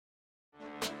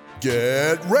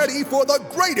Get ready for the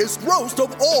greatest roast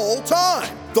of all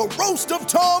time, the Roast of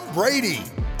Tom Brady,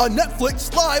 a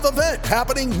Netflix live event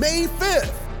happening May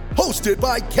 5th. Hosted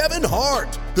by Kevin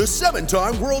Hart, the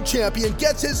 7-time world champion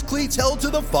gets his cleats held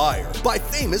to the fire by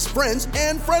famous friends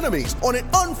and frenemies on an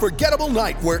unforgettable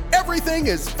night where everything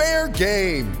is fair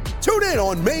game. Tune in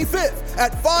on May 5th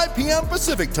at 5 p.m.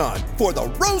 Pacific time for the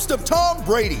Roast of Tom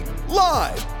Brady,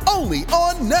 live only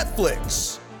on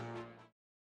Netflix.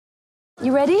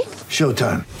 You ready?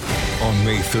 Showtime. On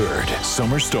May 3rd,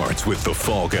 summer starts with The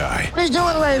Fall Guy. Let's do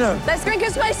it later. Let's drink a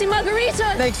spicy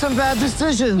margarita. Make some bad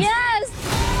decisions. Yes!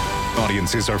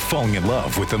 Audiences are falling in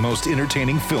love with the most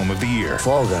entertaining film of the year.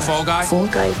 Fall Guy. Fall Guy? Fall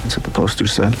Guy. That's what the poster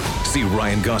said. See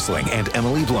Ryan Gosling and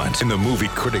Emily Blunt in the movie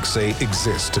critics say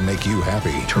exists to make you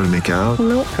happy. Trying to make it out?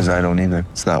 Nope. Because I don't either.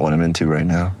 It's not what I'm into right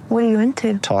now. What are you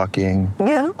into? Talking.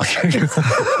 Yeah.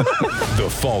 The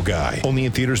Fall Guy. Only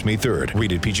in theaters May 3rd.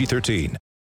 Rated PG-13.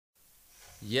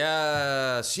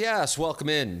 Yes. Welcome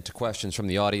in to questions from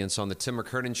the audience on the Tim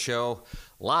McKernan Show,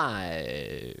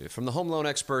 live from the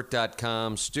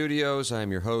HomeLoanExpert.com studios.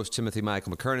 I'm your host, Timothy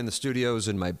Michael McKernan. The studio's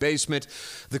in my basement.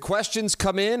 The questions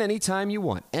come in anytime you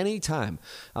want, anytime.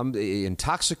 I'm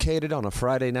intoxicated on a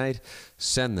Friday night.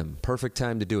 Send them. Perfect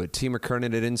time to do it. T.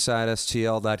 McKernan at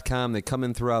InsideSTL.com. They come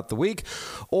in throughout the week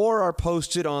or are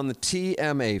posted on the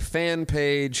TMA fan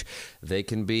page. They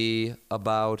can be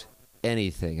about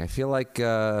anything. I feel like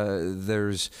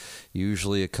there's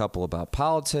usually a couple about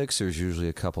politics. There's usually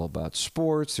a couple about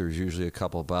sports. There's usually a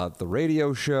couple about the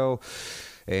radio show.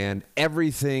 And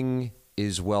everything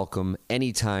is welcome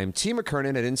anytime. T.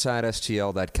 McKernan at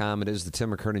InsideSTL.com. It is the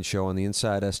Tim McKernan Show on the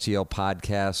Inside STL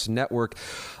Podcast Network.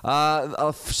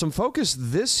 Some focus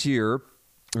this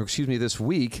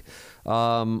week,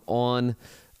 on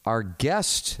our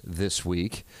guest this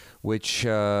week, which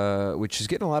is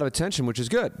getting a lot of attention, which is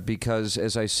good because,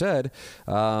 as I said,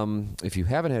 if you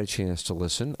haven't had a chance to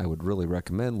listen, I would really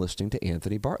recommend listening to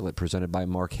Anthony Bartlett, presented by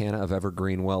Mark Hanna of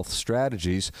Evergreen Wealth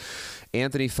Strategies.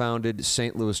 Anthony founded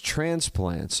St. Louis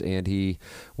Transplants, and he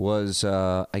was,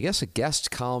 a guest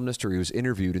columnist, or he was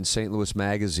interviewed in St. Louis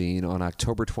Magazine on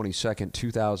October 22nd,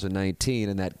 2019,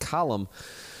 and that column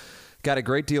got a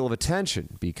great deal of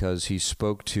attention because he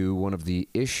spoke to one of the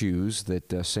issues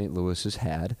that St. Louis has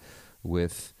had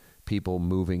with people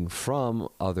moving from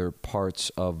other parts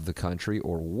of the country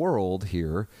or world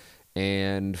here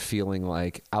and feeling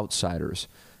like outsiders,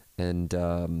 and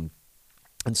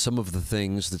some of the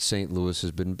things that St. Louis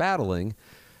has been battling.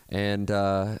 And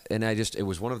it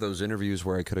was one of those interviews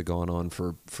where I could have gone on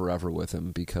for forever with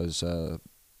him because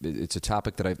it's a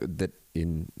topic that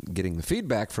in getting the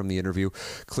feedback from the interview,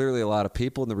 clearly a lot of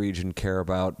people in the region care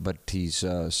about, but he's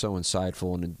so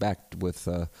insightful and backed with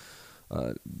a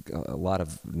lot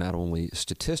of not only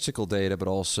statistical data, but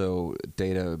also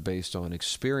data based on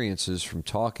experiences from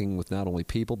talking with not only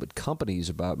people, but companies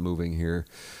about moving here.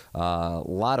 A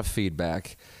lot of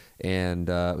feedback, and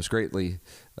it was greatly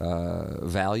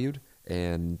valued.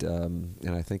 And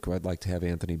I think I'd like to have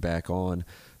Anthony back on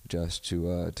just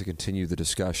to continue the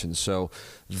discussion. So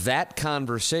that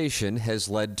conversation has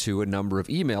led to a number of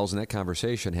emails, and that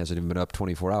conversation hasn't even been up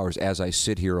 24 hours as I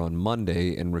sit here on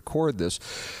Monday and record this.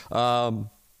 And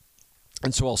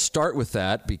so I'll start with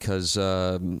that because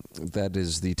that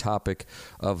is the topic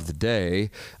of the day.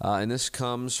 And this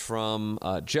comes from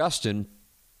Justin.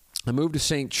 I moved to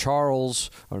St. Charles.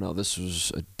 Oh, no, this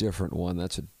was a different one.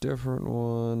 That's a different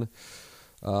one.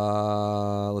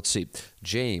 Let's see.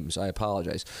 James, I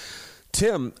apologize.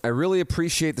 Tim, I really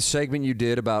appreciate the segment you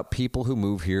did about people who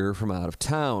move here from out of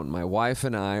town. My wife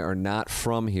and I are not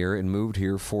from here and moved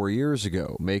here 4 years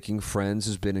ago. Making friends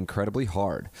has been incredibly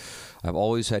hard. I've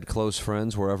always had close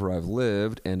friends wherever I've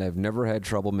lived, and I've never had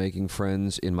trouble making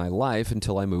friends in my life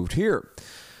until I moved here.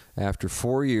 After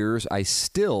 4 years, I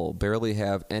still barely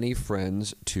have any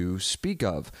friends to speak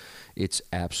of. It's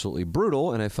absolutely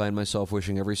brutal, and I find myself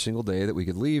wishing every single day that we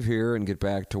could leave here and get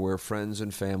back to where friends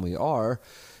and family are.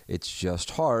 It's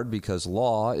just hard because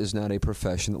law is not a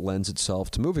profession that lends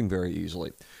itself to moving very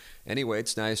easily. Anyway,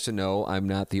 it's nice to know I'm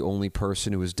not the only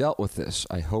person who has dealt with this.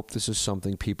 I hope this is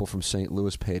something people from St.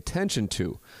 Louis pay attention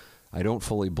to. I don't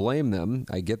fully blame them.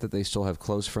 I get that they still have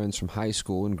close friends from high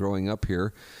school and growing up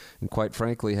here, and quite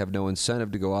frankly have no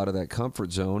incentive to go out of that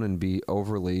comfort zone and be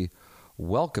overly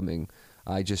welcoming.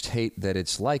 I just hate that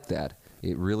it's like that.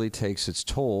 It really takes its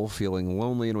toll feeling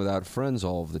lonely and without friends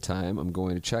all of the time. I'm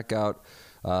going to check out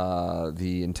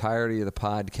the entirety of the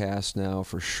podcast now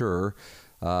for sure.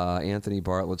 Anthony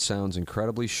Bartlett sounds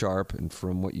incredibly sharp, and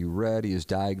from what you read, he has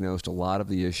diagnosed a lot of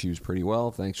the issues pretty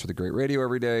well. Thanks for the great radio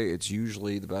every day. It's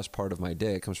usually the best part of my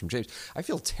day. It comes from James. I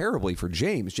feel terribly for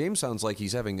James. James sounds like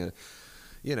he's having a,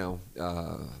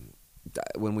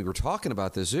 when we were talking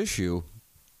about this issue,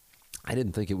 I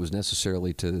didn't think it was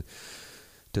necessarily to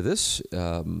this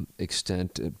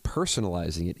extent,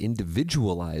 personalizing it,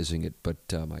 individualizing it, but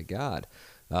my God,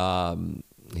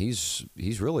 he's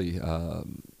really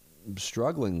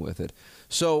struggling with it.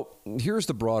 So here's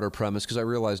the broader premise, because I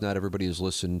realize not everybody has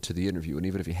listened to the interview, and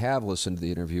even if you have listened to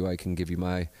the interview, I can give you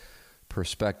my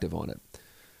perspective on it.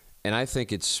 And I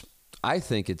think it's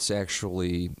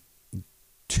actually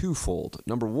twofold.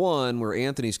 Number one, where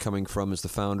Anthony's coming from as the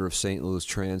founder of St. Louis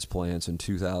Transplants in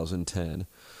 2010,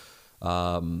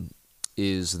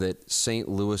 is that St.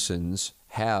 Louisans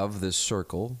have this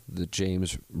circle that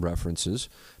James references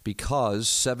because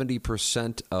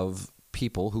 70% of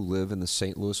people who live in the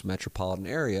St. Louis metropolitan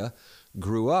area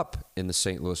grew up in the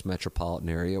St. Louis metropolitan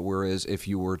area, whereas if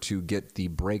you were to get the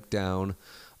breakdown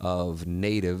of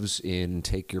natives in,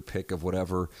 take your pick of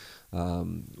whatever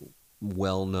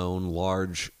well-known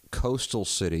large coastal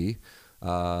city,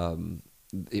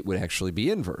 it would actually be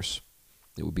inverse.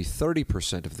 It would be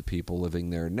 30% of the people living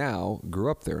there now grew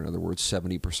up there. In other words,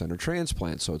 70% are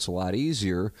transplants. So it's a lot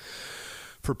easier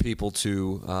for people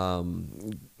to,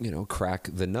 crack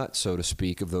the nut, so to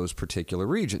speak, of those particular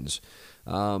regions.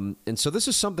 And so this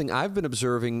is something I've been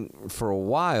observing for a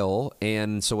while.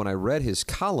 And so when I read his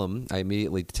column, I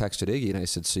immediately texted Iggy and I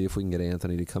said, see if we can get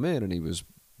Anthony to come in. And he was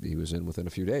in within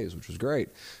a few days, which was great,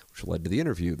 which led to the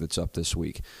interview that's up this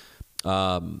week.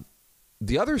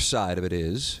 The other side of it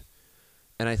is,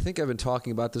 and I think I've been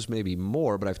talking about this maybe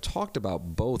more, but I've talked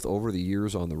about both over the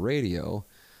years on the radio,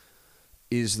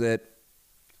 is that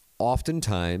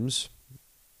oftentimes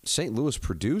St. Louis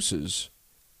produces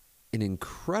an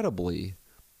incredibly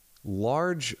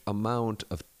large amount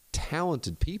of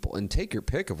talented people, and take your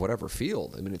pick of whatever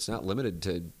field. I mean, it's not limited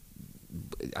to,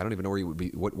 I don't even know where you would be,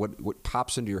 what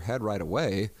pops into your head right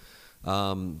away.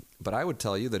 But I would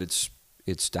tell you that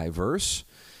it's diverse,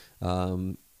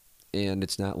 and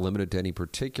it's not limited to any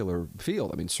particular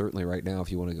field. I mean, certainly right now, if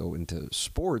you want to go into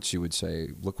sports, you would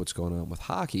say, look what's going on with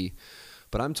hockey.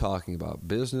 But I'm talking about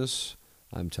business.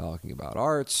 I'm talking about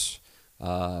arts.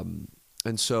 And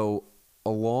so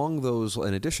along those,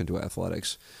 in addition to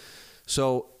athletics,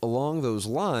 so along those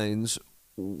lines,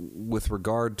 with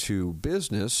regard to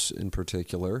business in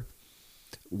particular,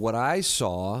 what I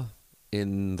saw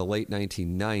in the late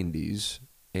 1990s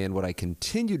and what I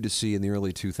continued to see in the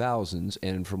early 2000s,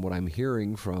 and from what I'm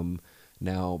hearing from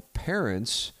now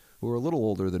parents who are a little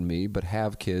older than me but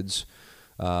have kids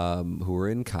who are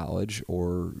in college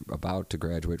or about to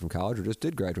graduate from college or just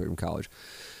did graduate from college,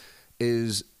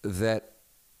 is that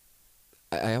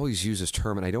I always use this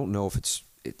term, and I don't know if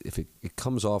it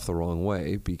comes off the wrong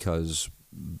way, because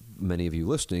many of you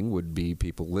listening would be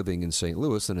people living in St.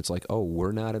 Louis, and it's like, oh,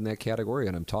 we're not in that category,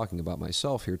 and I'm talking about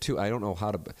myself here too. I don't know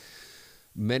how to.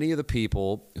 Many of the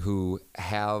people who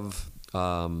have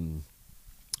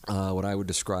what I would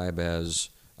describe as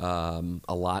a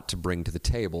lot to bring to the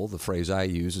table, the phrase I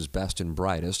use is best and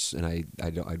brightest, and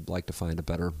I'd like to find a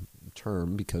better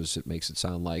term because it makes it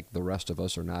sound like the rest of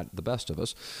us are not the best of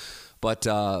us, but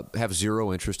have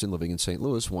zero interest in living in St.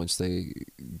 Louis once they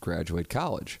graduate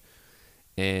college.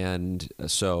 And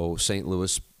so St.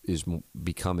 Louis is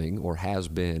becoming, or has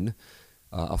been,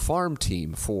 a farm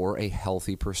team for a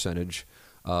healthy percentage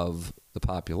of the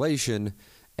population,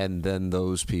 and then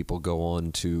those people go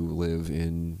on to live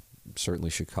in, certainly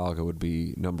Chicago would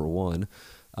be number one,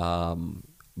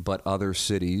 but other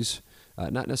cities,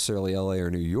 not necessarily LA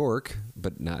or New York,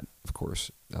 but not, of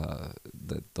course,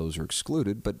 that those are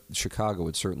excluded, but Chicago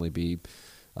would certainly be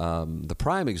the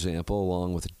prime example,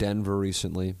 along with Denver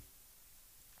recently,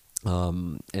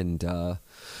 and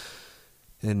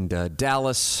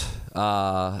Dallas,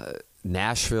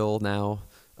 Nashville now.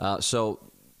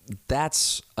 So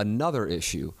that's another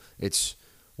issue. It's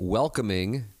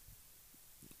welcoming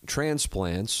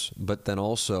transplants, but then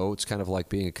also it's kind of like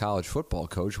being a college football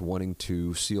coach wanting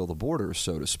to seal the borders,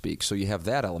 so to speak. So you have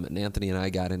that element, and Anthony and I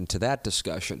got into that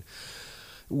discussion.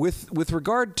 With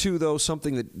regard to, though,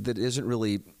 something that isn't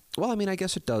really, well, I mean, I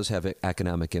guess it does have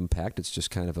economic impact. It's just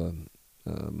kind of a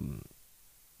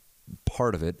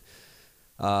part of it.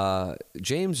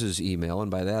 James's email,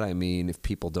 and by that I mean if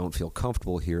people don't feel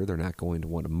comfortable here, they're not going to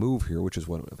want to move here, which is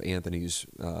one of Anthony's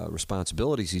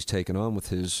responsibilities he's taken on with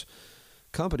his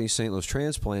company, St. Louis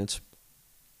Transplants.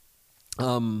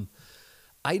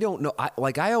 I don't know.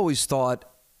 I always thought,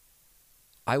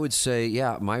 I would say,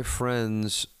 yeah, my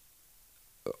friends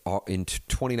in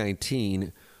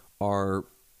 2019 are,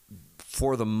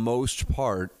 for the most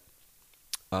part,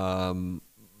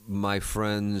 my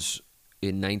friends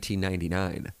in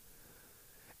 1999.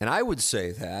 And I would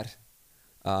say that,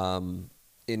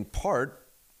 in part,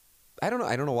 I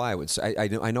don't know why I would say.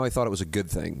 I know I thought it was a good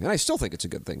thing, and I still think it's a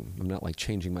good thing. I'm not like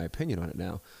changing my opinion on it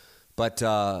now, but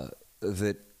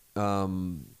that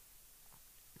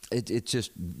it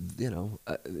just,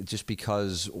 just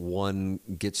because one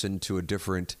gets into a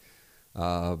different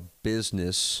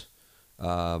business,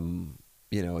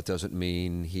 it doesn't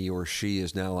mean he or she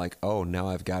is now like, oh, now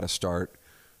I've got to start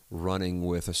running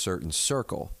with a certain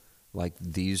circle. Like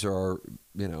these are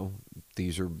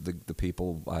the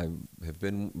people I have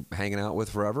been hanging out with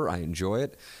forever. I enjoy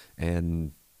it,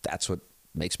 and that's what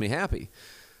makes me happy.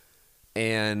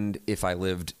 And if I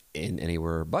lived in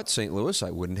anywhere but St. Louis,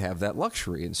 I wouldn't have that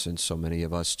luxury. And since so many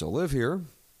of us still live here,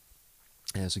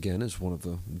 as again is one of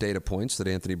the data points that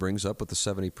Anthony brings up with the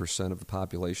 70% of the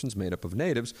population is made up of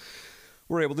natives,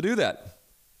 we're able to do that.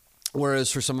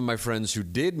 Whereas for some of my friends who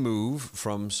did move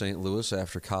from St. Louis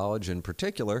after college in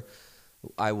particular,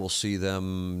 I will see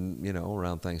them,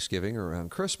 around Thanksgiving or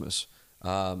around Christmas.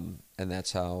 And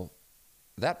that's how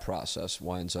that process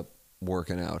winds up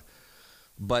working out.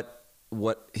 But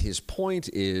what his point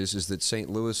is that St.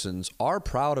 Louisans are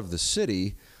proud of the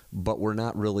city, but we're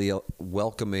not really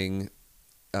welcoming.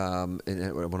 And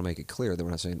I want to make it clear that we're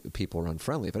not saying people are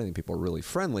unfriendly. If anything, people are really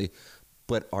friendly,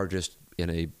 but are just in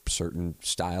a certain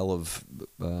style of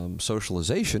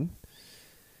socialization,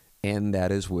 and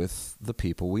that is with the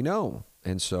people we know.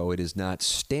 And so it is not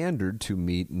standard to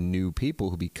meet new people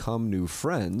who become new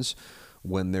friends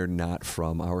when they're not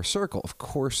from our circle. Of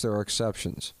course, there are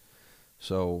exceptions.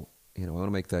 So, I want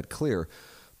to make that clear.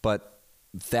 But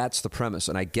that's the premise,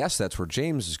 and I guess that's where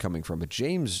James is coming from. But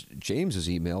James's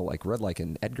email read like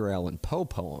an Edgar Allan Poe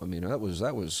poem. I mean, that was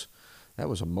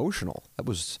emotional. That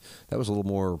was a little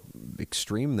more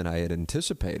extreme than I had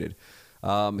anticipated.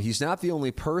 He's not the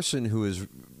only person who has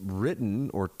written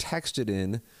or texted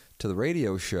in to the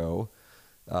radio show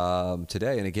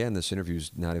today. And again, this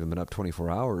interview's not even been up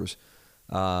 24 hours.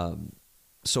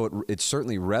 So it's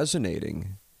certainly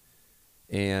resonating.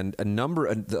 And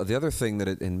the other thing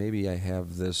and maybe I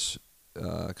have this,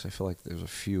 because I feel like there's a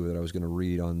few that I was going to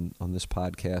read on this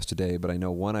podcast today, but I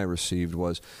know one I received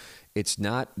was, it's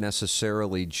not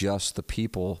necessarily just the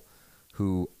people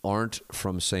who aren't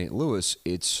from St. Louis.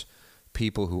 It's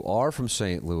people who are from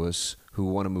St. Louis who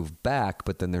want to move back,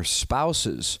 but then their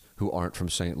spouses who aren't from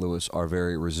St. Louis are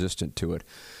very resistant to it.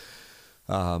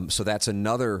 So that's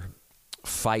another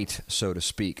fight, so to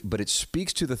speak. But it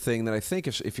speaks to the thing that I think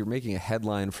if you're making a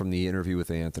headline from the interview with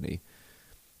Anthony,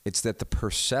 it's that the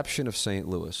perception of St.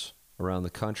 Louis around the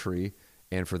country,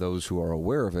 and for those who are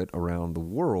aware of it around the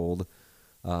world,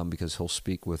 because he'll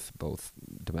speak with both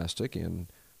domestic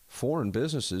and foreign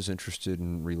businesses interested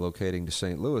in relocating to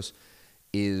St. Louis,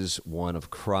 is one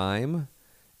of crime.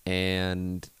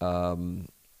 And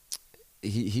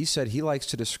he said he likes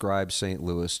to describe St.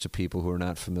 Louis to people who are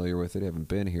not familiar with it, haven't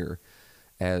been here,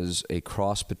 as a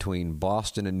cross between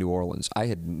Boston and New Orleans. I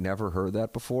had never heard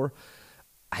that before.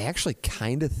 I actually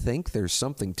kind of think there's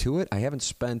something to it. I haven't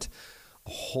spent a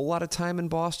whole lot of time in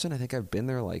Boston. I think I've been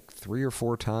there like 3 or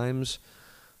 4 times.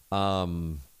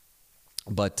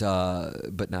 But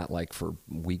not like for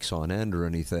weeks on end or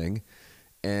anything.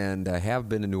 And I have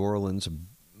been to New Orleans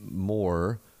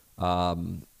more,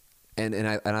 and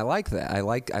I like that. I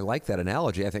like that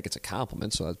analogy. I think it's a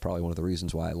compliment, so that's probably one of the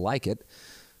reasons why I like it.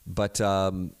 But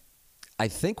I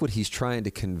think what he's trying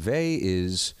to convey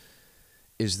is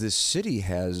this city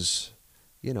has,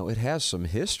 it has some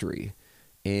history,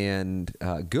 and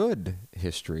good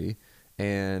history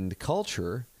and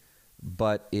culture,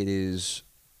 but it is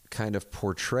kind of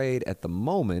portrayed at the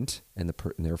moment, and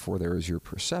therefore there is your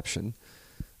perception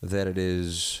that it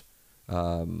is,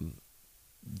 whether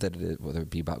it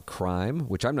be about crime,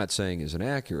 which I'm not saying is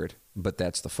inaccurate, but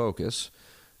that's the focus.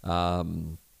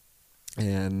 And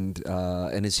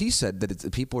as he said,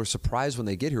 that people are surprised when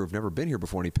they get here who've never been here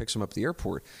before, and he picks them up at the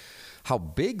airport, how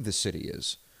big the city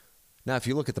is. Now, if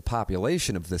you look at the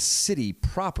population of the city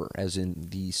proper, as in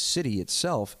the city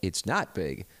itself, it's not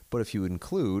big. But if you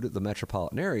include the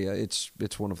metropolitan area,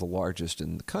 it's one of the largest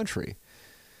in the country.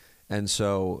 And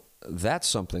so that's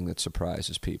something that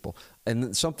surprises people.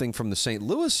 And something from the St.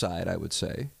 Louis side, I would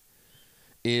say,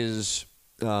 is,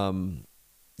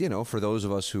 for those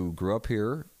of us who grew up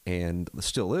here and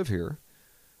still live here,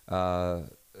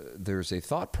 there's a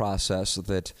thought process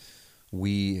that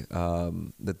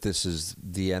that this is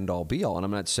the end all be all. And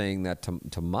I'm not saying that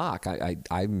to mock. I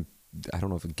don't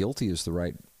know if guilty is the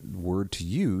right word to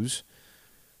use,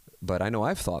 but I know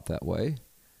I've thought that way.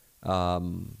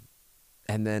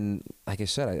 And then, like I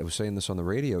said, I was saying this on the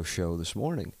radio show this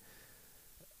morning.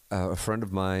 A friend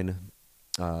of mine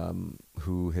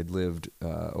who had lived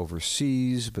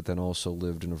overseas, but then also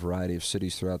lived in a variety of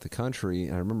cities throughout the country.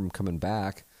 And I remember him coming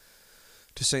back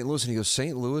to St. Louis, and he goes,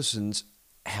 St. Louisans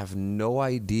have no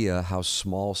idea how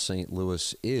small St.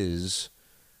 Louis is,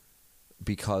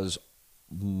 because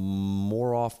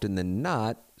more often than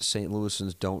not, St.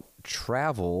 Louisans don't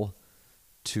travel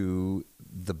to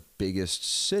the biggest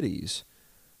cities.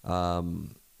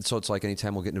 So it's like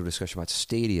anytime we'll get into a discussion about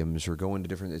stadiums or going to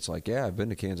different, it's like, yeah, I've been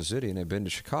to Kansas City and I've been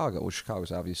to Chicago. Well,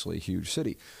 Chicago's obviously a huge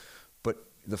city. But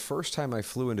the first time I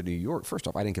flew into New York, first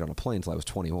off, I didn't get on a plane until I was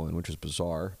 21, which is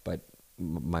bizarre. But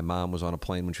my mom was on a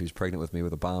plane when she was pregnant with me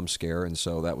with a bomb scare, and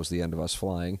so that was the end of us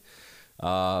flying.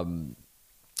 And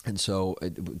so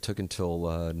it took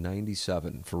until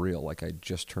 97, for real, like I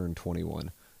just turned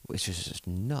 21, which is just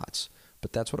nuts.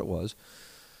 But that's what it was.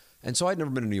 And so I'd never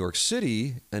been to New York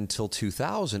City until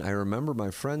 2000. I remember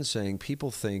my friends saying, people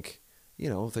think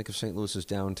of St. Louis as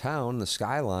downtown, the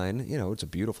skyline, it's a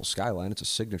beautiful skyline. It's a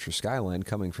signature skyline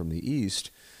coming from the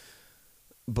east.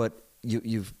 But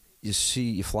you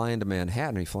fly into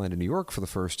Manhattan, or you fly into New York for the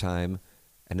first time,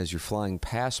 and as you're flying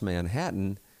past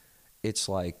Manhattan, it's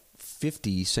like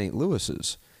 50 St.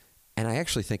 Louis's. And I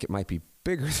actually think it might be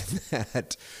bigger than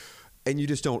that. And you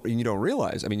don't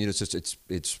realize. I mean,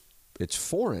 it's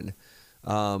foreign.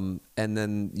 And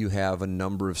then you have a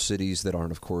number of cities that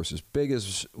aren't, of course, as big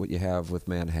as what you have with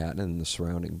Manhattan and the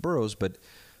surrounding boroughs, but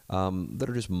that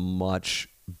are just much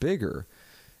bigger.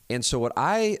 And so what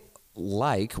I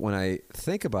like when I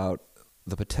think about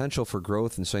the potential for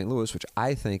growth in St. Louis, which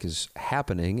I think is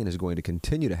happening and is going to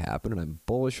continue to happen, and I'm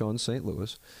bullish on St.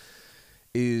 Louis,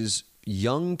 is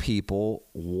young people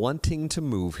wanting to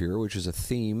move here, which is a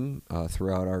theme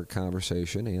throughout our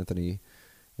conversation, Anthony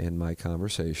and my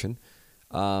conversation,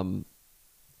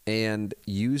 and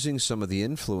using some of the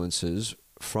influences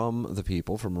from the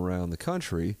people from around the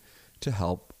country to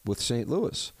help with St.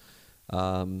 Louis.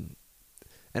 And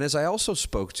as I also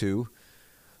spoke to,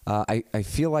 I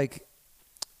feel like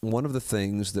one of the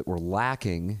things that we're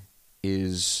lacking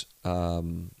is,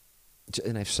 and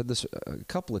I've said this a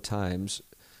couple of times,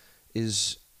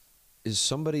 is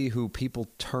somebody who people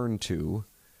turn to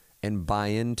and buy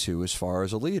into as far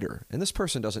as a leader. And this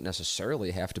person doesn't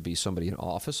necessarily have to be somebody in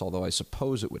office, although I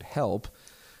suppose it would help.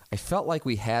 I felt like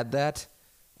we had that,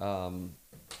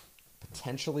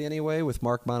 potentially anyway, with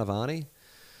Mark Mantovani.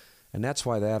 And that's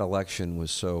why that election was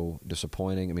so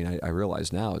disappointing. I mean, I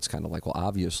realize now it's kind of like, well,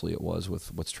 obviously it was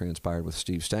with what's transpired with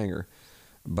Steve Stenger.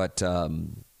 But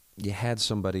you had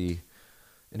somebody,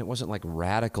 and it wasn't like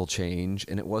radical change,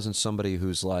 and it wasn't somebody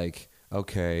who's like,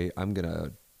 okay, I'm going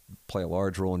to play a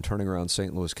large role in turning around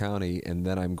St. Louis County, and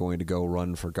then I'm going to go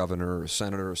run for governor or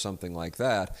senator or something like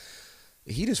that.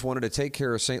 He just wanted to take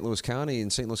care of St. Louis County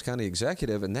and St. Louis County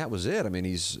executive, and that was it. I mean,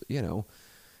 he's had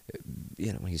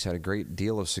a great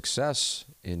deal of success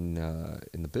in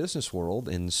the business world,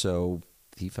 and so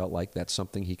he felt like that's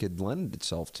something he could lend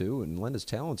itself to and lend his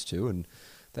talents to, and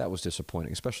that was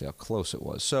disappointing, especially how close it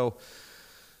was. So,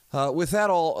 with that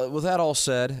all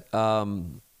said,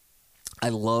 I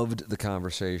loved the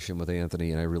conversation with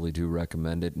Anthony, and I really do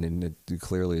recommend it. And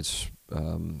clearly, it's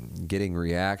getting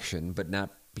reaction, but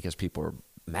not because people are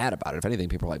mad about it. If anything,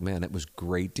 people are like, man, it was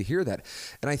great to hear that.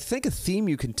 And I think a theme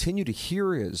you continue to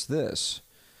hear is this.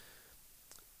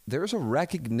 There's a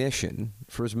recognition,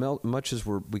 for as much as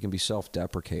we can be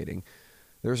self-deprecating,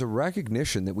 there's a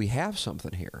recognition that we have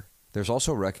something here. There's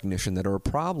also a recognition that there are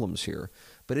problems here.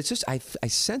 But it's just, I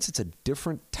sense it's a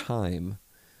different time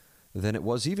than it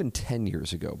was even 10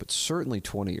 years ago, but certainly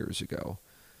 20 years ago,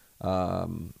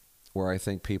 where I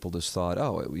think people just thought,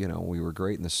 we were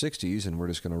great in the 60s and we're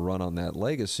just going to run on that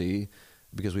legacy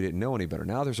because we didn't know any better.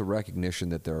 Now there's a recognition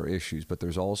that there are issues, but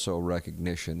there's also a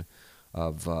recognition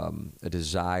of a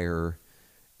desire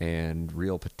and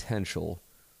real potential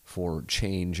for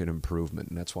change and improvement.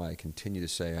 And that's why I continue to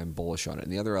say I'm bullish on it.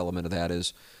 And the other element of that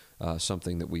is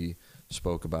something that we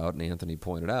spoke about and Anthony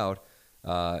pointed out,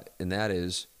 and that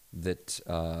is that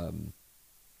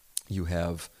you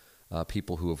have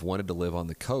people who have wanted to live on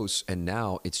the coast, and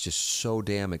now it's just so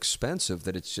damn expensive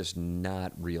that it's just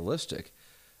not realistic.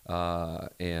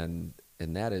 And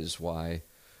that is why,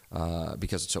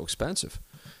 because it's so expensive.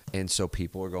 And so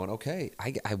people are going, okay,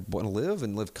 I want to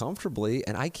live comfortably,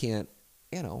 and I can't,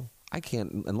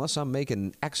 unless I'm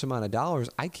making X amount of dollars,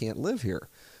 I can't live here.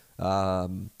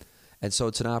 And so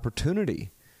it's an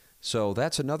opportunity So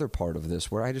that's another part of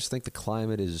this where I just think the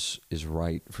climate is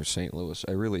right for St. Louis.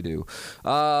 I really do.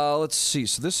 Let's see.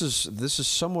 So this is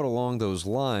somewhat along those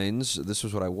lines. This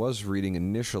was what I was reading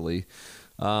initially.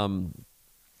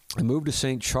 I moved to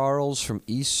St. Charles from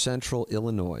East Central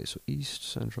Illinois. So East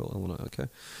Central Illinois, okay.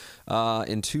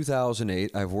 In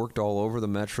 2008, I've worked all over the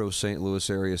metro St. Louis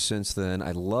area since then.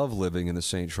 I love living in the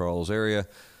St. Charles area.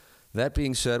 That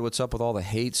being said, what's up with all the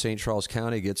hate St. Charles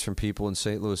County gets from people in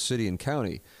St. Louis City and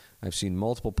County? I've seen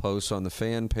multiple posts on the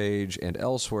fan page and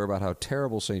elsewhere about how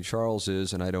terrible St. Charles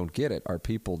is, and I don't get it. Are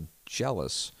people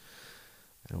jealous?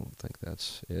 I don't think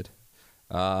that's it.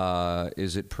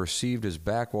 Is it perceived as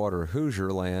backwater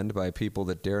Hoosier land by people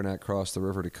that dare not cross the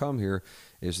river to come here?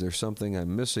 Is there something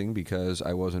I'm missing because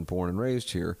I wasn't born and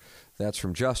raised here? That's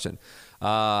from Justin.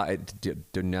 I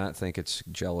do not think it's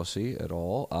jealousy at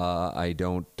all. I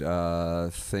don't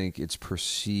think it's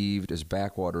perceived as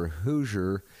backwater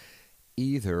Hoosier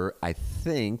either. I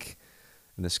think,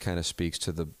 and this kind of speaks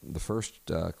to the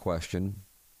first question,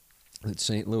 that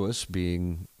St. Louis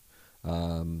being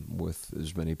with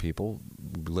as many people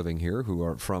living here who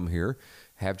aren't from here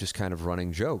have just kind of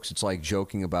running jokes. It's like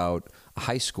joking about a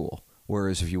high school.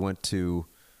 Whereas if you went to,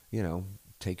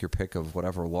 take your pick of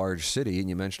whatever large city and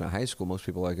you mention a high school, most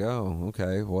people are like, oh,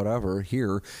 okay, whatever.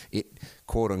 Here, it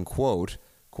quote unquote,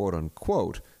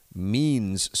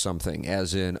 means something,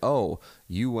 as in, oh,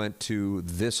 you went to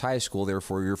this high school,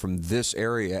 therefore you're from this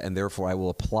area, and therefore I will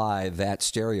apply that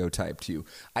stereotype to you.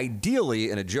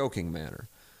 Ideally in a joking manner.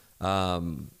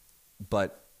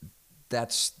 But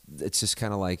it's just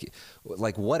kind of like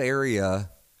what area,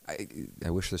 I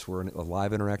wish this were a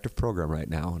live interactive program right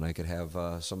now and I could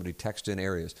have somebody text in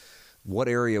areas. What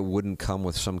area wouldn't come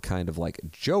with some kind of like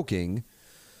joking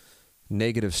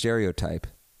negative stereotype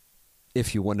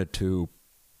if you wanted to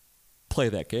play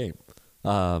that game?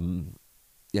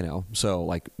 So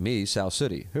like me, South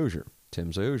City, Hoosier.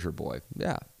 Tim's a Hoosier boy.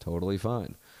 Yeah, totally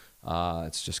fine.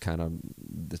 It's just kind of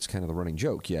the running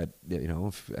joke. Yet,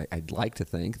 I'd like to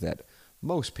think that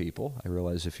most people, I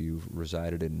realize if you've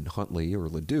resided in Huntley or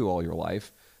Ladue all your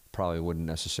life, probably wouldn't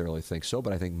necessarily think so,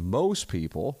 but I think most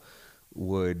people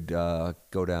would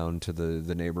go down to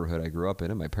the neighborhood I grew up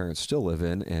in and my parents still live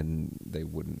in, and they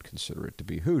wouldn't consider it to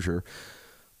be Hoosier.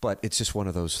 But it's just one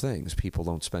of those things. People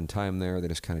don't spend time there. They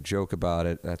just kind of joke about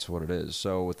it. That's what it is.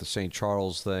 So with the St.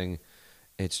 Charles thing,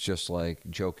 it's just like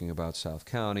joking about South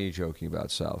County, joking about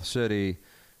South City,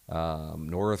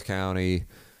 North County.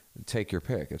 Take your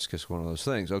pick. It's just one of those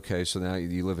things. Okay, so now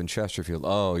you live in Chesterfield.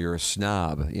 Oh, you're a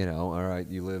snob. All right,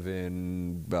 you live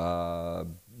in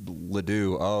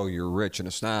Ladue. Oh, you're rich and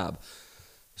a snob.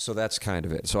 So that's kind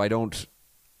of it. So I don't.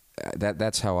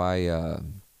 That's how I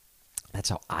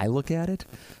look at it.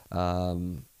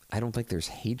 I don't think there's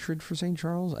hatred for St.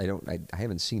 Charles. I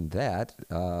haven't seen that.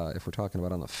 If we're talking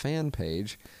about on the fan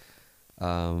page,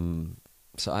 so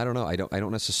I don't know. I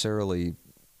don't necessarily.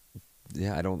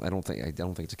 Yeah, I don't think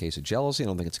it's a case of jealousy. I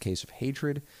don't think it's a case of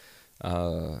hatred.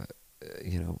 I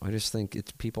just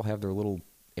think people have their little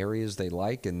areas they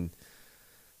like, and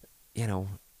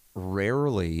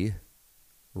rarely.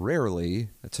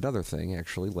 That's another thing,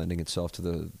 actually, lending itself to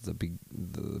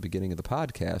the beginning of the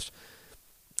podcast.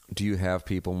 Do you have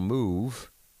people move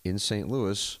in St.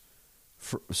 Louis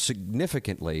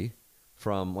significantly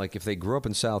from, like, if they grew up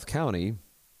in South County,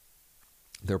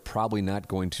 they're probably not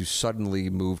going to suddenly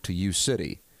move to U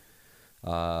City.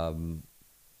 My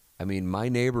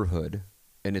neighborhood,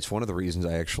 and it's one of the reasons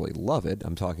I actually love it.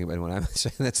 I'm talking about when I'm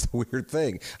saying that's the weird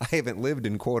thing. I haven't lived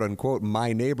in quote unquote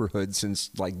my neighborhood since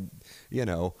I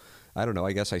don't know.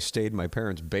 I guess I stayed in my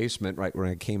parents' basement right when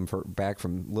I came back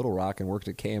from Little Rock and worked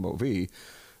at KMOV.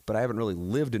 But I haven't really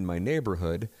lived in my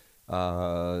neighborhood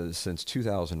since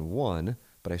 2001,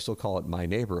 but I still call it my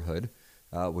neighborhood,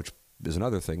 which is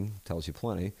another thing, tells you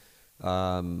plenty.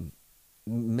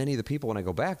 Many of the people, when I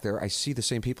go back there, I see the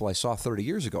same people I saw 30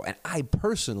 years ago, and I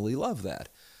personally love that.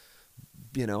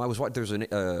 There's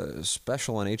a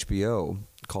special on HBO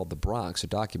called The Bronx, a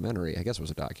documentary. I guess it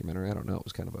was a documentary. I don't know. It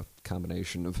was kind of a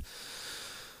combination of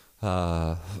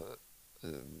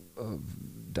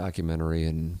documentary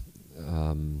and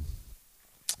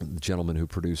the gentleman who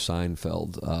produced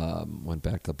Seinfeld went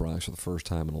back to the Bronx for the first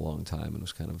time in a long time and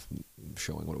was kind of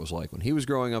showing what it was like when he was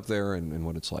growing up there and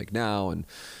what it's like now. And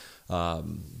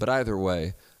but either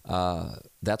way,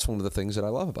 that's one of the things that I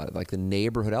love about it, like the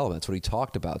neighborhood element. That's what he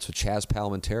talked about. So Chaz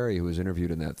Palminteri, who was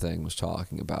interviewed in that thing, was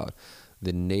talking about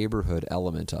the neighborhood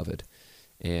element of it.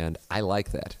 And I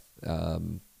like that.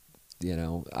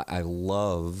 I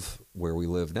love where we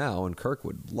live now in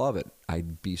Kirkwood. Love it.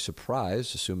 I'd be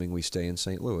surprised, assuming we stay in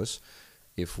St. Louis,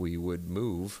 if we would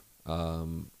move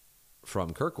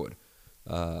from Kirkwood,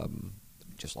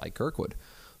 just like Kirkwood.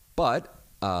 But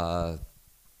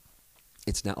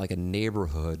it's not like a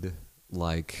neighborhood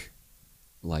like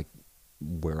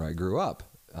where I grew up.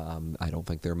 I don't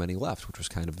think there are many left, which was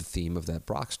kind of the theme of that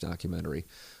Bronx documentary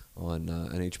on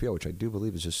HBO, which I do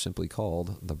believe is just simply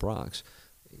called The Bronx,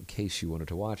 in case you wanted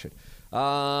to watch it.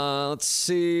 Let's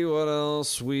see what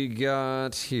else we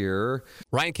got here.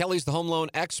 Ryan Kelly's the home loan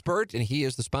expert, and he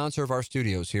is the sponsor of our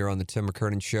studios here on the Tim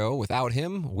McKernan Show. Without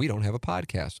him, we don't have a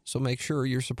podcast. So make sure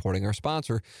you're supporting our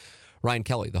sponsor, Ryan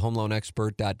Kelly,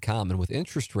 thehomeloanexpert.com. And with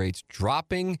interest rates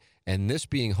dropping and this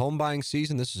being home buying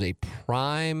season, this is a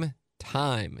prime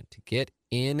time to get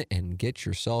in and get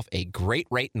yourself a great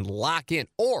rate and lock in.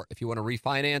 Or if you want to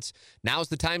refinance, now's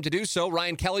the time to do so.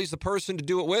 Ryan Kelly's the person to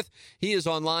do it with. He is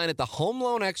online at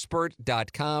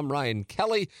thehomeloanexpert.com. Ryan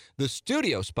Kelly, the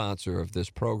studio sponsor of this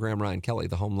program. Ryan Kelly,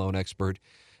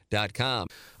 thehomeloanexpert.com.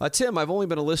 Tim, I've only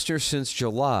been a listener since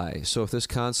July, so if this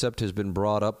concept has been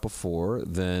brought up before,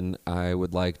 then I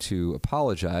would like to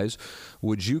apologize.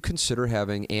 Would you consider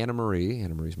having Anna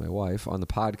Marie's my wife, on the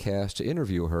podcast to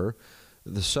interview her?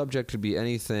 The subject could be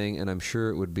anything, and I'm sure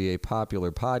it would be a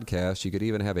popular podcast. You could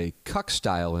even have a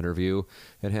cuck-style interview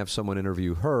and have someone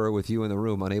interview her with you in the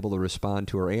room, unable to respond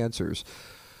to her answers.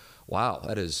 Wow,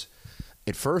 that is...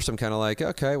 At first, I'm kind of like,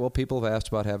 okay, well, people have asked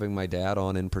about having my dad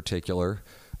on in particular.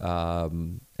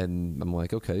 And I'm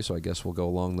like, okay, so I guess we'll go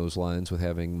along those lines with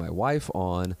having my wife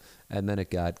on. And then it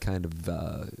got kind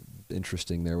of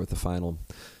interesting there with the final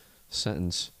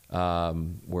sentence,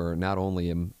 where not only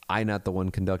am I not the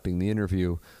one conducting the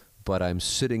interview, but I'm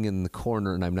sitting in the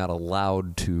corner and I'm not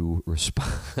allowed to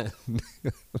respond.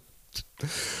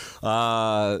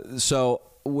 So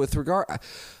with regard...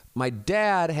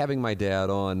 having my dad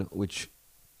on, which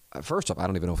first off, I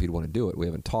don't even know if he'd want to do it. We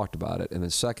haven't talked about it. And then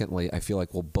secondly, I feel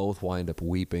like we'll both wind up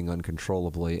weeping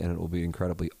uncontrollably and it will be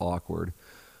incredibly awkward.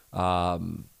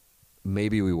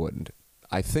 Maybe we wouldn't.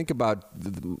 I think about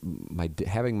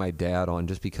having my dad on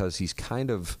just because he's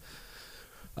kind of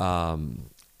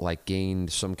like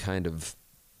gained some kind of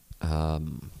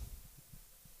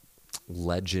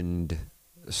legend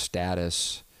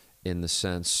status in the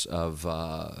sense of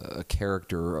a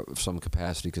character of some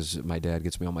capacity, because my dad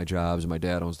gets me on my jobs and my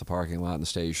dad owns the parking lot in the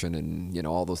station and, you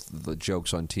know, all the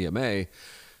jokes on TMA.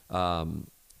 And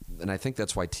I think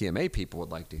that's why TMA people would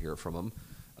like to hear from him.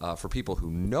 For people who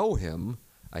know him,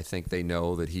 I think they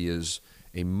know that he is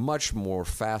a much more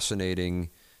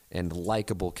fascinating and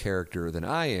likable character than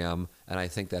I am, and I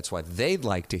think that's why they'd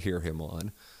like to hear him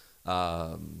on.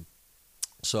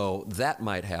 So that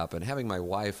might happen. Having my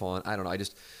wife on, I don't know,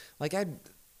 as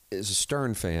a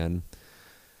Stern fan,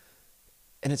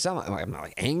 and it's not like I'm not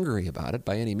like angry about it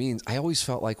by any means. I always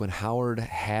felt like when Howard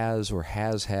has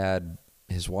had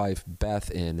his wife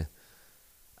Beth in,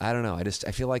 I don't know. I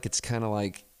feel like it's kind of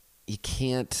like he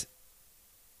can't,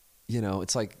 you know,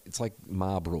 it's like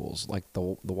mob rules. Like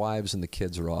the wives and the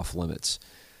kids are off limits,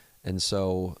 and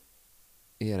so,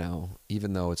 you know,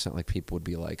 even though it's not like people would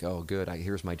be like, oh, good,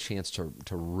 here's my chance to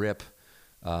rip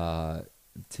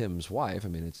Tim's wife. I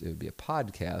mean, it would be a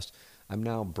podcast. I'm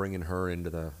now bringing her into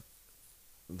the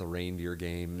reindeer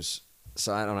games.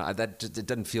 So I don't know. It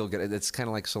doesn't feel good. It's kind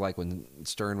of like, so like when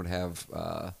Stern would have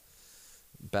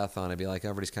Beth on, I'd be like,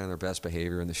 everybody's kind of their best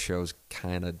behavior and the show's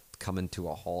kind of coming to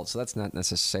a halt. So that's not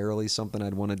necessarily something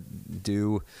I'd want to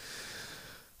do.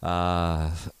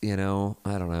 You know,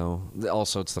 I don't know.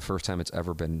 Also, it's the first time it's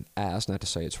ever been asked. Not to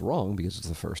say it's wrong because it's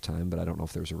the first time, but I don't know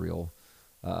if there's a real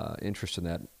interest in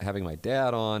that. Having my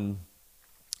dad on,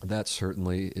 that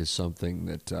certainly is something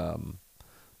that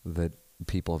that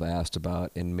people have asked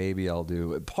about, and maybe I'll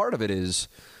do. Part of it is,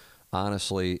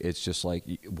 honestly, it's just like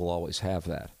we'll always have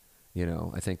that. You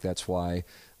know, I think that's why,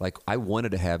 like, I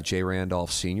wanted to have Jay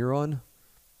Randolph Sr. on.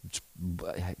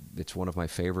 It's one of my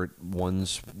favorite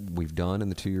ones we've done in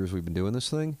the 2 years we've been doing this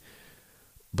thing.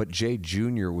 But Jay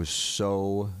Jr. was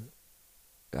so,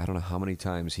 I don't know how many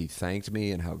times he thanked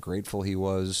me and how grateful he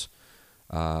was.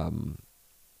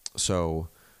 So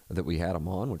that we had him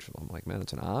on, which I'm like, man,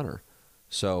 it's an honor.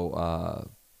 So,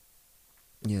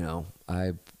 you know,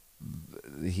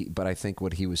 but I think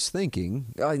what he was thinking,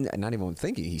 not even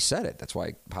thinking, he said it. That's why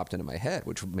it popped into my head,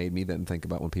 which made me then think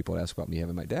about when people would ask about me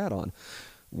having my dad on,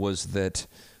 was that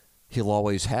he'll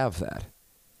always have that.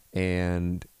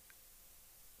 And,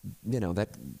 you know,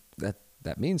 that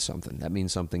means something. That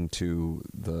means something to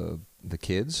the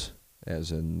kids,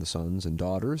 as in the sons and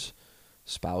daughters,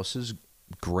 spouses,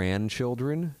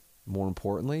 grandchildren, more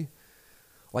importantly.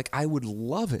 Like, I would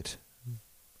love it.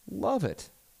 Love it.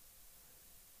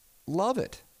 Love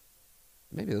it.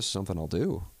 Maybe this is something I'll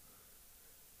do.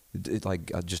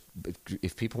 Just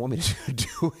if people want me to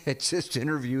do it, just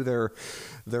interview their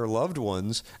loved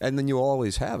ones, and then you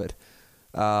always have it.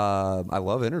 I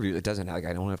love interviews. It doesn't like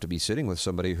I don't have to be sitting with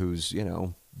somebody who's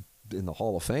in the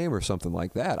Hall of Fame or something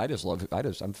like that.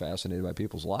 I'm fascinated by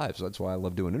people's lives. That's why I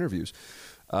love doing interviews.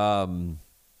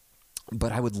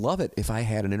 But I would love it if I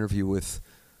had an interview with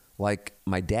like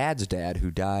my dad's dad,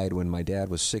 who died when my dad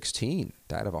was 16,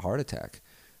 died of a heart attack,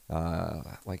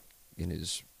 like in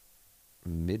his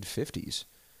mid-50s,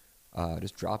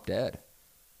 just dropped dead.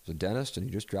 He was a dentist, and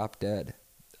he just dropped dead.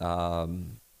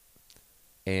 And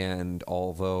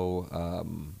although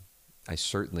I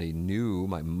certainly knew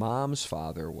my mom's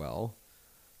father well,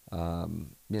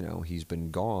 he's been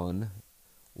gone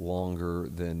longer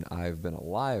than I've been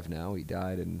alive now. He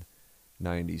died in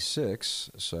 96,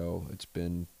 so it's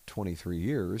been 23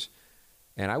 years.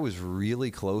 And I was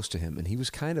really close to him, and he was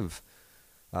kind of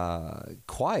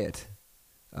quiet.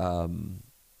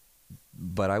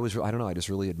 But I don't know, I just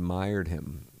really admired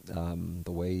him.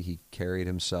 The way he carried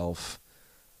himself,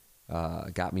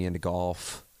 got me into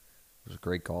golf. He was a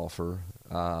great golfer.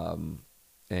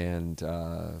 And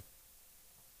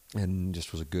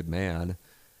just was a good man.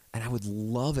 And I would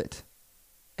love it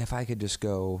if I could just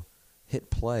go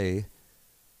hit play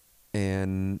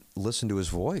and listen to his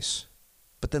voice,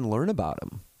 but then learn about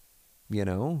him, I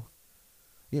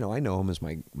know him as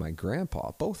my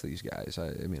grandpa, both of these guys. I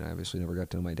obviously never got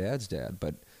to know my dad's dad,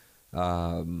 but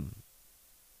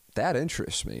that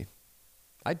interests me.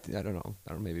 I don't know.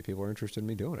 Maybe people are interested in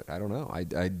me doing it. I don't know.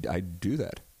 I do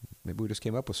that. Maybe we just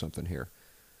came up with something here.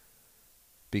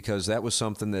 Because that was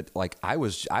something that, like, I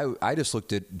just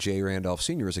looked at Jay Randolph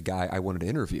Sr. as a guy I wanted to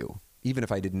interview, even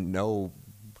if I didn't know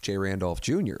Jay Randolph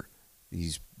Jr.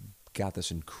 He's got this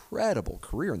incredible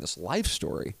career and this life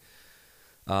story.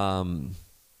 But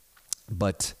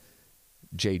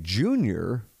Jay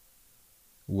Jr.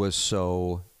 was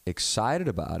so excited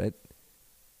about it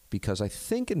because I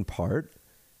think in part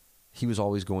he was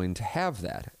always going to have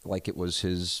that. Like it was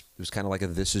kind of like a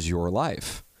This Is Your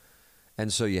Life.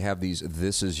 And so you have these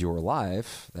This Is Your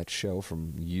Life, that show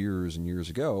from years and years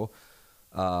ago,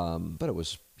 but it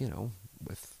was,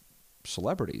 with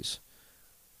celebrities.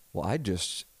 Well, I'd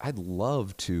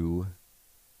love to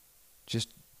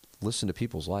just listen to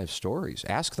people's life stories,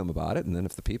 ask them about it, and then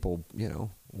if the people,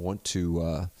 want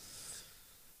to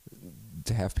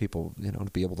have people, to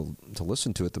be able to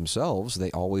listen to it themselves,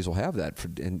 they always will have that for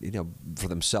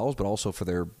themselves, but also for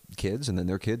their kids and then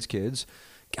their kids' kids.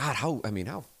 God,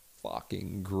 how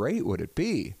fucking great would it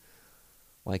be?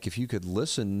 Like if you could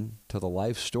listen to the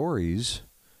life stories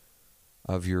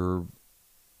of your,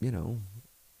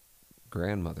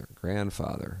 grandmother,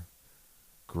 grandfather,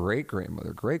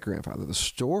 great-grandmother, great-grandfather, the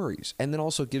stories, and then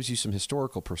also gives you some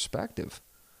historical perspective.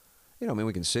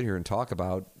 We can sit here and talk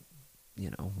about,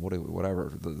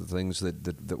 whatever, the things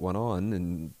that went on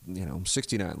in,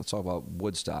 69, let's talk about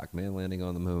Woodstock, man landing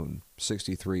on the moon,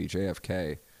 63,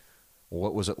 JFK.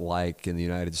 What was it like in the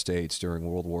United States during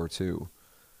World War II?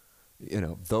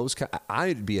 Those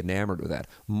I'd be enamored with that,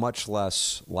 much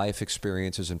less life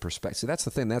experiences and perspective. See, that's the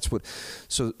thing. That's what,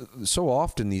 so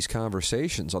often these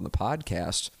conversations on the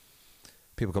podcast,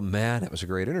 people go, man, that was a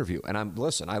great interview. And I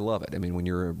love it. When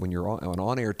you're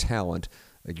on-air talent,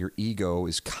 your ego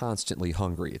is constantly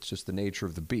hungry. It's just the nature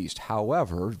of the beast.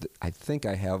 However, I think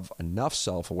I have enough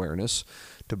self-awareness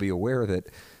to be aware that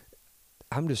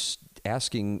I'm just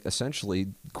asking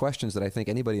essentially questions that I think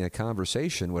anybody in a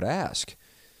conversation would ask.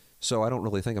 So I don't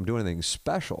really think I'm doing anything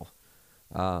special.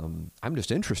 I'm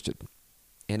just interested.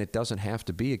 And it doesn't have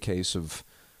to be a case of,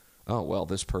 oh, well,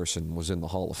 this person was in the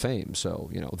Hall of Fame,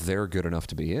 so, they're good enough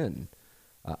to be in.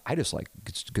 I just like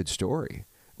good story.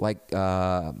 Like,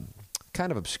 kind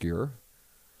of obscure,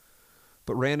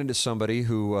 but ran into somebody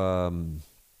who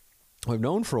I've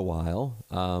known for a while,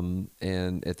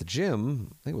 and at the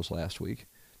gym, I think it was last week,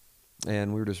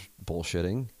 and we were just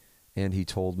bullshitting. And he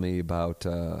told me about,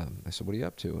 I said, what are you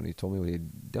up to? And he told me what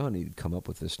he'd done. He'd come up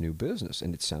with this new business,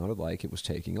 and it sounded like it was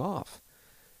taking off.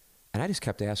 And I just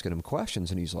kept asking him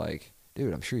questions, and he's like,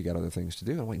 dude, I'm sure you got other things to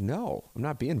do. And I'm like, no, I'm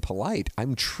not being polite.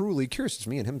 I'm truly curious. It's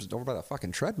me and him over by the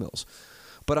fucking treadmills.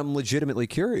 But I'm legitimately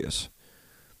curious.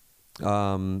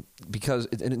 Because,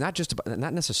 and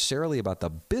not necessarily about the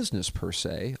business per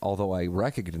se, although I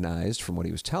recognized from what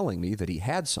he was telling me that he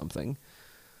had something,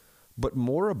 but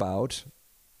more about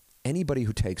anybody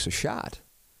who takes a shot.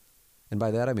 And by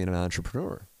that I mean an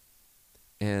entrepreneur.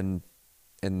 And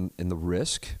the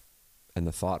risk and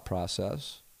the thought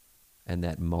process and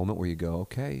that moment where you go,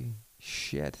 okay,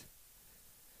 shit,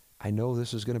 I know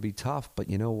this is going to be tough, but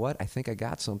you know what? I think I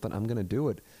got something. I'm going to do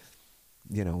it.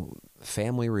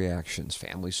 family reactions,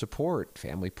 family support,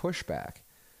 family pushback,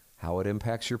 how it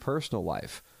impacts your personal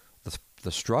life,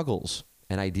 the struggles,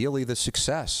 and ideally the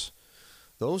success.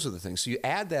 Those are the things. So you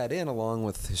add that in along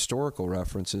with historical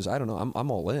references. I don't know.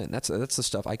 I'm all in. That's the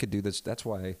stuff I could do. That's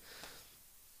why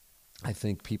I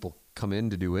think people come in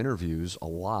to do interviews a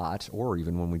lot, or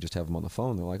even when we just have them on the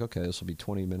phone, they're like, okay, this will be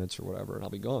 20 minutes or whatever, and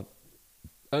I'll be gone.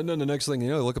 And then the next thing you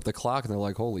know, they look up the clock and they're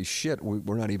like, holy shit,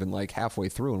 we're not even like halfway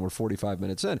through and we're 45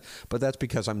 minutes in. But that's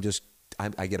because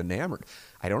I get enamored.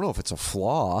 I don't know if it's a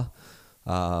flaw.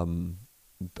 I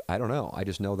don't know. I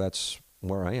just know that's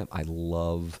where I am. I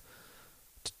love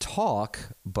to talk,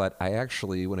 but I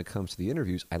actually, when it comes to the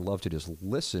interviews, I love to just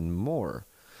listen more.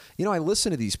 I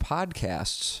listen to these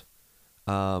podcasts,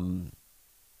 and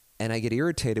I get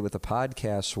irritated with the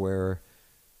podcasts where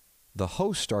the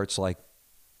host starts like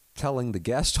telling the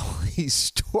guest all these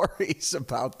stories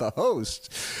about the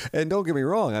host. And don't get me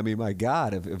wrong. I mean, my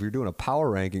God, if you're doing a power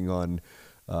ranking on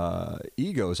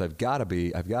egos, I've got to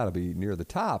be near the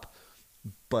top.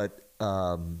 But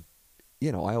I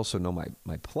also know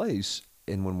my place.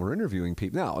 And when we're interviewing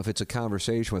people, now if it's a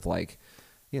conversation with like,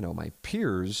 my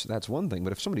peers, that's one thing.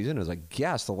 But if somebody's in it as a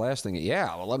guest, the last thing,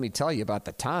 let me tell you about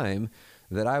the time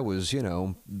that I was,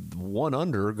 one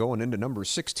under going into number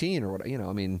 16 or what,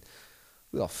 I mean,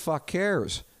 who the fuck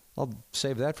cares? I'll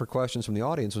save that for questions from the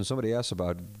audience when somebody asks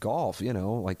about golf,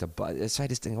 like I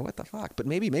just think, what the fuck? But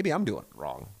maybe I'm doing it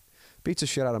wrong. Beats the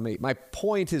shit out of me. My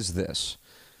point is this.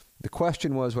 The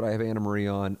question was, would I have Anna Marie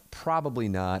on? Probably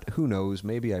not. Who knows?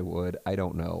 Maybe I would. I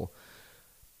don't know.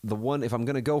 The one, if I'm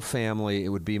going to go family, it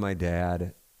would be my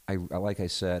dad. Like I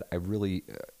said, I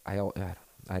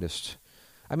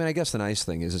guess the nice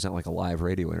thing is it's not like a live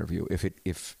radio interview.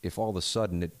 If all of a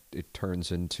sudden it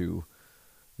turns into,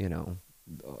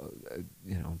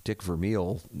 Dick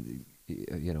Vermeil,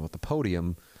 at the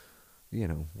podium,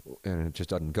 and it just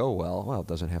doesn't go well, it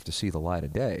doesn't have to see the light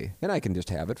of day. And I can just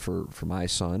have it for my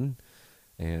son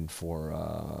and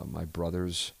for my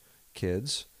brother's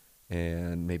kids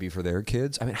and maybe for their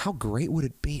kids. I mean, how great would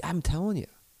it be? I'm telling you,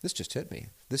 this just hit me.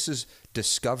 This is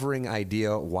discovering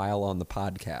idea while on the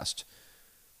podcast.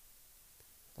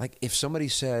 Like if somebody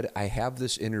said, I have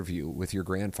this interview with your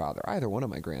grandfather, either one of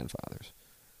my grandfathers,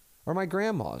 or my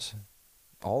grandmas,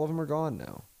 all of them are gone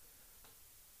now,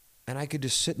 and I could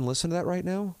just sit and listen to that right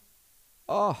now,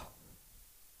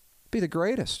 be the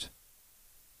greatest.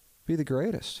 Be the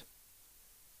greatest.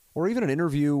 Or even an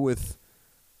interview with,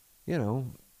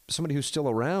 somebody who's still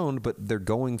around, but they're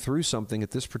going through something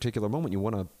at this particular moment. You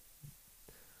want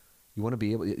to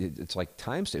be able, it's like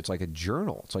it's like a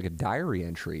journal. It's like a diary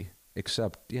entry,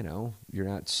 except, you're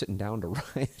not sitting down to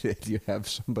write it. You have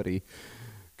somebody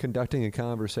conducting a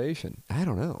conversation. I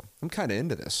don't know. I'm kind of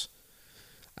into this.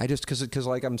 I just, because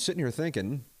like I'm sitting here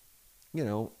thinking,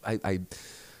 I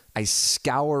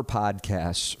scour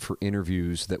podcasts for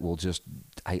interviews that will just,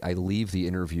 I leave the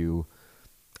interview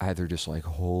either just like,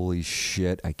 holy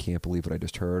shit, I can't believe what I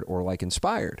just heard, or like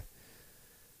inspired.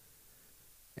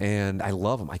 And I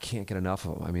love them. I can't get enough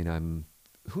of them. I mean,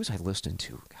 who's I listening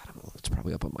to? God, it's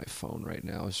probably up on my phone right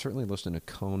now. I was certainly listening to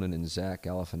Conan and Zach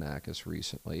Galifianakis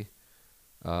recently.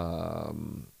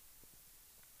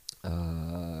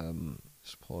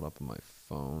 Just pull it up on my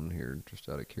phone here, just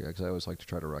out of curiosity, because I always like to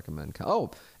try to recommend.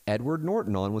 Edward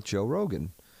Norton on with Joe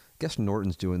Rogan. I guess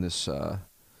Norton's doing this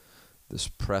this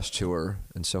press tour,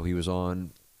 and so he was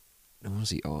on. What was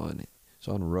he on? He's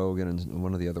on Rogan and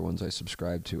one of the other ones I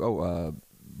subscribed to.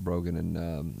 Rogan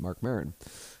and Mark Maron.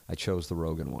 I chose the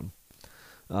Rogan one,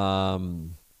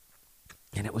 and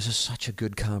it was just such a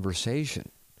good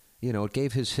conversation. It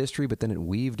gave his history, but then it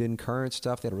weaved in current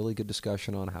stuff. They had a really good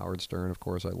discussion on Howard Stern, of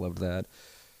course. I loved that.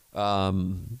 So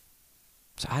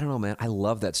I don't know, man. I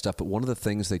love that stuff. But one of the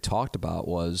things they talked about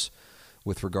was,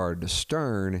 with regard to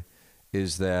Stern,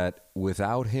 is that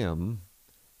without him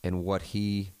and what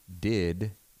he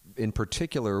did, in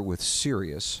particular with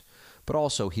Sirius, but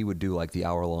also he would do like the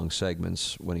hour-long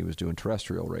segments when he was doing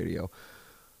terrestrial radio,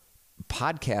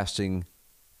 podcasting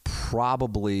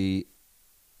probably,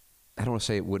 I don't want to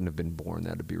say it wouldn't have been born,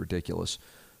 that would be ridiculous,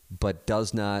 but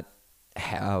does not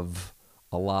have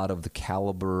a lot of the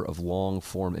caliber of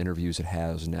long-form interviews it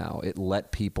has now. It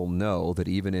let people know that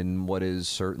even in what is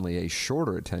certainly a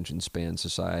shorter attention span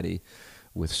society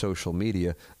with social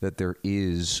media, that there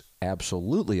is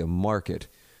absolutely a market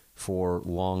for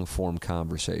long-form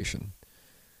conversation.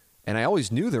 And I always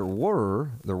knew there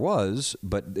was,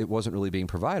 but it wasn't really being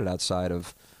provided outside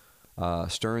of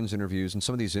Stern's interviews and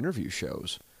some of these interview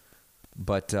shows.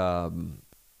 But I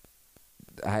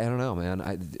don't know,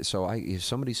 man. If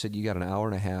somebody said you got an hour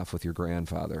and a half with your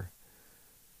grandfather,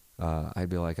 I'd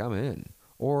be like, I'm in.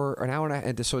 Or an hour and a half,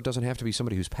 and so it doesn't have to be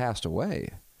somebody who's passed away.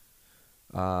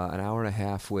 An hour and a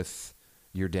half with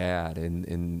your dad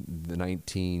in the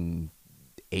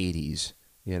 1980s,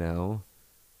 you know?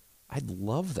 I'd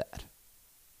love that.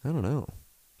 I don't know.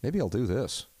 Maybe I'll do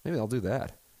this. Maybe I'll do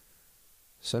that.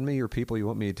 Send me your people you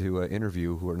want me to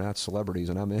interview who are not celebrities,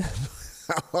 and I'm in.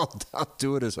 I'll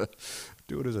do it as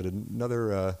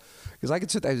another. Because I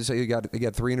could sit there and say you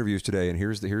got 3 interviews today, and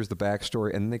here's the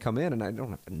backstory, and then they come in, and I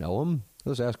don't have to know them.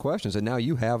 I'll just ask questions, and now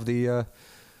you have the,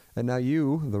 and now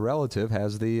you, the relative,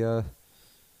 has the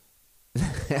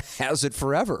has it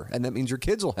forever, and that means your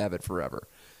kids will have it forever,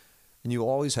 and you'll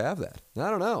always have that. And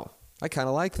I don't know. I kind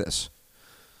of like this.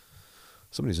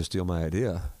 Somebody's to steal my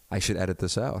idea. I should edit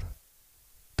this out.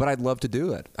 But I'd love to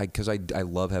do it because I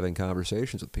love having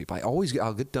conversations with people.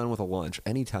 I'll get done with a lunch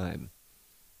anytime.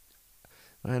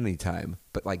 Not anytime,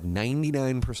 but like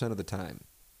 99% of the time.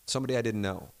 Somebody I didn't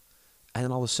know. And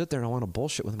then I'll just sit there and I want to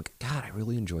bullshit with them. God, I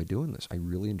really enjoy doing this. I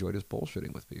really enjoy just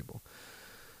bullshitting with people.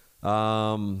 So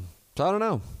I don't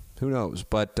know. Who knows?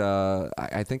 But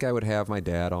I think I would have my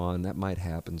dad on. That might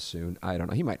happen soon. I don't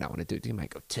know. He might not want to do it. He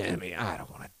might go, Timmy, I don't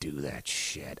want to do that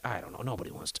shit. I don't know. Nobody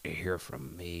wants to hear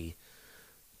from me.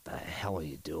 The hell are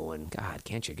you doing? God,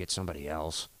 can't you get somebody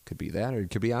else? Could be that, or it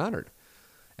could be honored.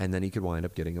 And then he could wind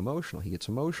up getting emotional. He gets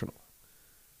emotional.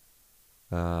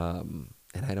 And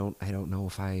I don't know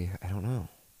if I don't know.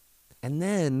 And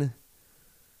then,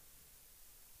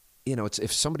 you know, it's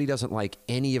if somebody doesn't like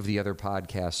any of the other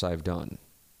podcasts I've done,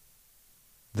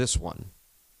 this one,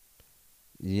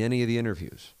 any of the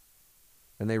interviews,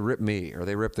 and they rip me, or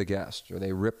they rip the guest, or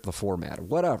they rip the format, or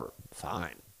whatever,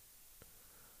 fine.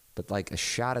 But like a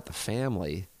shot at the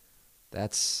family,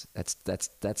 that's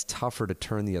tougher to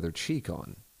turn the other cheek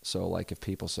on. So like if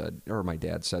people said, or my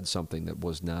dad said something that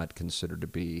was not considered to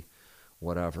be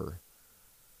whatever,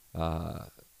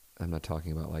 I'm not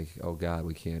talking about like, oh God,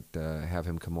 we can't have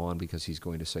him come on because he's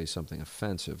going to say something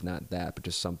offensive. Not that, but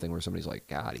just something where somebody's like,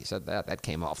 God, he said that. That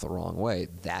came off the wrong way.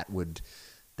 That would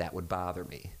bother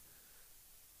me.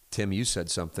 Tim, you said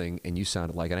something and you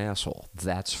sounded like an asshole.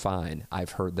 That's fine.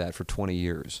 I've heard that for 20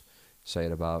 years. Say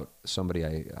it about somebody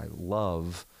I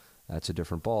love. That's a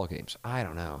different ballgame. I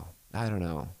don't know.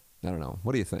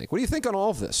 What do you think? What do you think on all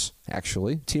of this,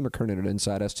 actually? T. McKernan at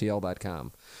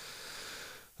InsideSTL.com.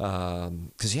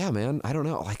 Because, yeah, man, I don't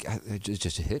know. Like, it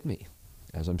just hit me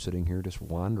as I'm sitting here just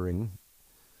wondering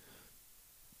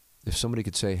if somebody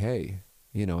could say, hey,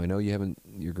 you know, I know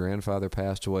your grandfather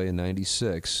passed away in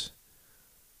 96,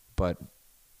 but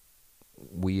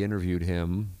we interviewed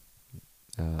him,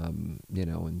 you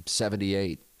know, in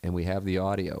 78, and we have the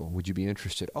audio. Would you be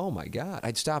interested? Oh, my God.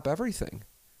 I'd stop everything.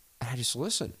 And I just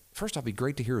listen. First, it'd be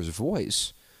great to hear his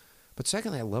voice. But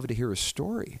secondly, I'd love to hear his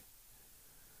story.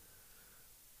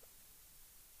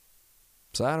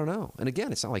 So I don't know. And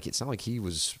again, it's not like he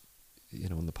was, you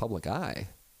know, in the public eye.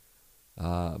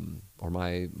 Or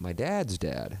my dad's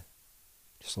dad.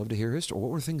 Just love to hear his story.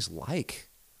 What were things like?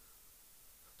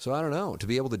 So I don't know. To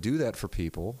be able to do that for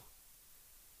people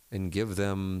and give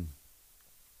them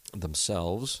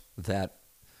themselves that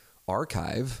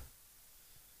archive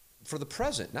for the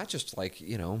present, not just like,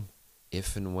 you know,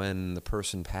 if and when the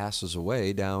person passes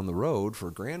away down the road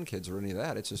for grandkids or any of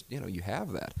that. It's just, you know, you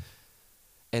have that.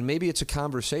 And maybe it's a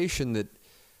conversation that,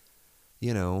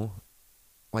 you know,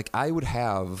 like I would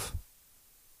have,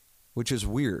 which is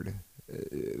weird.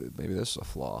 Maybe this is a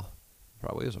flaw.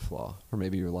 Probably is a flaw. Or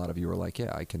maybe a lot of you are like,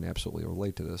 yeah, I can absolutely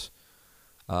relate to this.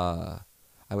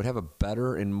 I would have a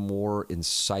better and more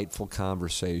insightful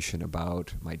conversation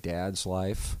about my dad's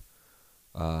life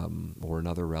or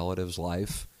another relative's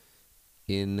life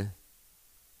in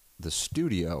the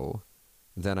studio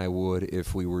than I would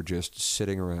if we were just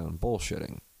sitting around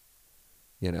bullshitting,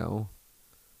 you know?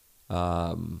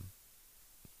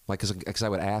 Like, because I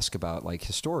would ask about, like,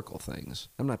 historical things.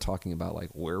 I'm not talking about, like,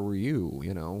 where were you,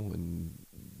 you know, when,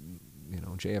 you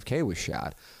know, JFK was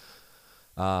shot.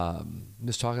 I'm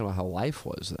just talking about how life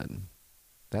was then.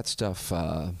 That stuff,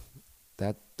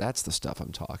 that's the stuff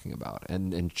I'm talking about.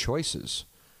 And choices.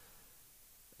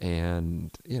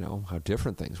 And, you know, how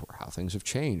different things were, how things have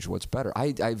changed, what's better.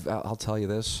 I'll tell you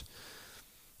this,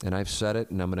 and I've said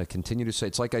it, and I'm going to continue to say,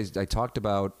 it's like I talked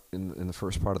about in the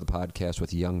first part of the podcast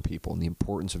with young people and the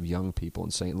importance of young people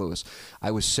in St. Louis. I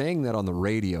was saying that on the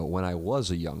radio when I was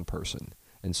a young person.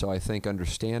 And so I think,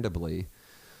 understandably,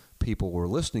 people were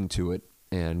listening to it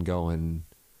and going,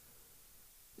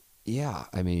 yeah,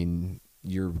 I mean,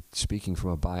 you're speaking from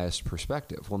a biased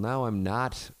perspective. Well, now I'm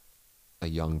not a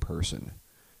young person.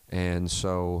 And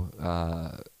so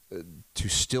to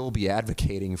still be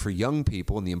advocating for young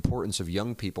people and the importance of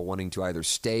young people wanting to either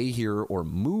stay here or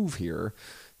move here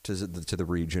to the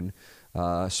region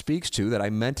speaks to that I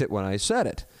meant it when I said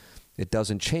it. It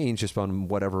doesn't change just on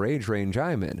whatever age range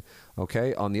I'm in.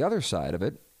 Okay? On the other side of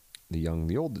it, the young,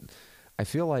 the old, I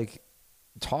feel like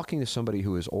talking to somebody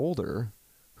who is older,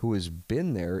 who has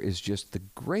been there, is just the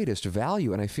greatest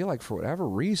value. And I feel like for whatever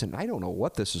reason, I don't know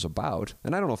what this is about,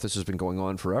 and I don't know if this has been going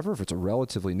on forever, if it's a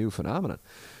relatively new phenomenon.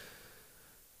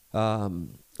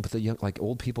 But the young, like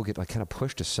old people get like kind of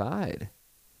pushed aside.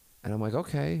 And I'm like,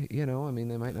 okay, you know, I mean,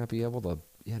 they might not be able to,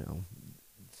 you know,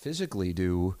 physically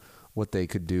do what they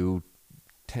could do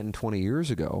 10, 20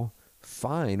 years ago.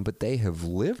 Fine, but they have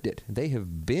lived it. They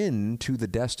have been to the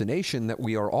destination that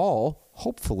we are all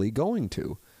hopefully going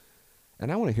to.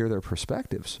 And I want to hear their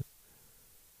perspectives.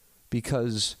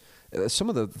 Because some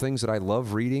of the things that I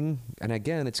love reading, and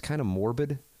again, it's kind of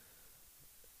morbid,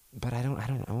 but I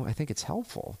don't know. I think it's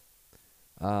helpful.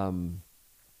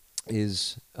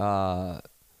 Is that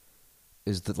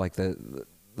like the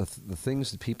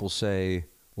things that people say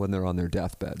when they're on their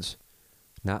deathbeds?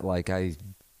 Not like they're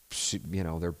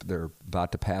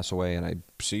about to pass away and I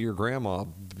see your grandma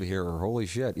here, or holy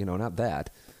shit, you know, not that,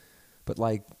 but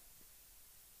like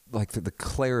the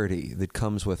clarity that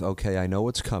comes with, okay, I know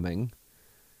what's coming,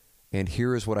 and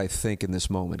here is what I think in this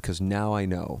moment, because now I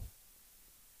know.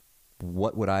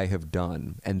 What would I have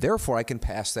done? And therefore, I can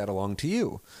pass that along to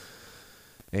you.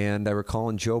 And I recall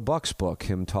in Joe Buck's book,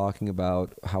 him talking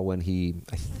about how when he,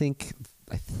 I think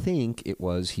it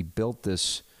was, he built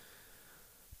this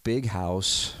big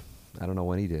house. I don't know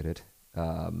when he did it.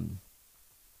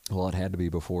 Well, it had to be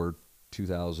before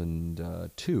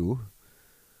 2002,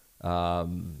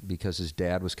 because his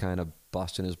dad was kind of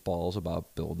busting his balls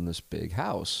about building this big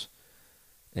house,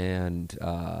 and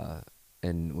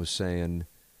was saying,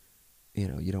 you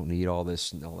know, you don't need all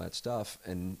this and all that stuff.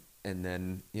 And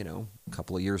then, you know, a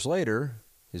couple of years later,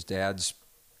 his dad's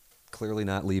clearly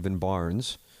not leaving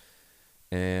Barnes,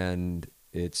 and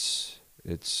it's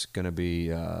going to be,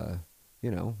 it's going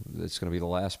to be the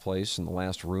last place and the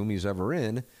last room he's ever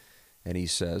in. And he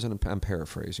says, and I'm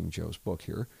paraphrasing Joe's book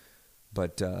here,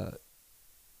 but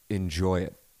enjoy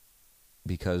it,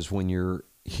 because when you're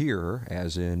here,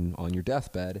 as in on your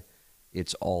deathbed,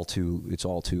 it's all too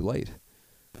late.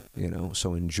 You know,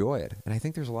 so enjoy it. And I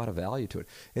think there's a lot of value to it.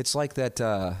 It's like that,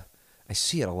 I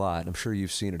see it a lot. I'm sure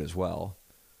you've seen it as well.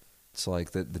 It's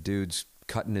like the dude's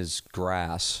cutting his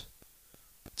grass.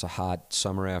 It's a hot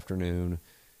summer afternoon,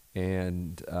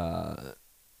 and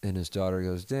his daughter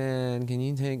goes, "Dad, can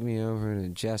you take me over to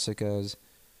Jessica's?"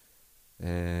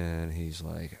 And he's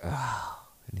like, "Oh."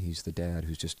 And he's the dad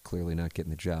who's just clearly not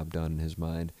getting the job done in his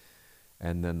mind.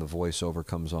 And then the voiceover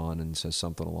comes on and says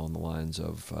something along the lines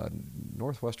of,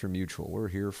 Northwestern Mutual, we're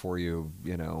here for you,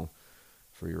 you know,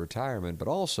 for your retirement, but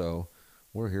also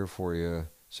we're here for you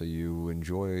so you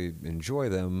enjoy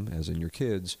them, as in your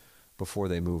kids, before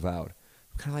they move out.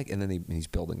 Kind of like, and then he's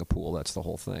building a pool. That's the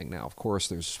whole thing. Now, of course,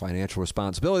 there's financial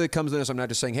responsibility that comes in this. I'm not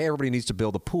just saying, hey, everybody needs to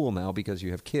build a pool now because you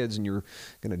have kids and you're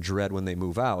going to dread when they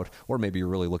move out, or maybe you're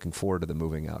really looking forward to them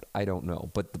moving out. I don't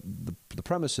know. But the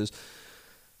premise is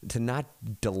to not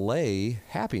delay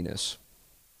happiness.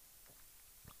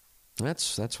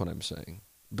 That's what I'm saying.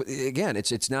 But again,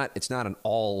 it's not an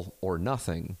all or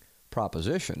nothing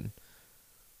proposition.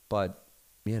 But,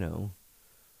 you know,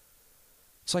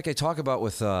 it's like I talk about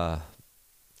with the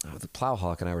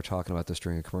Plowhawk and I were talking about this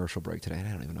during a commercial break today, and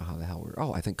I don't even know how the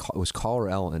hell I think it was caller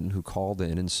Ellen who called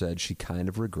in and said she kind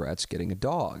of regrets getting a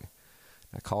dog.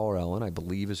 Now, caller Ellen, I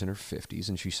believe, is in her 50s,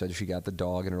 and she said she got the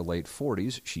dog in her late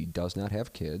 40s. She does not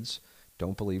have kids.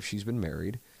 Don't believe she's been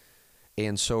married.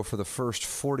 And so for the first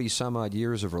 40-some-odd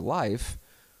years of her life,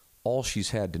 all she's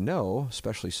had to know,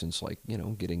 especially since, like, you know,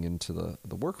 getting into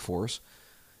the workforce,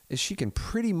 is she can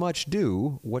pretty much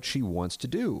do what she wants to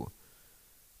do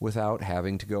without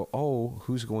having to go, oh,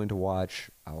 who's going to watch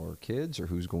our kids or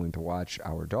who's going to watch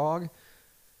our dog?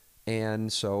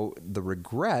 And so the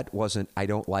regret wasn't, I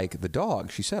don't like the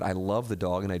dog. She said, I love the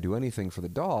dog and I do anything for the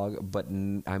dog, but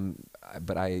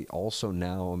I also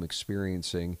now am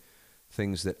experiencing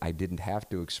things that I didn't have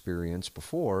to experience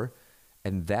before,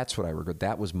 and that's what I regret.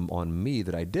 That was on me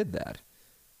that I did that,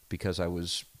 because I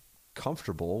was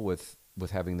comfortable with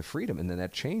having the freedom, and then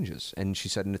that changes. And she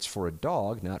said, and it's for a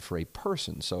dog, not for a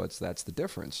person, so that's the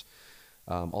difference.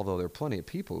 Although there are plenty of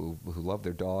people who love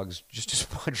their dogs just as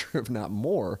much, if not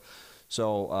more.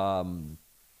 So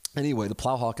anyway, the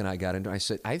Plowhawk and I got into it. I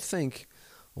said, I think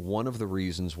one of the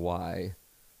reasons why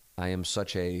I am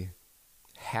such a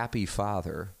happy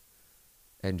father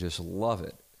and just love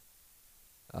it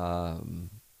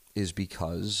is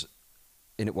because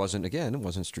and it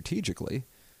wasn't strategically,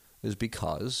 is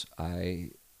because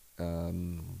I,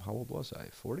 how old was I?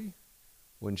 40?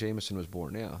 When Jameson was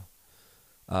born, yeah.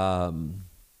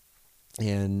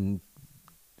 And,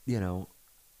 you know,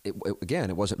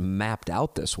 it wasn't mapped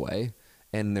out this way.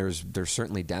 And there's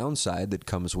certainly downside that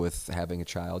comes with having a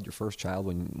child, your first child,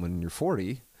 when you're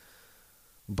 40.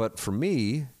 But for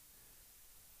me,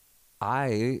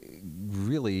 I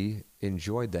really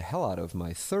enjoyed the hell out of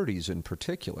my 30s in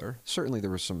particular. Certainly there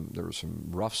were some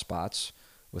rough spots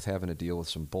with having to deal with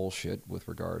some bullshit with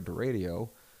regard to radio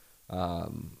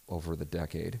over the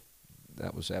decade.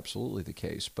 That was absolutely the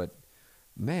case. But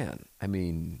man, I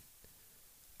mean,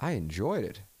 I enjoyed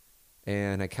it.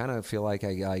 And I kind of feel like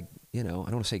I don't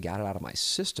want to say got it out of my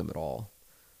system at all,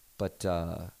 but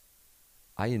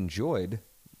I enjoyed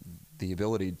the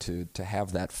ability to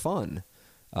have that fun.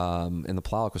 And the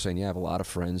Plowek was saying, yeah, I have a lot of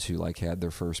friends who like had their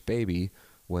first baby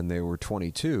when they were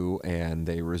 22 and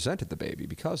they resented the baby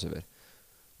because of it.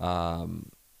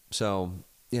 So,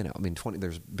 you know, I mean,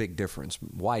 there's a big difference,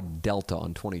 wide delta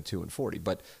on 22 and 40,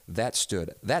 but that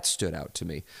stood out to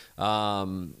me.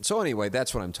 So anyway,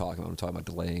 that's what I'm talking about. I'm talking about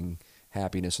delaying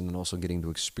happiness and then also getting to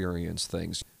experience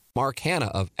things. Mark Hanna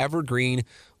of Evergreen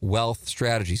Wealth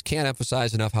Strategies. Can't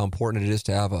emphasize enough how important it is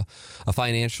to have a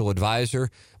financial advisor.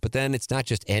 But then it's not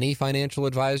just any financial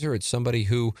advisor. It's somebody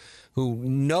who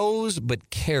knows but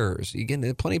cares. Again,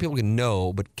 plenty of people can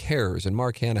know but cares. And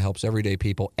Mark Hanna helps everyday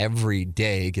people every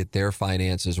day get their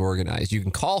finances organized. You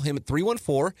can call him at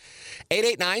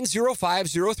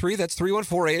 314-889-0503. That's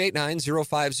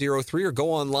 314-889-0503. Or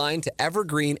go online to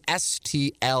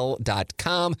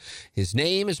evergreenstl.com. His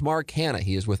name is Mark Hanna.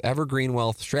 He is with Evergreen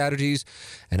Wealth Strategies.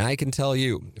 And I can tell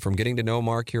you from getting to know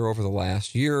Mark here over the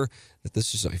last year that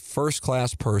this is a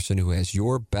first-class person who has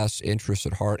your best interests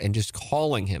at heart, and just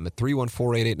calling him at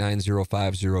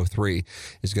 314-889-0503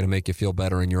 is going to make you feel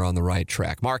better, and you're on the right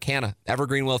track. Mark Hanna,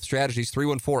 Evergreen Wealth Strategies,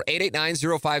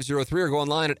 314-889-0503, or go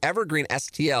online at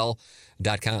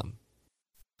evergreenstl.com.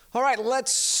 All right,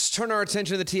 let's turn our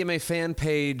attention to the TMA fan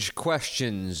page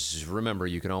questions. Remember,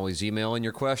 you can always email in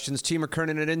your questions,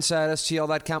 McKernan at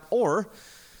InsideSTL.com, or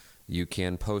you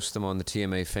can post them on the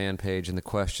TMA fan page in the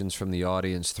questions from the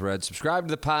audience thread. Subscribe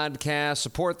to the podcast,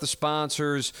 support the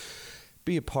sponsors,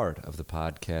 be a part of the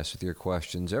podcast with your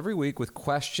questions every week with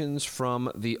questions from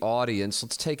the audience.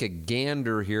 Let's take a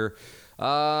gander here.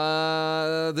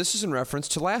 This is in reference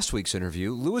to last week's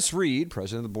interview. Lewis Reed,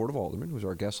 president of the Board of Aldermen, who was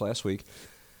our guest last week,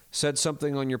 said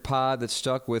something on your pod that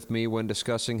stuck with me when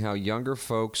discussing how younger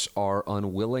folks are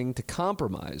unwilling to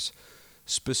compromise.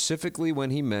 Specifically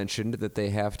when he mentioned that they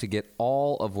have to get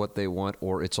all of what they want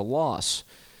or it's a loss.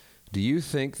 Do you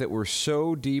think that we're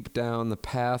so deep down the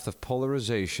path of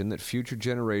polarization that future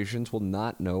generations will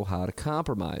not know how to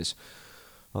compromise?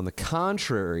 On the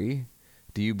contrary,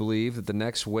 do you believe that the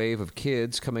next wave of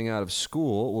kids coming out of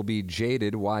school will be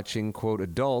jaded watching, quote,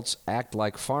 adults act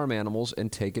like farm animals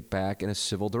and take it back in a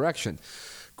civil direction?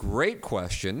 Great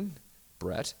question,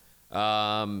 Brett.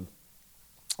 Well,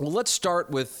 let's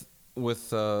start with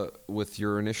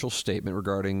your initial statement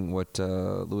regarding what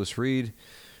Lewis Reed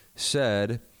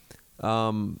said.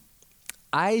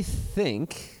 I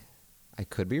think, I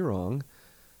could be wrong,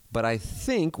 but I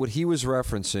think what he was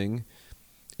referencing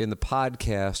in the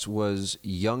podcast was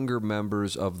younger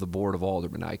members of the Board of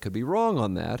Aldermen. I could be wrong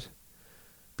on that,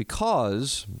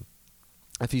 because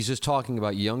if he's just talking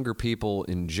about younger people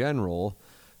in general,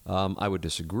 I would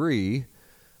disagree,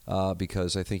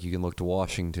 because I think you can look to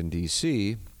Washington,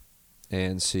 D.C.,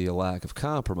 and see a lack of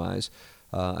compromise.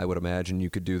 I would imagine you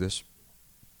could do this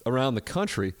around the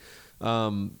country,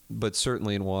 but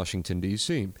certainly in Washington,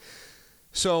 D.C.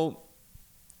 So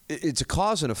it's a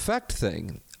cause and effect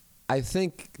thing. I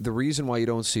think the reason why you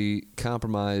don't see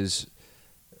compromise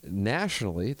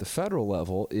nationally at the federal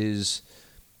level is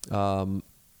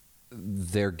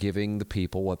they're giving the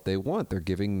people what they want. They're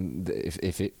giving,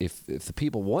 if the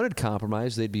people wanted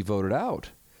compromise, they'd be voted out.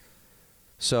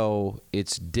 So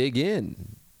it's dig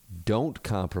in, don't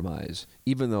compromise.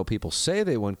 Even though people say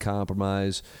they want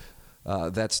compromise,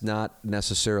 that's not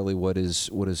necessarily what is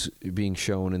being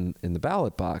shown in the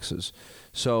ballot boxes.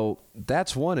 So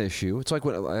that's one issue. It's like,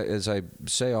 as I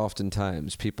say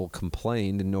oftentimes, people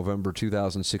complained in November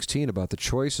 2016 about the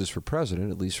choices for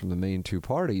president, at least from the main two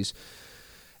parties.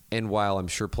 And while I'm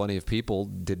sure plenty of people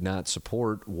did not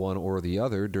support one or the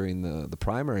other during the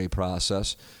primary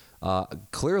process,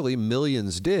 clearly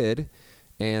millions did,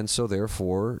 and so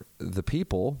therefore the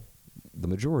people, the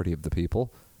majority of the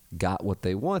people, got what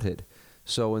they wanted.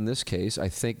 So in this case, I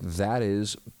think that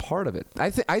is part of it.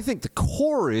 I think the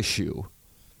core issue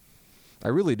I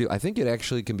really do. I think it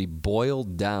actually can be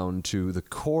boiled down to the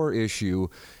core issue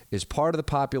is part of the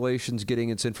population's getting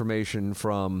its information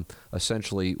from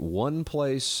essentially one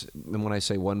place. And when I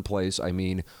say one place, I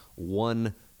mean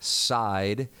one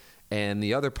side. And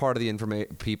the other part of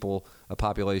the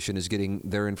population is getting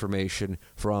their information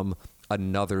from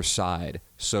another side,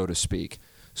 so to speak.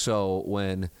 So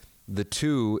when the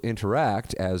two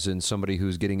interact, as in somebody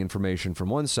who's getting information from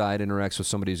one side interacts with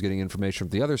somebody who's getting information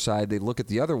from the other side, they look at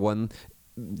the other one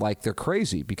like they're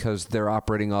crazy because they're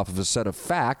operating off of a set of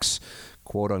facts,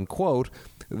 quote unquote,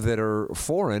 that are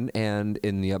foreign and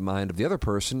in the mind of the other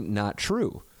person, not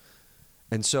true.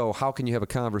 And so how can you have a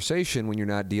conversation when you're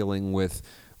not dealing with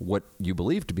what you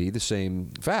believe to be the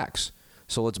same facts?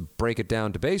 So let's break it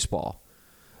down to baseball.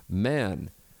 Man,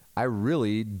 I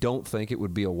really don't think it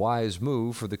would be a wise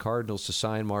move for the Cardinals to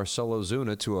sign Marcell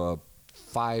Ozuna to a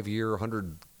 5-year,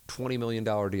 $120 million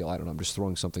deal. I don't know. I'm just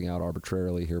throwing something out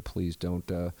arbitrarily here. Please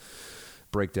don't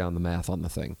break down the math on the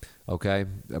thing, okay?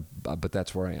 But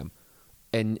that's where I am.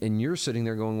 And you're sitting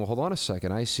there going, well, hold on a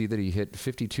second. I see that he hit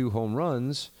 52 home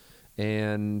runs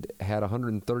and had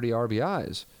 130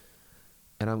 RBIs.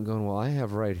 And I'm going, well, I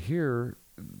have right here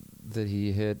that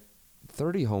he hit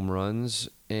 30 home runs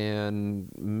and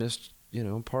missed,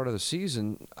 part of the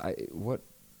season. How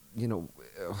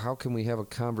can we have a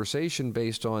conversation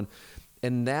based on,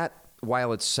 and that,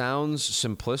 while it sounds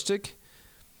simplistic,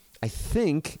 I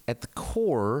think at the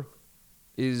core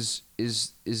is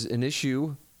an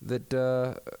issue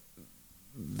that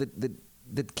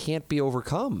can't be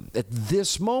overcome at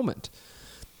this moment.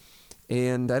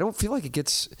 And I don't feel like it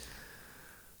gets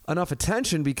enough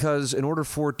attention because in order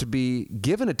for it to be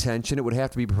given attention, it would have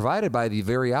to be provided by the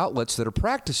very outlets that are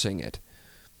practicing it.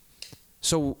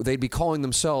 So they'd be calling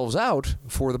themselves out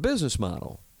for the business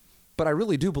model. But I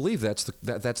really do believe that's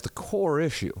the core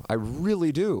issue. I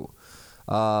really do.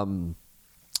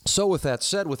 So with that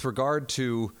said, with regard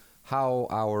to how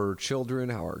our children,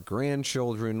 how our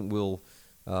grandchildren will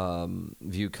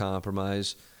view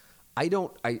compromise,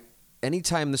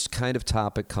 anytime this kind of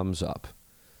topic comes up,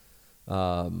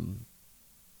 I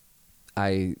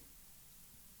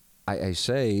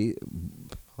say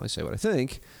what I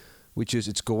think, which is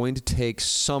it's going to take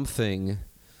something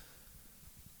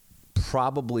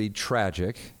probably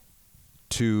tragic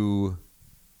to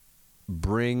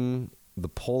bring the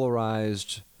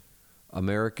polarized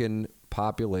American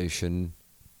population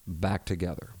back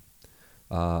together.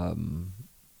 And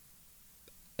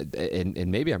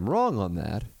maybe I'm wrong on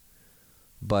that,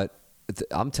 but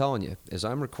I'm telling you, as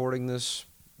I'm recording this,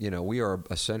 we are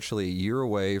essentially a year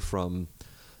away from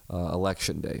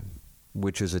Election Day,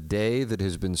 which is a day that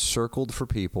has been circled for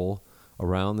people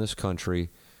around this country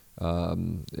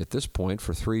at this point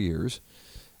for 3 years.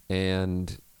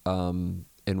 And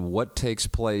what takes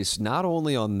place not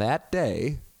only on that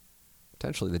day,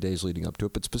 potentially the days leading up to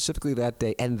it, but specifically that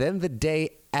day, and then the day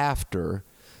after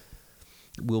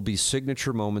will be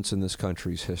signature moments in this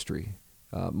country's history.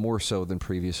 More so than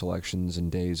previous elections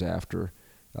and days after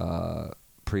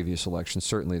previous elections.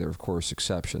 Certainly, there are, of course,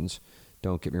 exceptions.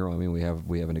 Don't get me wrong. I mean,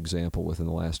 we have an example within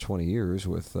the last 20 years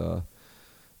with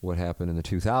what happened in the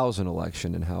 2000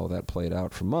 election and how that played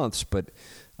out for months. But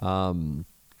I'm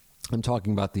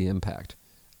talking about the impact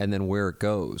and then where it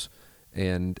goes.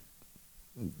 And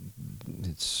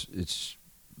it's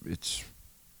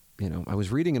I was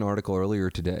reading an article earlier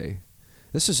today.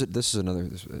 This is another.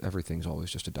 Everything's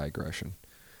always just a digression.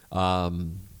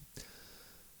 New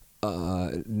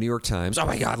York Times. Oh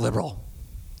my God, liberal.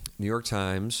 New York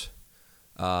Times,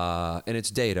 and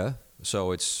it's data,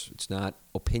 so it's not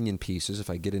opinion pieces. If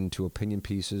I get into opinion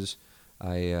pieces,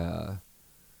 I'm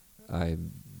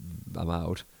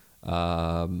out.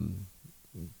 But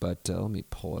let me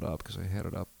pull it up because I had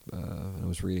it up and I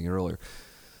was reading it earlier.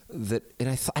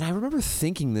 And I remember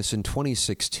thinking this in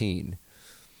 2016.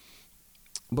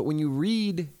 But when you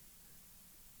read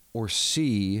or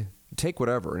see, take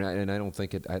whatever, and I don't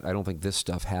think I don't think this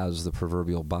stuff has the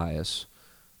proverbial bias.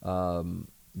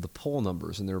 The poll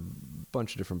numbers, and there are a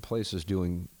bunch of different places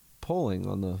doing polling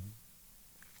on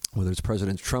whether it's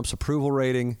President Trump's approval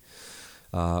rating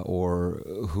or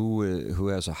who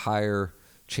has a higher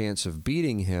chance of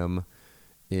beating him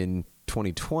in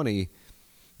 2020.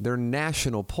 They're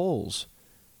national polls,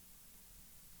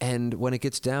 and when it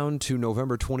gets down to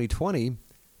November 2020.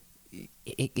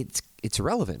 It's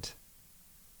irrelevant.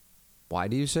 Why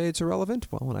do you say it's irrelevant?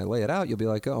 Well, when I lay it out, you'll be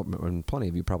like, oh, and plenty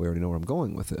of you probably already know where I'm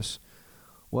going with this.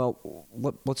 Well,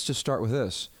 let's just start with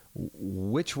this.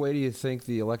 Which way do you think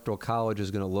the Electoral College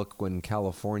is going to look when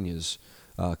California's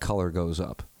color goes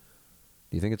up?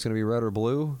 Do you think it's going to be red or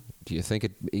blue? Do you think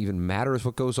it even matters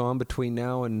what goes on between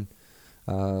now and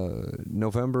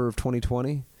November of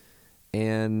 2020.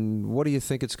 And what do you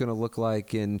think it's going to look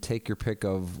like in take your pick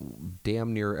of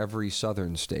damn near every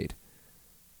southern state,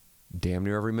 damn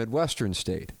near every Midwestern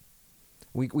state?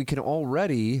 We can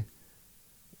already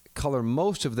color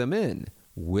most of them in,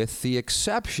 with the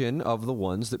exception of the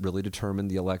ones that really determined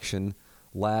the election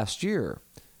last year.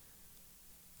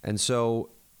 And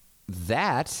so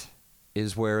that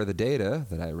is where the data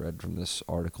that I read from this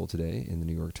article today in the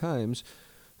New York Times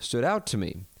stood out to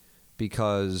me,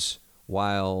 because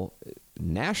while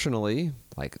nationally,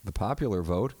 like the popular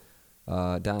vote,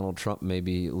 Donald Trump may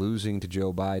be losing to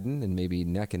Joe Biden and maybe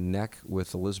neck and neck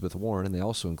with Elizabeth Warren, and they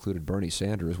also included Bernie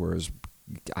Sanders, whereas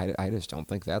I just don't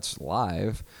think that's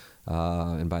live.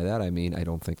 And by that I mean I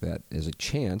don't think that is a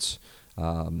chance.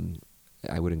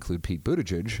 I would include Pete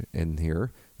Buttigieg in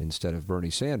here instead of Bernie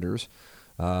Sanders.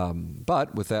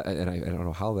 But with that, and I don't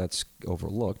know how that's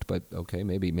overlooked, but okay,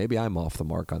 maybe I'm off the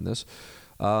mark on this,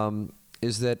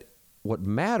 is that what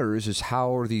matters is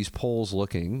how are these polls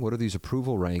looking? What are these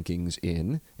approval rankings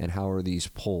in? And how are these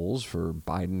polls for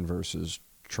Biden versus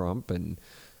Trump and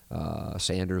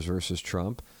Sanders versus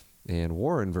Trump and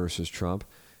Warren versus Trump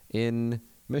in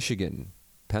Michigan,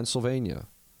 Pennsylvania,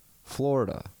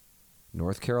 Florida,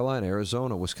 North Carolina,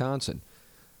 Arizona, Wisconsin?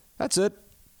 That's it.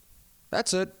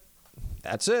 That's it.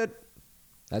 That's it.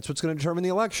 That's what's going to determine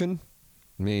the election.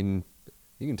 I mean,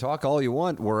 you can talk all you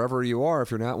want wherever you are.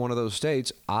 If you're not one of those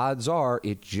states, odds are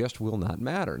it just will not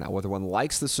matter. Now, whether one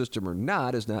likes the system or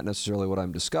not is not necessarily what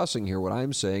I'm discussing here. What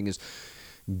I'm saying is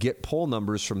get poll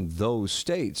numbers from those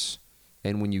states.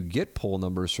 And when you get poll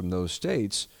numbers from those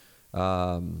states,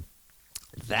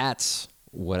 that's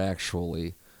what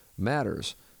actually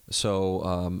matters.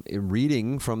 So in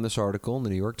reading from this article in the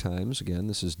New York Times, again,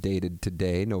 this is dated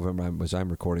today, November, as I'm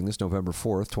recording this, November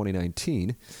 4th,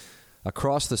 2019,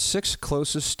 across the 6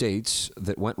 closest states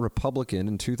that went Republican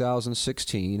in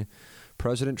 2016,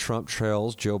 President Trump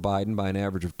trails Joe Biden by an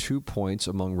average of 2 points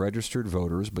among registered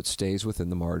voters, but stays within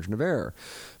the margin of error.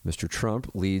 Mr.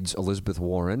 Trump leads Elizabeth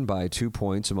Warren by 2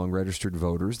 points among registered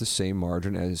voters, the same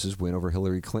margin as his win over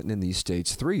Hillary Clinton in these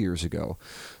states 3 years ago.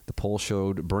 The poll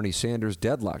showed Bernie Sanders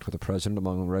deadlocked with the president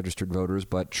among registered voters,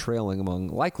 but trailing among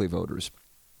likely voters.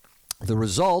 The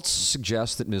results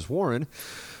suggest that Ms. Warren,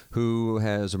 who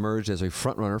has emerged as a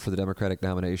frontrunner for the Democratic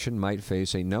nomination, might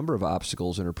face a number of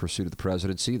obstacles in her pursuit of the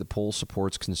presidency. The poll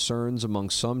supports concerns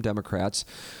among some Democrats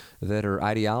that her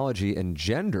ideology and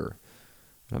gender.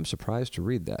 I'm surprised to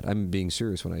read that. I'm being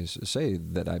serious when I say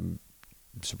that I'm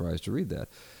surprised to read that,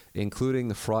 including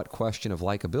the fraught question of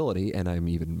likability, and I'm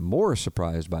even more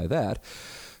surprised by that,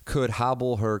 could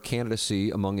hobble her candidacy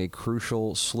among a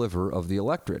crucial sliver of the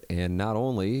electorate. And not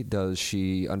only does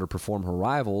she underperform her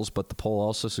rivals, but the poll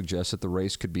also suggests that the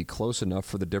race could be close enough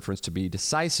for the difference to be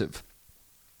decisive.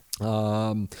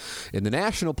 In the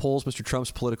national polls, Mr.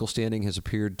 Trump's political standing has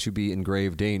appeared to be in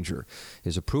grave danger.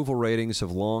 His approval ratings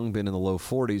have long been in the low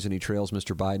 40s, and he trails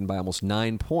Mr. Biden by almost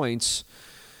 9 points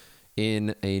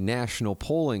in a national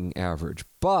polling average.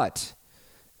 But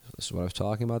this is what I was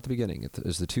talking about at the beginning.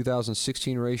 As the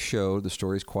 2016 race showed, the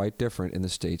story is quite different in the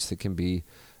states that can be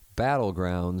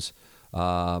battlegrounds.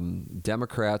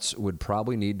 Democrats would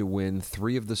probably need to win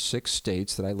 3 of the 6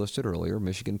 states that I listed earlier,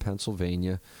 Michigan,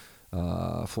 Pennsylvania,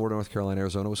 Florida, North Carolina,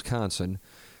 Arizona, Wisconsin,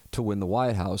 to win the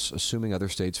White House, assuming other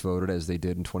states voted as they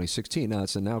did in 2016. Now,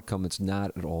 it's an outcome that's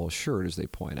not at all assured, as they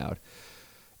point out.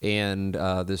 And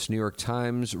this New York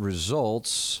Times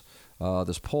results...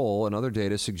 this poll and other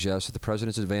data suggests that the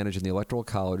president's advantage in the Electoral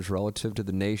College relative to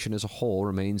the nation as a whole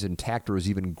remains intact or has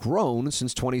even grown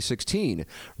since 2016,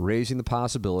 raising the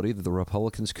possibility that the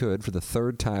Republicans could, for the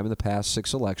 3rd time in the past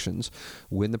 6 elections,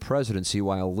 win the presidency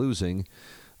while losing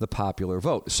the popular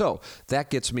vote. So that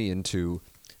gets me into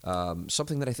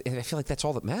something that I feel like that's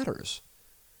all that matters.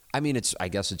 I mean, I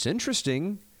guess it's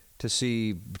interesting to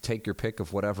see, take your pick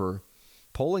of whatever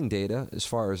polling data as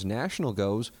far as national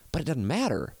goes, but it doesn't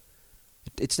matter.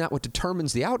 It's not what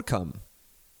determines the outcome.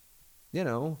 You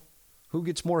know, who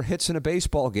gets more hits in a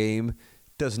baseball game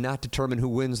does not determine who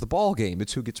wins the ball game.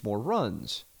 It's who gets more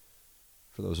runs,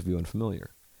 for those of you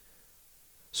unfamiliar.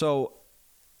 So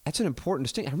that's an important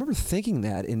distinction. I remember thinking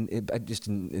that in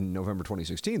November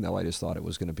 2016, though. I just thought it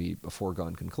was going to be a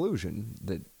foregone conclusion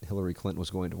that Hillary Clinton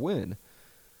was going to win.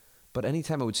 But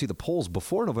anytime I would see the polls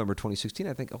before November 2016,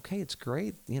 I think, okay, it's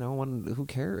great. You know, who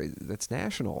cares? That's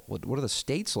national. What are the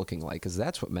states looking like? Because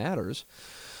that's what matters.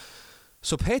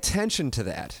 So pay attention to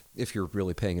that if you're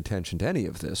really paying attention to any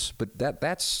of this. But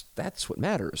that's what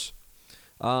matters.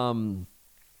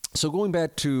 So going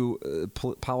back to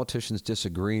politicians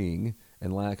disagreeing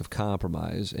and lack of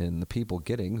compromise and the people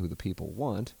getting who the people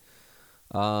want,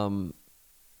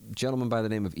 gentleman by the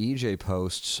name of EJ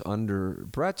posts under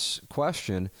Brett's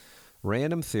question,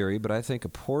 random theory, but I think a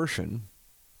portion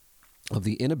of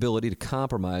the inability to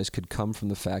compromise could come from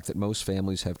the fact that most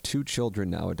families have 2 children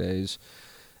nowadays,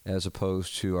 as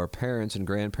opposed to our parents' and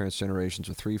grandparents' generations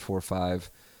with 3, 4,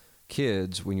 5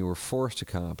 kids when you were forced to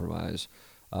compromise.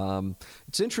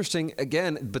 It's interesting,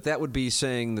 again, but that would be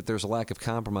saying that there's a lack of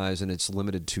compromise and it's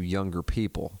limited to younger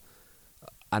people.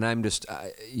 And I'm just,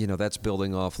 that's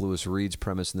building off Lewis Reed's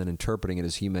premise and then interpreting it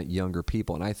as he meant younger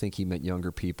people. And I think he meant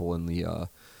younger people in the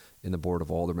Board of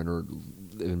Aldermen,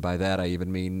 and by that I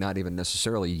even mean not even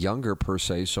necessarily younger per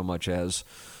se, so much as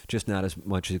just not as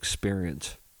much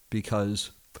experience.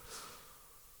 Because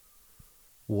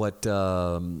what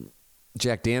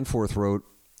Jack Danforth wrote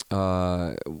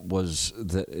was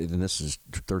that, and this is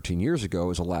 13 years ago,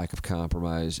 is a lack of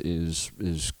compromise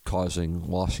is causing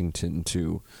Washington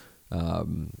to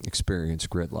experience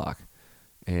gridlock,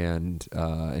 and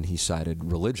he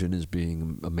cited religion as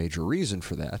being a major reason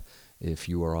for that. If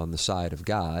you are on the side of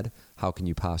God, how can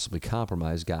you possibly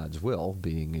compromise God's will?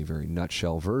 Being a very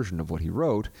nutshell version of what he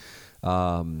wrote,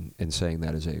 and saying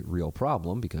that is a real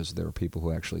problem because there are people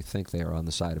who actually think they are on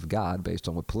the side of God based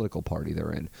on what political party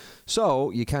they're in.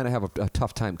 So you kind of have a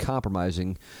tough time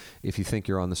compromising if you think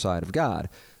you're on the side of God.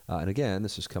 And again,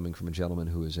 this is coming from a gentleman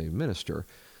who is a minister.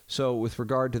 So with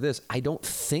regard to this, I don't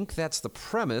think that's the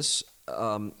premise.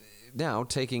 Now,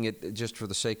 taking it just for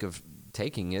the sake of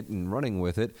taking it and running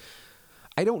with it,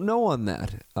 I don't know on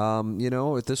that.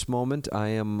 At this moment, I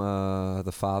am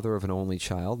the father of an only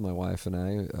child. My wife and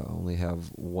I only have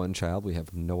one child. We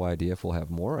have no idea if we'll have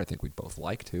more. I think we'd both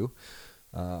like to,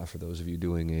 for those of you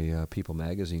doing a People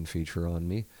magazine feature on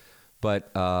me.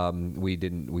 But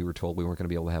we were told we weren't going to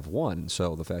be able to have one.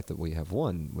 So the fact that we have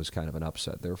one was kind of an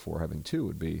upset. Therefore, having 2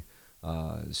 would be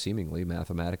seemingly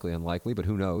mathematically unlikely, but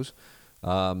who knows?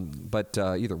 But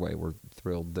either way, we're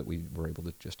thrilled that we were able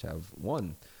to just have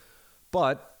one.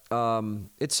 But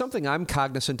it's something I'm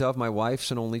cognizant of. My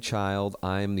wife's an only child.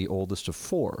 I'm the oldest of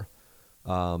 4.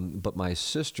 But my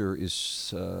sister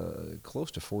is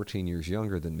close to 14 years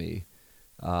younger than me.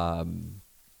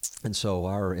 And so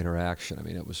our interaction,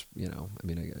 it was, it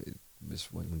was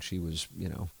when she was,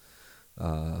 at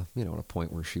a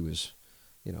point where she was,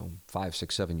 5,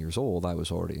 6, 7 years old, I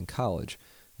was already in college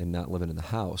and not living in the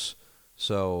house.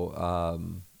 So,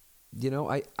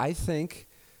 I think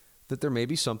that there may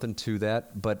be something to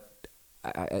that, but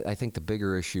I think the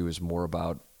bigger issue is more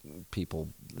about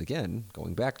people, again,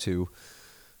 going back to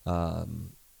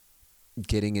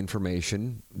getting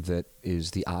information that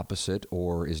is the opposite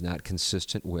or is not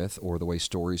consistent with or the way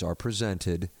stories are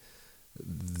presented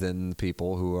than the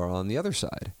people who are on the other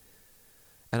side.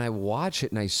 And I watch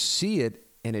it and I see it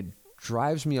and it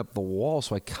drives me up the wall,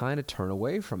 so I kind of turn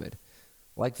away from it.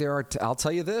 Like there are, I'll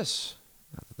tell you this,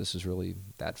 not that this is really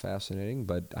that fascinating,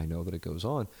 but I know that it goes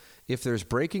on. If there's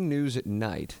breaking news at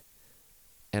night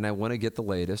and I want to get the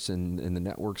latest and the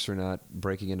networks are not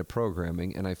breaking into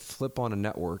programming, and I flip on a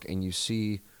network and you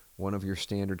see one of your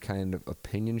standard kind of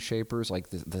opinion shapers, like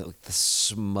the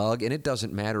smug, and it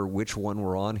doesn't matter which one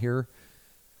we're on here,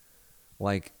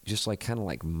 just kind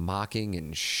of mocking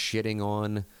and shitting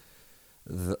on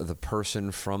the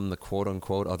person from the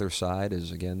quote-unquote other side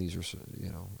is, again, these are,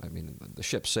 the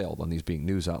ship sailed on these being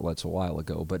news outlets a while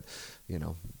ago, but,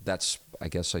 that's, I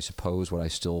suppose, what I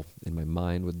still, in my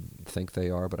mind, would think they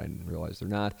are, but I didn't realize they're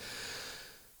not.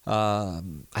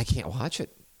 I can't watch it.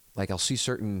 I'll see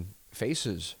certain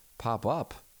faces pop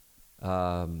up,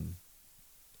 and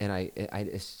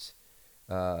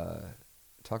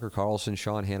Tucker Carlson,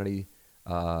 Sean Hannity,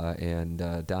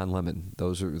 and Don Lemon.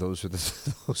 Those are the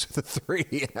 3,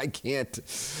 and I can't.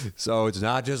 So it's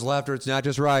not just left or it's not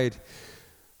just right.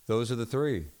 Those are the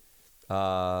 3,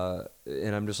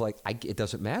 and I'm just it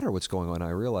doesn't matter what's going on. I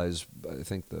realize I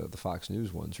think the Fox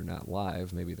News ones are not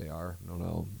live. Maybe they are. I don't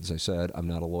know. As I said, I'm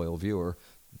not a loyal viewer.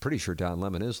 I'm pretty sure Don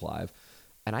Lemon is live,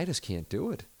 and I just can't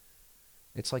do it.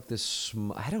 It's like this.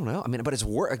 I don't know. But it's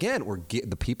again.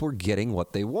 The people are getting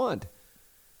what they want.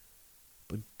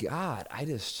 But God, I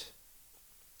just,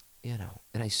 and I'm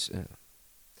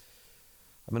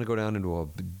going to go down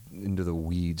into the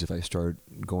weeds if I start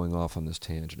going off on this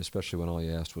tangent, especially when all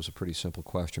you asked was a pretty simple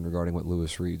question regarding what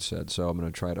Lewis Reed said. So I'm going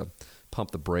to try to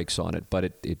pump the brakes on it, but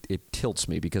it tilts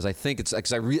me because I think it's,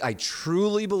 because I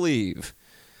truly believe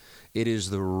it is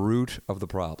the root of the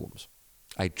problems.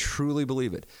 I truly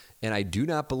believe it. And I do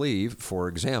not believe, for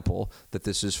example, that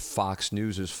this is Fox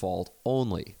News' fault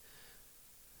only.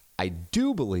 I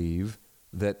do believe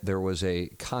that there was a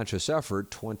conscious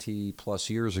effort 20 plus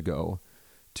years ago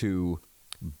to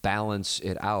balance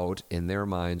it out in their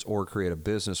minds or create a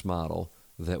business model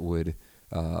that would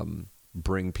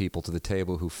bring people to the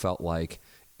table who felt like,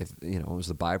 if it was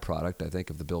the byproduct, I think,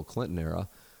 of the Bill Clinton era,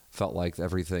 felt like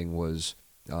everything was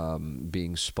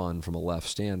being spun from a left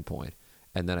standpoint.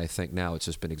 And then I think now it's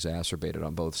just been exacerbated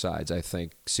on both sides. I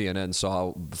think CNN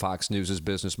saw Fox News'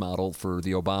 business model for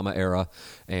the Obama era,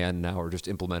 and now we're just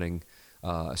implementing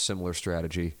a similar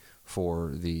strategy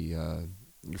for the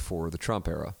Trump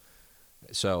era.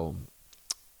 So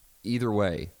either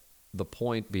way, the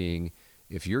point being,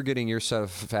 if you're getting your set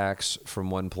of facts from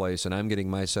one place and I'm getting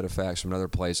my set of facts from another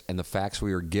place, and the facts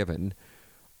we are given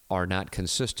are not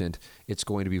consistent, it's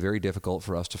going to be very difficult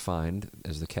for us to find,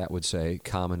 as the cat would say,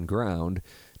 common ground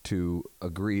to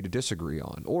agree to disagree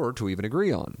on, or to even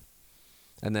agree on.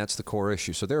 And that's the core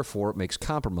issue. So therefore, it makes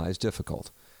compromise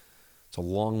difficult. It's a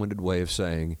long-winded way of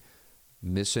saying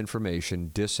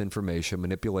misinformation, disinformation,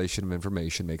 manipulation of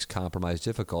information makes compromise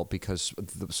difficult, because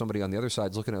somebody on the other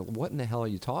side is looking at, what in the hell are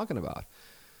you talking about?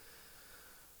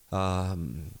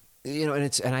 And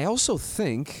I also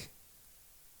think,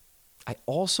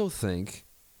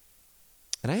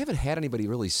 and I haven't had anybody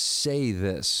really say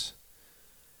this,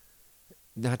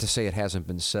 not to say it hasn't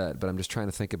been said, but I'm just trying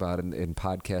to think about it in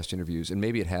podcast interviews, and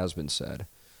maybe it has been said.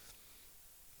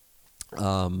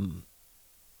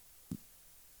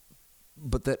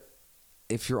 But that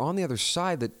if you're on the other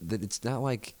side, that it's not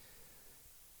like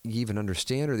you even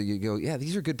understand, or that you go, yeah,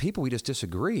 these are good people, we just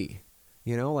disagree.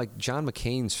 Like John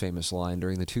McCain's famous line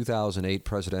during the 2008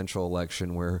 presidential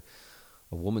election, where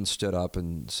a woman stood up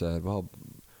and said, well,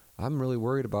 I'm really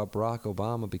worried about Barack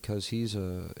Obama because he's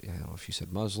she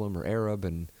said Muslim or Arab,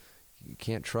 and you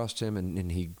can't trust him.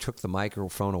 And he took the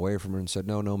microphone away from her and said,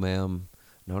 no, ma'am.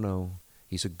 No.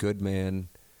 He's a good man,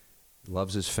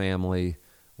 loves his family.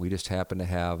 We just happen to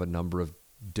have a number of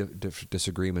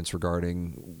disagreements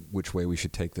regarding which way we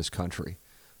should take this country.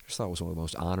 I just thought it was one of the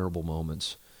most honorable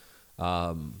moments.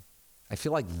 I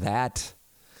feel like that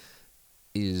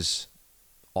is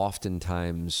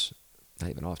oftentimes,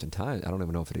 not even oftentimes, I don't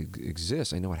even know if it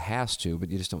exists. I know it has to, but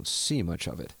you just don't see much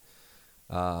of it.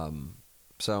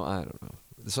 So I don't know.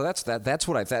 So that's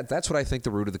what I think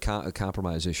the root of the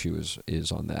compromise issue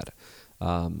is on that.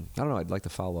 I don't know. I'd like to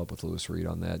follow up with Louis Reed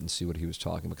on that and see what he was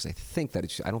talking about,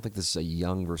 because I don't think this is a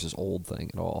young versus old thing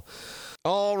at all.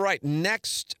 All right.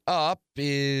 Next up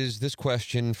is this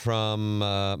question from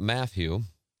Matthew.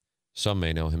 Some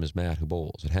may know him as Matt, who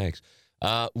bowls at Hanks.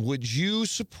 Would you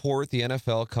support the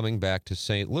NFL coming back to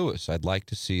St. Louis? I'd like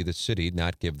to see the city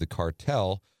not give the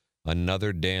cartel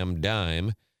another damn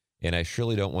dime, and I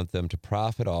surely don't want them to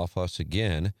profit off us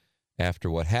again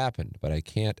after what happened. But I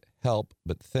can't help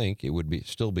but think it would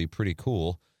still be pretty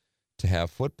cool to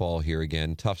have football here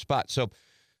again. Tough spot. So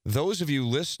those of you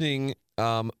listening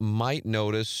might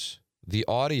notice the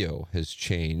audio has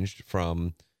changed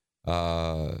from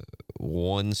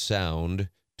one sound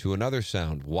to another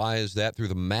sound. Why is that? Through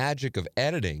the magic of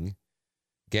editing,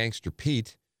 Gangster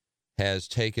Pete has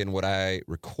taken what I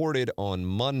recorded on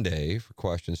Monday for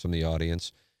questions from the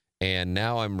audience, and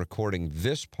now I'm recording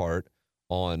this part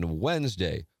on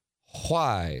Wednesday.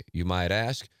 Why, you might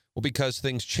ask? Well, because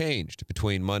things changed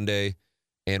between Monday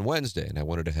and Wednesday, and I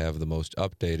wanted to have the most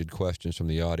updated questions from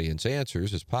the audience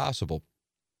answers as possible.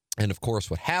 And, of course,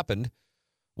 what happened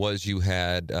was you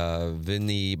had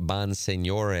Vinny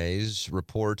Bonsignore's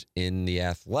report in The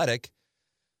Athletic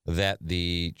that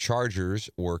the Chargers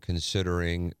were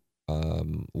considering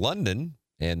London,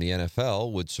 and the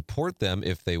NFL would support them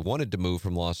if they wanted to move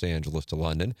from Los Angeles to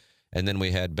London. And then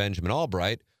we had Benjamin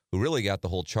Albright, who really got the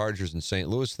whole Chargers and St.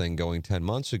 Louis thing going 10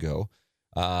 months ago,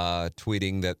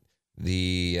 tweeting that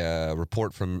the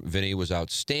report from Vinny was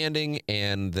outstanding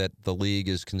and that the league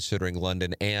is considering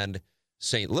London and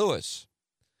St. Louis.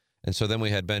 And so then we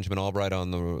had Benjamin Albright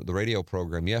on the radio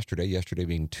program yesterday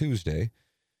being Tuesday,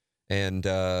 and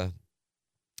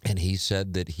he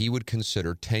said that he would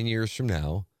consider 10 years from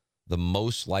now the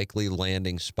most likely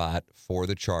landing spot for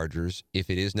the Chargers, if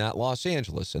it is not Los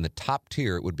Angeles, and the top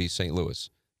tier, it would be St. Louis.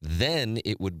 Then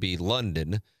it would be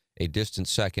London, a distant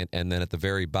second, and then at the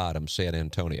very bottom, San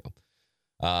Antonio.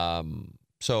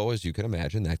 So as you can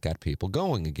imagine, that got people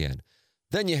going again.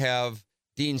 Then you have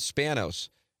Dean Spanos.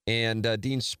 And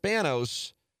Dean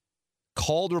Spanos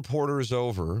called reporters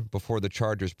over before the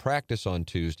Chargers practice on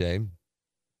Tuesday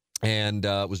and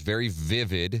was very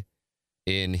vivid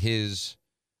in his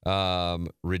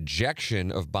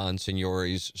rejection of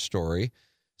Bonsignore's story,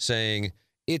 saying,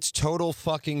 it's total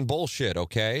fucking bullshit,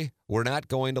 okay? We're not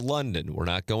going to London. We're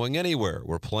not going anywhere.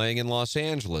 We're playing in Los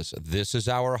Angeles. This is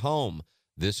our home.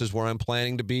 This is where I'm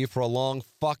planning to be for a long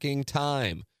fucking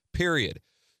time, period.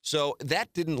 So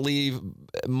that didn't leave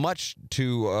much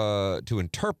to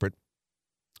interpret.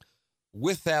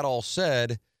 with that all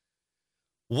said,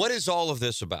 what is all of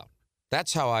this about?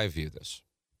 That's how I view this.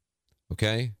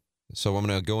 Okay? So I'm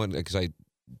going to go in because I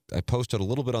posted a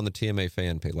little bit on the TMA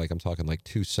fan page, like I'm talking like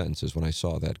 2 sentences when I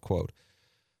saw that quote.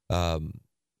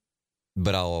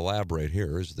 But I'll elaborate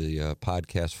here as the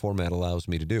podcast format allows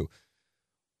me to do.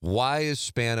 Why is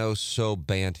Spanos so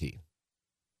banty?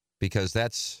 Because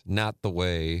that's not the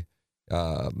way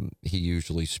he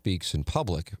usually speaks in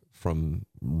public. From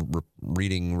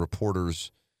reading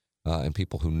reporters and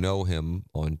people who know him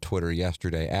on Twitter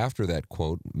yesterday after that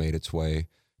quote made its way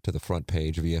to the front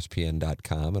page of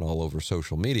ESPN.com and all over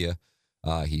social media,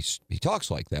 he talks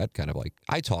like that, kind of like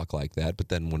I talk like that. But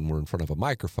then when we're in front of a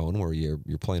microphone where you're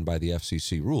playing by the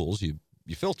FCC rules, you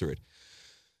filter it.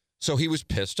 So he was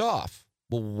pissed off.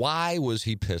 Well, why was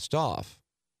he pissed off?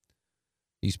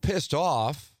 He's pissed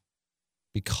off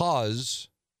because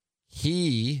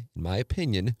he, in my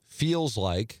opinion, feels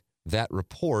like that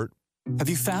report Have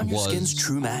you found your skin's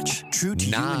true match? True to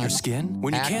you and your skin?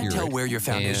 When you can't tell where your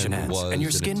foundation ends and your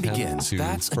skin begins,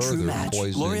 that's a true match.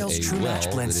 L'Oreal's True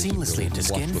Match blends seamlessly into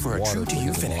skin for a true to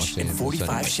you finish in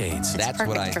 45 shades. That's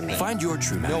what I think. Find your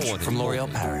true match from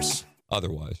L'Oreal Paris.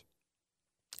 Otherwise,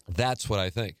 that's what I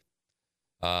think.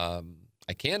 I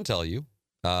can tell you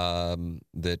that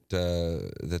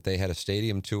they had a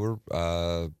stadium tour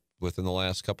within the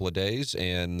last couple of days,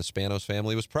 and the Spanos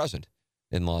family was present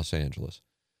in Los Angeles.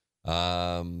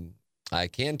 I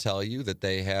can tell you that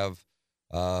they have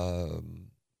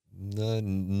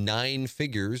 9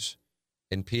 figures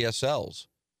in PSLs,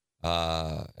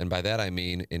 and by that I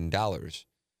mean in dollars,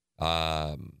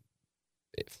 for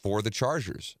the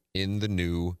Chargers in the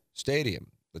new stadium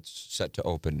that's set to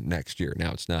open next year.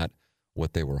 Now, it's not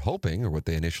what they were hoping or what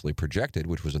they initially projected,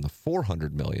 which was in the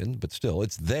 $400 million, but still,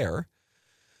 it's there.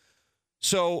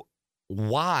 So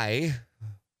why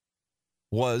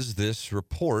was this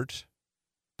report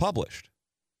published?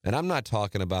 And I'm not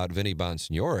talking about Vinny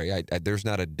Bonsignore. There's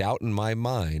not a doubt in my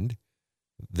mind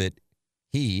that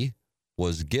he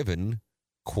was given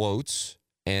quotes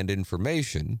and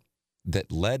information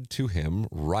that led to him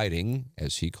writing,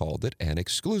 as he called it, an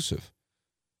exclusive.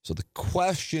 So the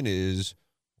question is,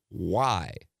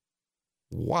 why?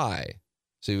 Why?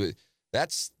 See,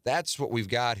 that's what we've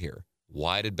got here.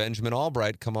 Why did Benjamin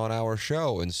Albright come on our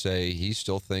show and say he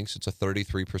still thinks it's a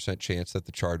 33% chance that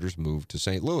the Chargers move to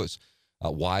St. Louis?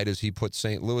 Why does he put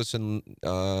St. Louis and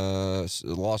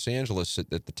Los Angeles at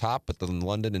the top, but then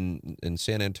London and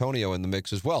San Antonio in the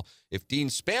mix as well? If Dean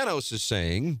Spanos is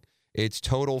saying it's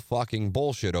total fucking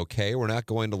bullshit, okay, we're not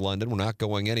going to London, we're not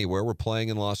going anywhere, we're playing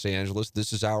in Los Angeles,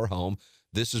 this is our home,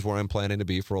 this is where I'm planning to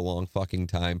be for a long fucking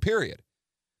time, period.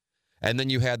 And then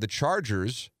you had the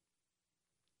Chargers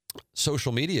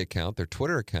social media account, their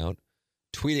Twitter account,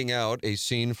 tweeting out a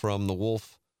scene from The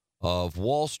Wolf of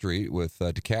Wall Street with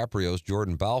DiCaprio's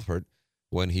Jordan Belfort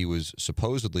when he was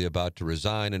supposedly about to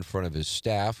resign in front of his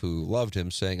staff who loved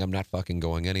him, saying, I'm not fucking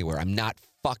going anywhere. I'm not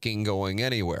fucking going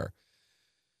anywhere.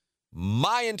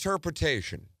 My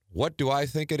interpretation, what do I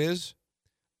think it is?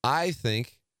 I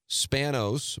think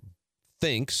Spanos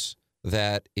thinks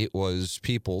that it was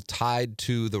people tied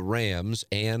to the Rams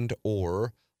and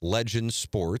or Legend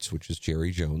Sports, which is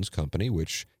Jerry Jones' company,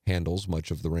 which handles much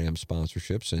of the Rams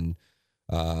sponsorships and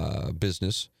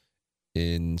business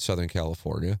in Southern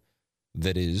California,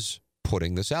 that is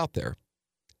putting this out there.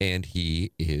 And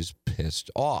he is pissed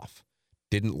off.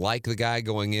 Didn't like the guy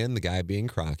going in, the guy being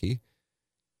Kroenke.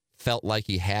 Felt like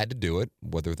he had to do it.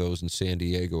 Whether those in San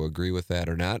Diego agree with that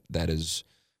or not, that is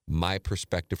my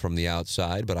perspective from the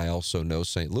outside. But I also know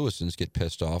St. Louisans get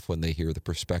pissed off when they hear the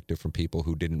perspective from people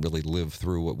who didn't really live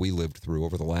through what we lived through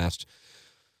over the last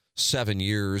 7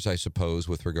 years, I suppose,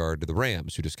 with regard to the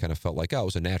Rams, who just kind of felt like, oh, it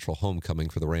was a natural homecoming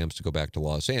for the Rams to go back to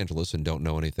Los Angeles and don't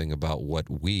know anything about what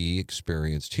we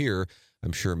experienced here.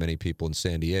 I'm sure many people in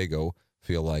San Diego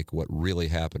feel like what really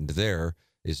happened there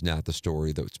is not the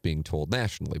story that's being told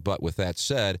nationally. But with that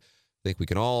said, I think we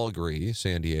can all agree,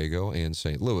 San Diego and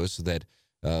St. Louis, that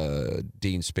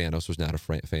Dean Spanos was not a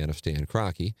fan of Stan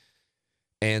Kroenke.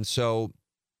 And so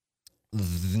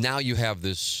now you have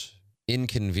this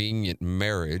inconvenient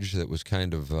marriage that was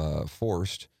kind of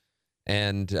forced,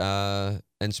 and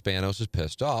Spanos is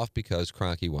pissed off because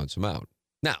Kroenke wants him out.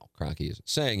 Now, Kroenke isn't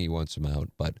saying he wants him out,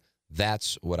 but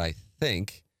that's what I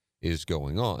think is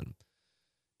going on.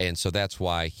 And so that's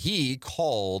why he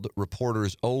called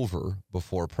reporters over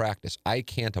before practice. I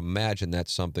can't imagine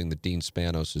that's something that Dean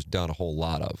Spanos has done a whole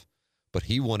lot of, but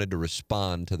he wanted to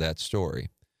respond to that story.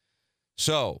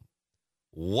 So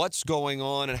what's going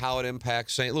on and how it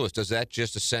impacts St. Louis? Does that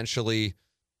just essentially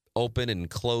open and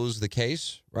close the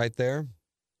case right there?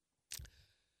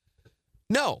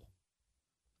 No,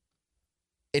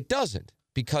 It doesn't,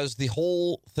 because the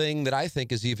whole thing that I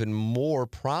think is even more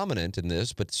prominent in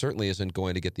this, but certainly isn't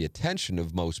going to get the attention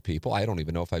of most people. I don't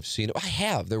even know if I've seen it. I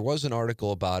have. There was an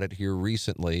article about it here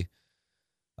recently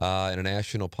in a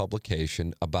national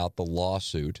publication about the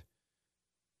lawsuit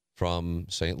from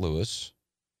St. Louis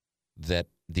that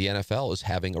the NFL is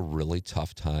having a really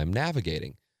tough time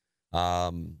navigating.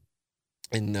 In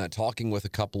talking with a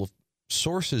couple of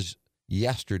sources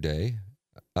yesterday,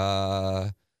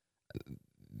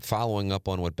 following up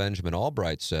on what Benjamin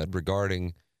Albright said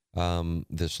regarding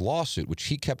this lawsuit, which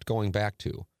he kept going back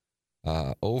to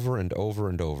over and over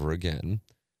and over again,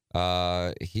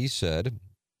 he said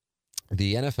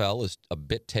the NFL is a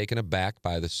bit taken aback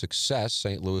by the success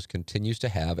St. Louis continues to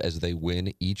have as they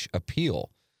win each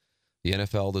appeal. The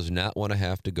NFL does not want to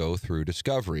have to go through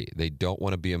discovery. They don't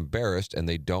want to be embarrassed, and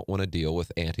they don't want to deal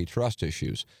with antitrust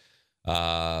issues.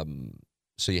 So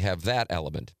you have that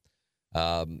element.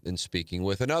 In speaking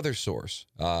with another source,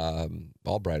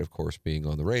 Albright, of course, being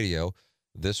on the radio,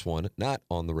 this one not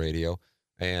on the radio,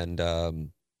 and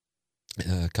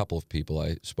a couple of people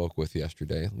I spoke with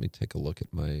yesterday. Let me take a look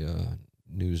at my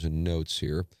news and notes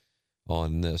here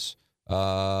on this.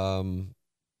 And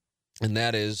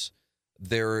that is,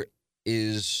 there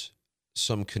is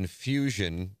some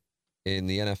confusion in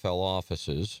the NFL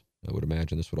offices. I would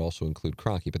imagine this would also include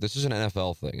Kroenke, but this is an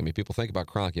NFL thing. I mean, people think about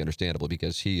Kroenke, understandably,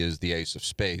 because he is the ace of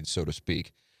spades, so to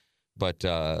speak. But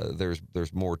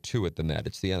there's more to it than that.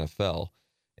 It's the NFL,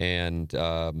 and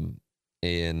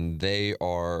they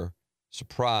are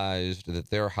surprised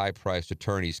that their high-priced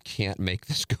attorneys can't make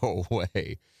this go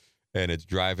away, and it's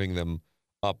driving them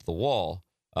up the wall.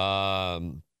 Let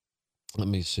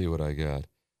me see what I got.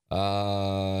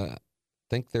 I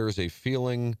think there's a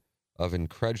feeling of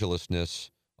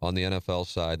incredulousness on the NFL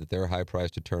side that their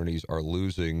high-priced attorneys are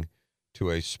losing to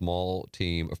a small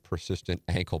team of persistent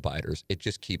ankle biters. It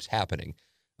just keeps happening.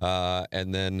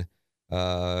 And then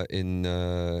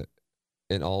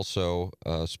also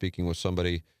speaking with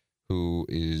somebody who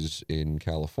is in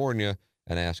California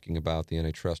and asking about the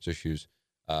antitrust issues,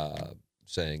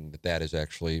 saying that is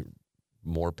actually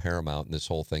more paramount in this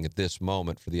whole thing at this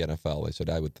moment for the NFL. I said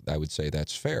I would say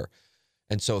that's fair.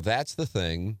 And so that's the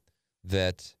thing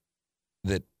that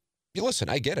listen,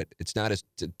 I get it. It's not as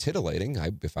titillating.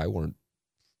 If I weren't,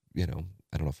 I don't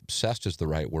know if obsessed is the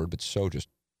right word, but so just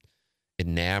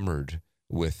enamored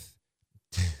with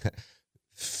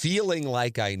feeling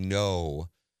like I know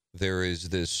there is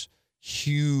this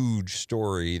huge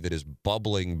story that is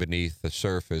bubbling beneath the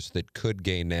surface that could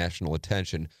gain national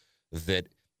attention, that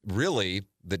really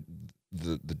the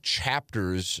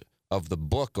chapters of the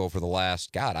book over the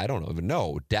last, I don't even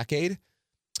know, decade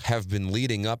have been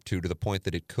leading up to the point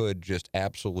that it could just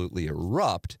absolutely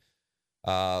erupt.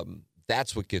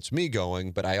 That's what gets me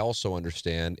going. But I also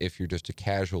understand, if you're just a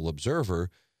casual observer,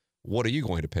 what are you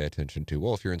going to pay attention to?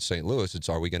 Well, if you're in St. Louis,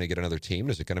 are we going to get another team?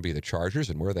 Is it going to be the Chargers?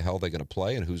 And where the hell are they going to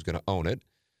play? And who's going to own it?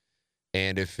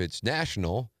 And if it's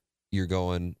national, you're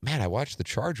going, man, I watched the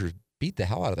Chargers beat the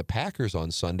hell out of the Packers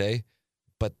on Sunday,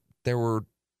 but there were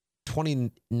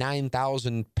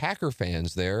 29,000 Packer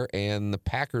fans there, and the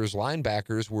Packers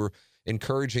linebackers were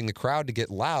encouraging the crowd to get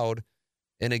loud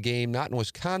in a game not in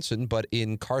Wisconsin, but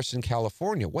in Carson,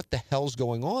 California. What the hell's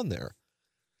going on there?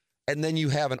 And then you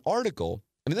have an article.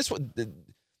 I mean,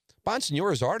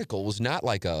 Bonsignore's article was not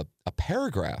like a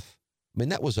paragraph. I mean,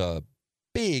 that was a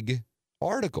big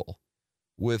article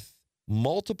with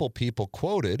multiple people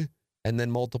quoted and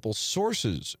then multiple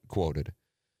sources quoted.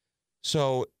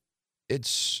 So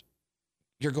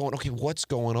you're going, okay, what's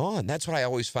going on? That's what I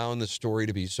always found this story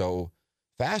to be so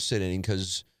fascinating,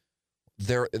 because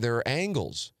there are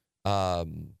angles,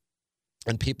 and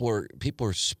people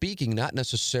are speaking not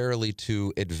necessarily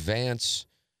to advance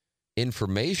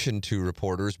information to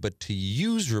reporters, but to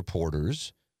use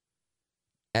reporters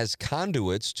as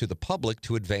conduits to the public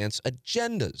to advance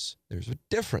agendas. There's a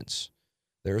difference.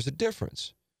 There is a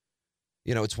difference.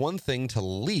 It's one thing to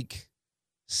leak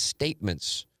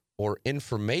statements or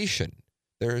information.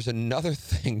 There is another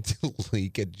thing to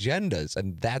leak agendas,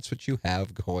 and that's what you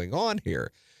have going on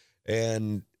here.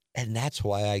 And that's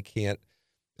why I can't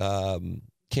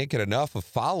get enough of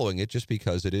following it, just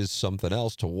because it is something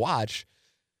else to watch.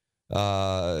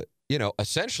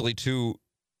 Essentially two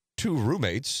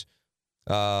roommates,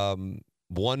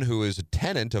 one who is a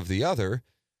tenant of the other,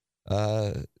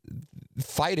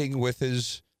 fighting with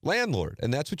his landlord.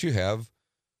 And that's what you have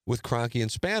with Kroenke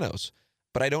and Spanos.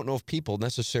 But I don't know if people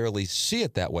necessarily see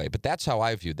it that way. But that's how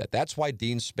I viewed that. That's why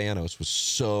Dean Spanos was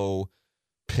so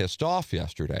pissed off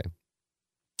yesterday.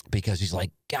 Because he's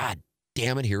like, God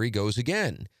damn it, here he goes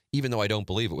again. Even though I don't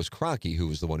believe it was Kroenke who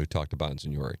was the one who talked to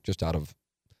Bonsignore, just out of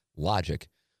logic.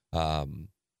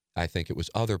 I think it was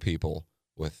other people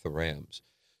with the Rams.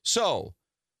 So,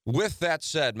 with that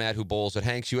said, Matt, who bowls at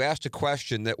Hanks, you asked a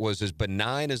question that was as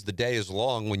benign as the day is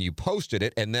long when you posted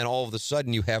it, and then all of a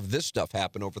sudden you have this stuff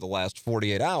happen over the last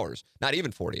 48 hours. Not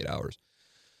even 48 hours.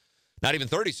 Not even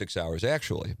 36 hours,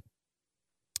 actually.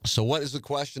 So what is the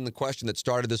question? The question that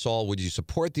started this all, would you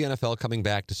support the NFL coming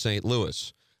back to St.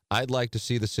 Louis? I'd like to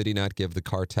see the city not give the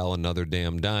cartel another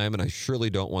damn dime, and I surely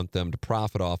don't want them to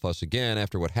profit off us again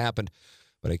after what happened.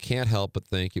 But I can't help but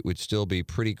think it would still be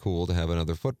pretty cool to have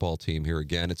another football team here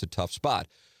again. It's a tough spot.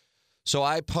 So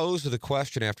I posed the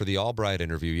question after the Albright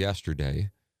interview yesterday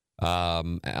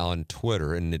on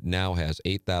Twitter, and it now has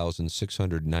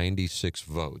 8,696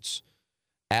 votes,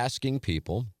 asking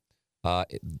people,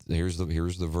 here's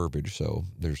the verbiage, so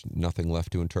there's nothing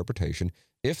left to interpretation.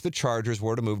 If the Chargers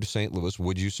were to move to St. Louis,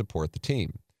 would you support the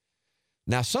team?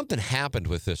 Now, something happened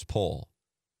with this poll.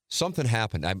 Something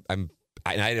happened.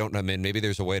 I don't know. I mean, maybe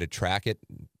there's a way to track it.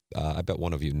 I bet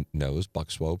one of you knows, Buck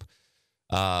Swope.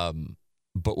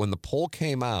 But when the poll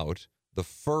came out, the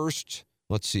first,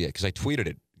 let's see it, because I tweeted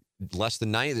it, this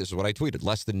is what I tweeted,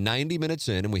 less than 90 minutes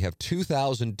in, and we have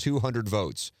 2,200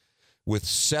 votes, with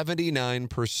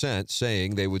 79%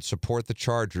 saying they would support the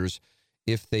Chargers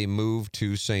if they move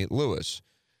to St. Louis.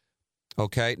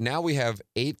 Okay, now we have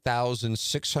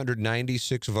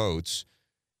 8,696 votes,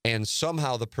 and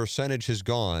somehow the percentage has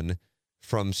gone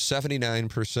from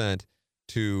 79%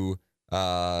 to,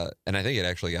 and I think it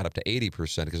actually got up to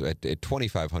 80% because at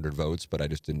 2,500 votes, but I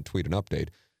just didn't tweet an update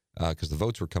because the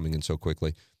votes were coming in so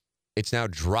quickly. It's now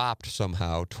dropped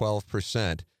somehow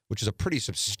 12%, which is a pretty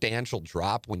substantial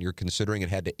drop when you're considering it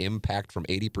had to impact from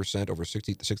 80% over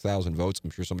 66,000 votes.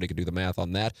 I'm sure somebody could do the math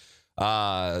on that.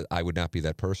 I would not be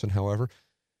that person, however.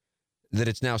 That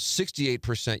it's now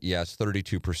 68% yes,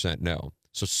 32% no.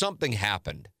 So something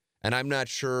happened, and I'm not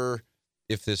sure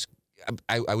if this,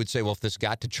 I would say, well, if this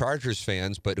got to Chargers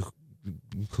fans, but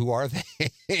who are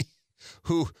they?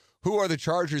 who are the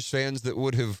Chargers fans that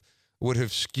would have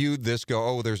skewed this, go,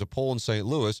 oh, there's a poll in St.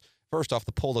 Louis. First off,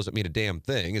 the poll doesn't mean a damn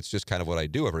thing. It's just kind of what I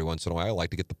do every once in a while. I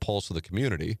like to get the pulse of the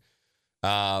community.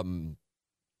 But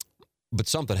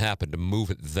something happened to move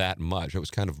it that much. It was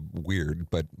kind of weird,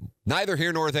 but neither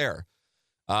here nor there.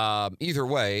 Either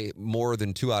way, more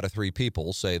than 2 out of 3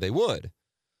 people say they would.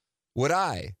 Would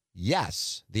I?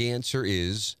 Yes. The answer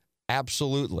is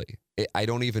absolutely. I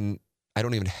don't even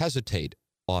hesitate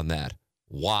on that.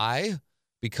 Why?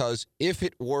 Because if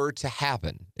it were to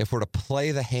happen, if we're to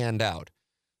play the hand out,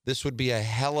 this would be a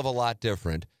hell of a lot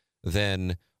different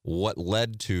than what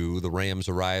led to the Rams'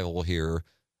 arrival here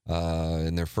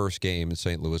in their first game in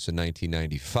St. Louis in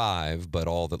 1995, but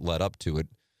all that led up to it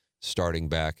starting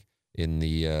back in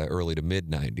the early to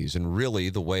mid-'90s. And really,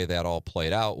 the way that all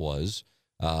played out was,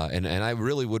 and I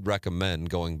really would recommend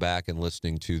going back and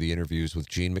listening to the interviews with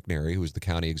Gene McNary, who was the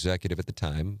county executive at the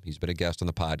time. He's been a guest on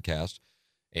the podcast.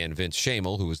 And Vince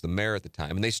Schamel, who was the mayor at the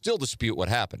time. And they still dispute what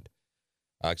happened.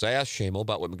 Because I asked Schamel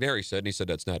about what McNary said, and he said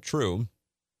that's not true.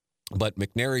 But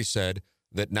McNary said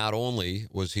that not only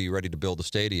was he ready to build a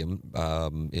stadium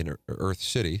in Earth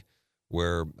City,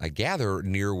 where I gather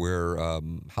near where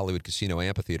Hollywood Casino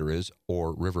Amphitheater is,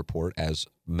 or Riverport, as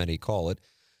many call it,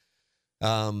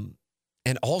 and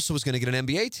also was going to get an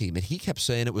NBA team. And he kept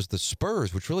saying it was the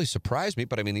Spurs, which really surprised me.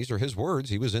 But, I mean, these are his words.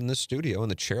 He was in this studio in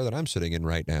the chair that I'm sitting in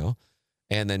right now.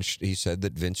 And then he said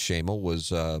that Vince Schamel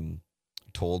was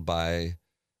told by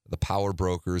the power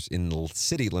brokers in the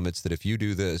city limits that if you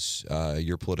do this,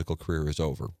 your political career is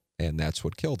over. And that's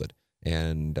what killed it.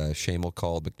 And Schamel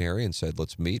called McNary and said,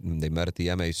 let's meet. And they met at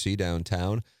the MAC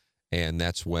downtown. And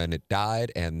that's when it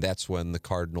died. And that's when the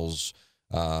Cardinals,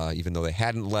 even though they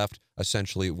hadn't left,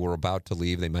 essentially were about to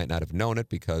leave. They might not have known it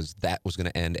because that was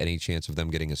going to end any chance of them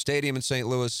getting a stadium in St.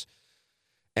 Louis.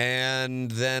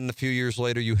 And then a few years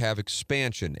later, you have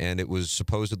expansion, and it was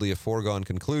supposedly a foregone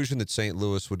conclusion that St.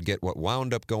 Louis would get what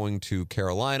wound up going to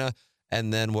Carolina,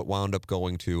 and then what wound up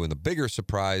going to, and the bigger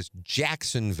surprise,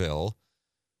 Jacksonville.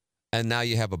 And now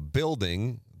you have a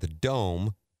building, the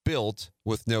Dome, built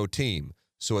with no team.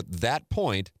 So at that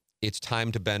point, it's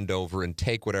time to bend over and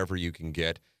take whatever you can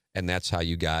get, and that's how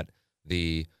you got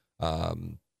the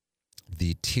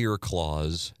tier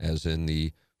clause, as in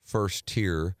the first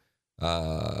tier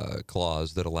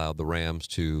clause that allowed the Rams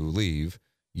to leave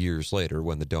years later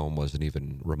when the Dome wasn't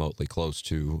even remotely close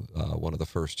to one of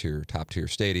the top tier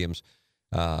stadiums.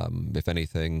 If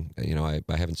anything, I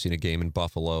haven't seen a game in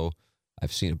Buffalo.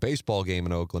 I've seen a baseball game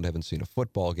in Oakland. I haven't seen a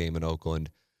football game in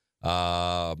Oakland.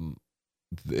 That's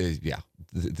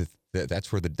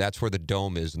where the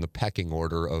Dome is in the pecking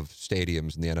order of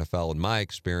stadiums in the NFL, in my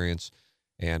experience.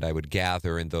 and I would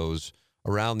gather in those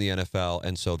around the NFL,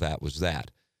 and so that was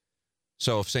that.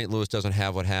 So if St. Louis doesn't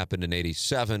have what happened in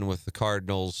 87 with the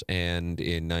Cardinals and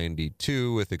in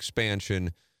 92 with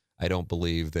expansion, I don't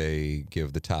believe they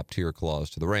give the top-tier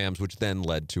clause to the Rams, which then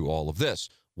led to all of this.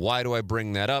 Why do I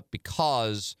bring that up?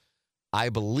 Because I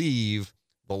believe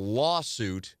the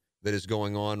lawsuit that is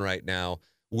going on right now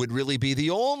would really be the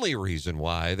only reason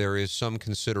why there is some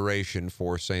consideration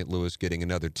for St. Louis getting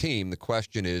another team. The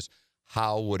question is,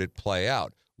 how would it play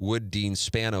out? Would Dean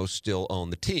Spanos still own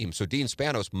the team? So Dean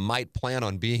Spanos might plan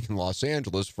on being in Los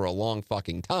Angeles for a long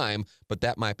fucking time, but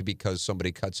that might be because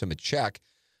somebody cuts him a check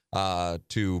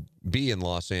to be in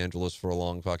Los Angeles for a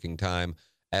long fucking time,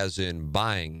 as in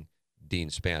buying Dean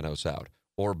Spanos out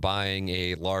or buying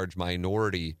a large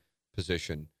minority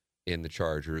position in the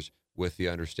Chargers with the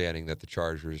understanding that the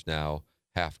Chargers now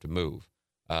have to move.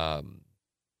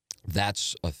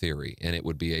 That's a theory, and it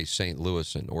would be a St.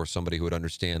 Louisan or somebody who would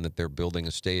understand that they're building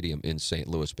a stadium in St.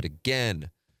 Louis. But again,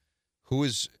 who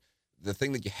is the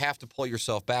thing that you have to pull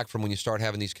yourself back from when you start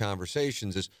having these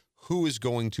conversations is who is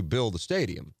going to build a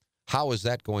stadium? How is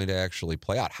that going to actually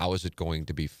play out? How is it going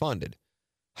to be funded?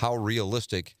 How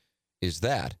realistic is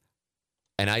that?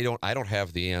 And I don't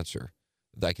have the answer.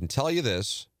 I can tell you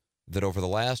this, that over the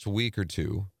last week or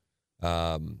two,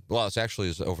 it's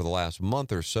actually over the last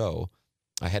month or so,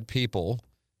 I had people,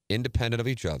 independent of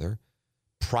each other,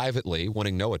 privately,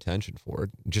 wanting no attention for it,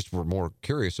 just were more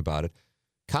curious about it,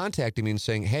 contacting me and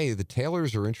saying, hey, the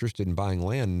Taylors are interested in buying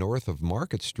land north of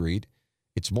Market Street.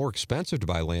 It's more expensive to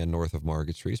buy land north of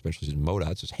Market Street, especially since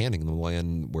MoDOT's is handing them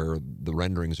land where the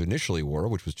renderings initially were,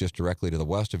 which was just directly to the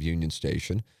west of Union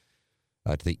Station,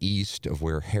 to the east of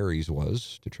where Harry's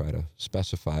was, to try to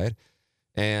specify it.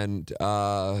 And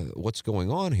what's going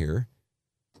on here?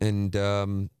 And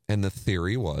the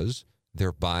theory was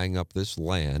they're buying up this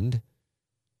land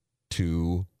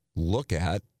to look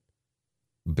at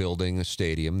building a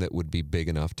stadium that would be big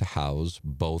enough to house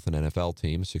both an NFL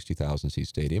team, a 60,000-seat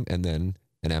stadium, and then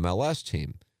an MLS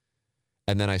team.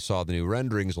 And then I saw the new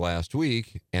renderings last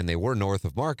week, and they were north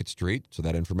of Market Street, so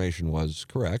that information was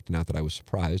correct. Not that I was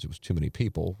surprised. It was too many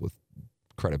people with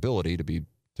credibility to be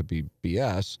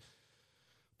BS.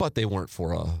 But they weren't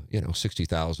for a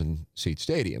 60,000-seat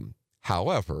stadium.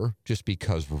 However, just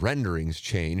because renderings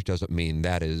change doesn't mean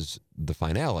that is the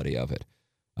finality of it.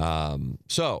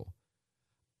 So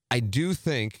I do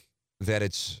think that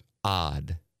it's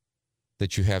odd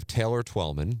that you have Taylor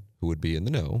Twellman, who would be in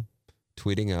the know,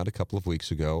 tweeting out a couple of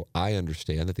weeks ago, I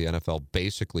understand that the NFL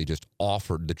basically just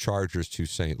offered the Chargers to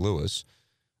St. Louis.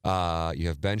 You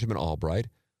have Benjamin Albright,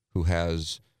 who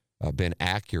has been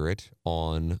accurate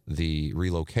on the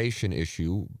relocation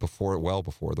issue well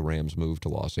before the Rams moved to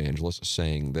Los Angeles,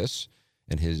 saying this,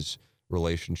 and his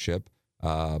relationship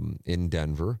in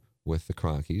Denver with the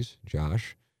Cronkies,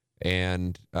 Josh.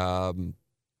 And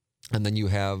then you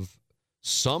have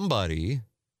somebody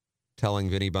telling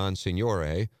Vinny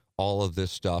Bonsignore all of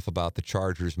this stuff about the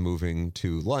Chargers moving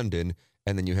to London,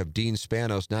 and then you have Dean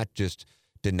Spanos not just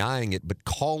denying it, but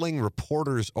calling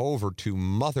reporters over to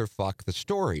motherfuck the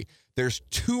story. There's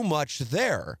too much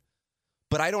there,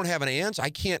 but I don't have an answer.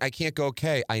 I can't go,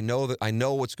 okay, I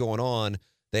know what's going on.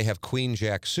 They have Queen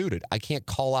Jack suited. I can't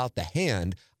call out the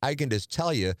hand. I can just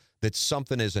tell you that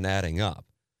something isn't adding up.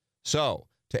 So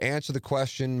to answer the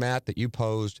question, Matt, that you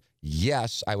posed,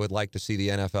 yes, I would like to see the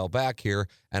NFL back here,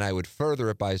 and I would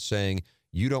further it by saying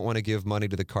you don't want to give money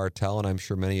to the cartel, and I'm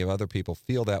sure many of other people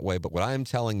feel that way. But what I'm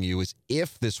telling you is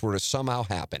if this were to somehow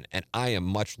happen, and I am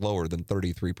much lower than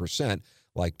 33%,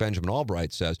 like Benjamin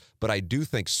Albright says, but I do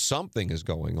think something is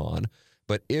going on.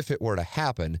 But if it were to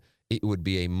happen, it would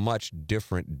be a much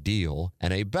different deal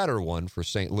and a better one for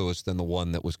St. Louis than the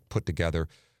one that was put together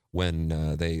when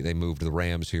they moved the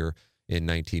Rams here in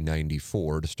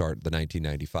 1994 to start the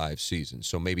 1995 season.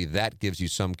 So maybe that gives you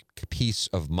some peace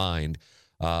of mind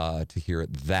to hear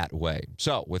it that way.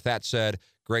 So with that said,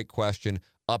 great question,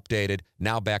 updated.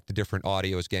 Now back to different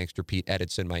audio as Gangster Pete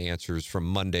edits in my answers from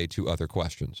Monday to other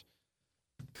questions.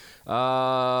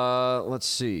 Let's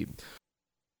see.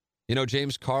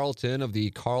 James Carlton of the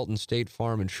Carlton State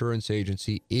Farm Insurance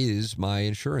Agency is my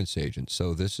insurance agent.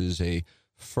 So this is a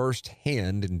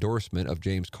first-hand endorsement of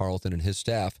James Carlton and his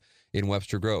staff in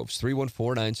Webster Groves.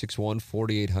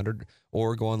 314-961-4800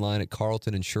 or go online at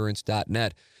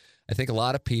carltoninsurance.net. I think a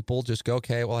lot of people just go,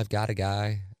 okay, well, I've got a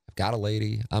guy, I've got a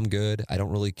lady, I'm good. I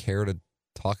don't really care to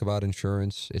talk about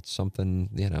insurance. It's something,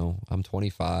 I'm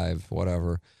 25,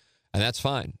 whatever. And that's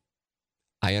fine.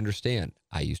 I understand.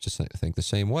 I used to think the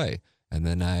same way. And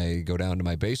then I go down to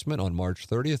my basement on March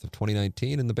 30th of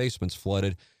 2019 and the basement's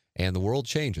flooded and the world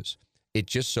changes. it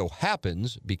just so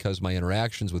happens, because my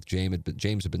interactions with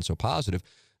James have been so positive,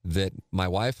 that my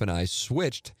wife and I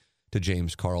switched to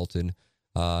James Carlton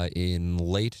in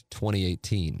late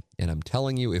 2018. And I'm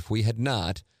telling you, if we had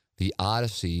not, the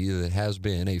odyssey that has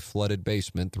been a flooded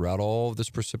basement throughout all of this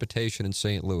precipitation in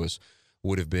St. Louis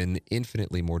would have been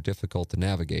infinitely more difficult to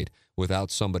navigate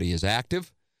without somebody as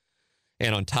active.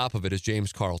 And on top of it is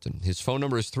James Carlton. His phone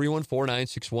number is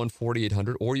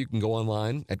 314-961-4800, or you can go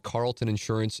online at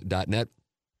carltoninsurance.net.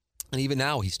 And even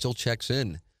now, he still checks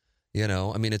in. You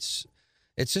know, I mean, it's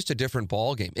just a different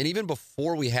ballgame. And even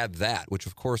before we had that, which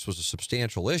of course was a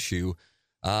substantial issue,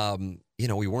 you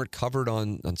know, we weren't covered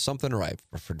on something, or I've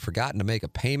forgotten to make a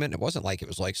payment. It wasn't like it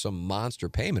was like some monster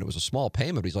payment. It was a small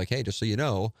payment. But he's like, hey, just so you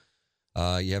know,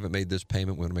 you haven't made this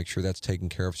payment. We want to make sure that's taken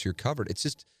care of so you're covered. It's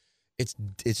just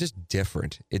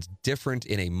different. It's different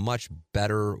in a much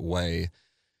better way.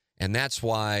 And that's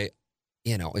why,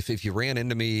 you know, if you ran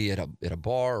into me at a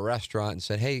bar or restaurant and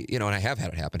said, hey, you know, and I have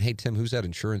had it happen, hey, Tim, who's that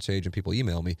insurance agent? People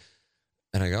email me.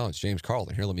 And I go, oh, it's James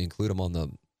Carlton. Here, let me include him on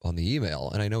the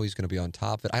email. And I know he's going to be on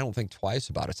top of it. I don't think twice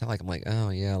about it. It's not like I'm like, oh,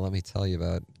 yeah, let me tell you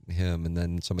about him. And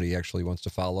then somebody actually wants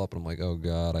to follow up. And I'm like, oh,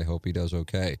 God, I hope he does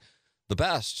okay. The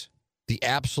best, the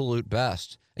absolute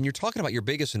best. And you're talking about your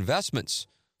biggest investments.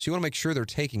 So you want to make sure they're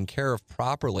taken care of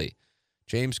properly.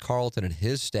 James Carlton and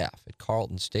his staff at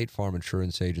Carlton State Farm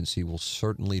Insurance Agency will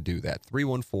certainly do that.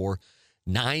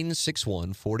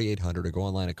 314-961-4800, or go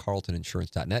online at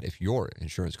carltoninsurance.net. If your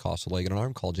insurance costs a leg and an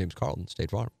arm, call James Carlton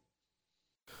State Farm.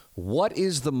 What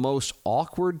is the most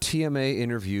awkward TMA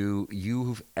interview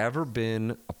you've ever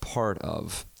been a part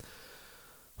of?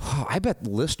 I bet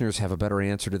listeners have a better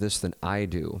answer to this than I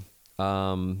do.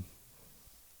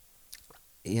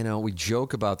 You know, we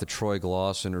joke about the Troy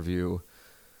Gloss interview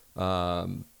at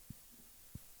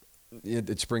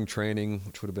spring training,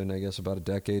 which would have been, I guess, about a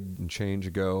decade and change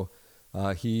ago.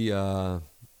 He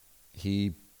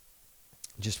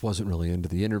just wasn't really into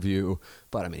the interview,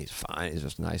 but I mean, he's fine. He's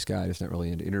just a nice guy. Just not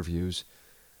really into interviews.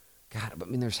 God, I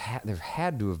mean, there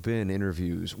had to have been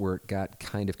interviews where it got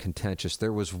kind of contentious.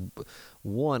 There was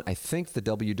one, I think the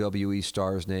WWE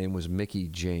star's name was Mickie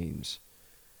James,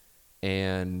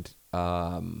 and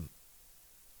during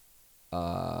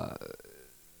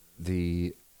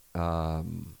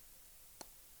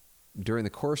the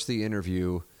course of the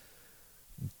interview,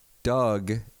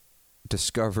 Doug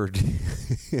discovered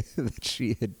that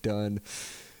she had done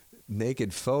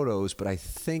naked photos, but I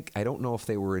don't know if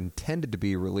they were intended to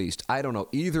be released. I don't know.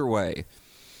 Either way,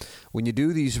 when you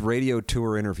do these radio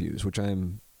tour interviews, which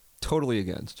I'm totally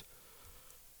against,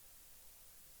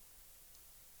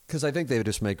 because I think they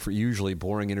just make for usually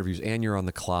boring interviews, and you're on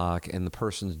the clock, and the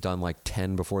person's done like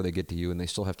 10 before they get to you, and they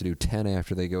still have to do 10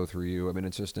 after they go through you. I mean,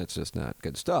 it's just not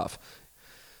good stuff.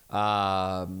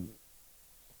 That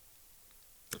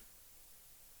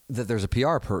there's a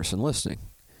PR person listening.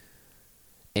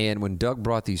 And when Doug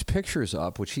brought these pictures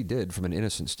up, which he did from an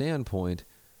innocent standpoint,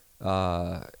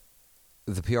 the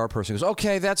PR person goes,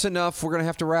 okay, that's enough. We're going to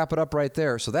have to wrap it up right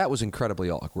there. So that was incredibly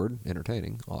awkward,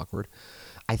 entertaining, awkward.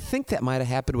 I think that might have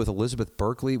happened with Elizabeth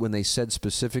Berkley when they said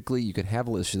specifically you could have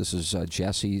this is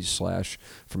Jessie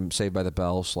 / from Saved by the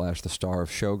Bell / the star of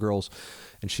Showgirls,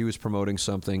 and she was promoting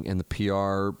something, and the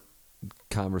PR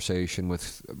conversation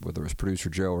with whether it was producer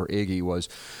Joe or Iggy was,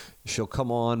 she'll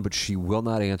come on, but she will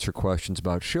not answer questions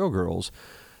about Showgirls.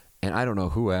 And I don't know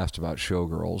who asked about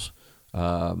Showgirls.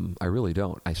 I really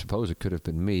don't. I suppose it could have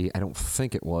been me. I don't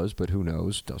think it was, but who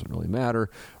knows? Doesn't really matter.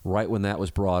 Right when that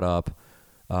was brought up,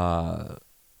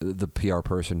 the PR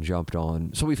person jumped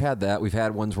on. So we've had that. We've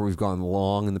had ones where we've gone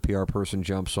long and the PR person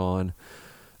jumps on.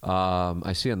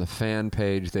 I see on the fan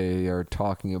page they are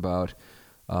talking about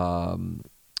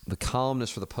the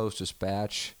columnist for the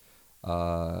Post-Dispatch,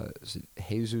 is it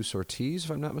Jesus Ortiz,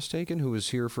 if I'm not mistaken, who was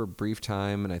here for a brief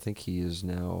time, and I think he is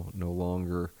now no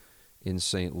longer in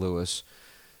St. Louis.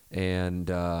 And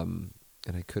I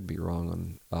could be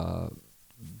wrong on,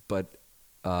 but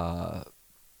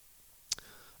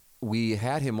we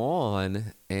had him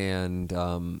on, and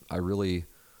I really,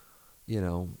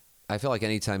 I feel like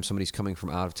anytime somebody's coming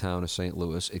from out of town to St.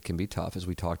 Louis, it can be tough, as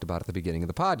we talked about at the beginning of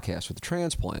the podcast with the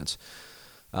transplants.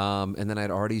 And then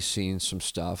I'd already seen some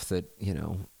stuff that,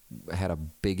 had a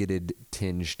bigoted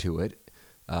tinge to it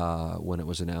when it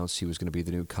was announced he was going to be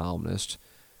the new columnist.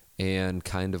 And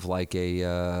kind of like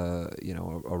a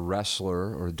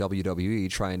wrestler or WWE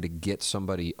trying to get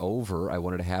somebody over, I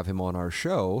wanted to have him on our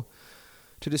show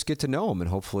to just get to know him and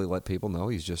hopefully let people know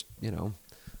he's just,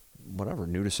 whatever,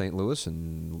 new to St. Louis,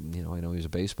 and I know he's a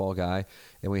baseball guy.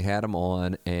 And we had him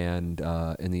on, and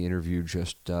in the interview,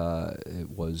 just it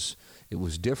was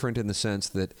different in the sense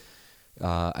that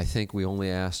I think we only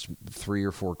asked 3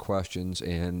 or 4 questions,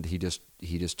 and he just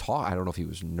talked. I don't know if he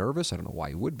was nervous. I don't know why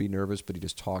he would be nervous, but he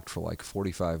just talked for like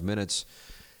 45 minutes,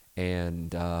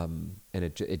 and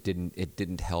it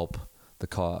didn't help the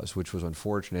cause, which was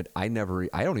unfortunate. I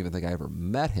don't even think I ever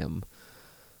met him,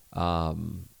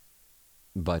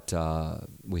 but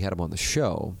we had him on the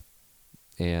show,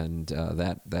 and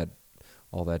that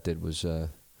all that did was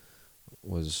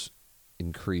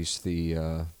increase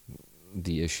the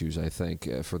issues, I think,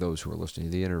 for those who are listening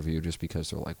to the interview, just because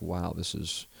they're like, wow, this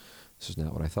is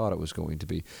not what I thought it was going to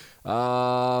be.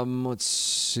 Let's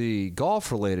see.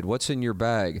 Golf related, what's in your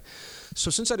bag?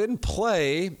 So since I didn't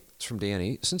play, it's from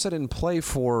Danny, since I didn't play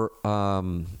for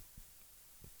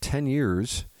 10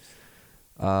 years,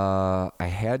 I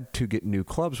had to get new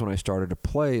clubs when I started to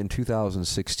play in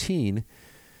 2016,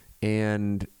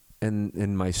 and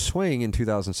my swing in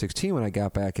 2016 when I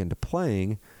got back into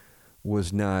playing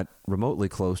was not remotely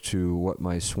close to what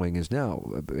my swing is now.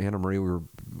 Anna Marie, we were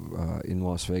in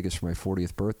Las Vegas for my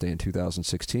 40th birthday in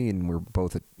 2016, and we were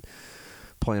both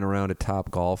playing around at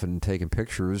Top Golf and taking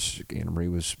pictures. Anna Marie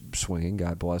was swinging,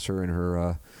 God bless her, in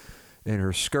her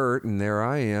skirt, and there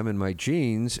I am in my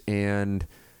jeans, and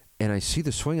I see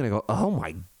the swing, and I go, oh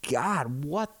my God,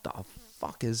 what the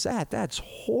fuck is that? That's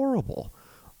horrible.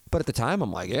 But at the time,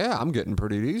 I'm like, yeah, I'm getting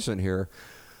pretty decent here.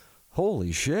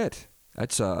 Holy shit.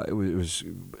 That's it was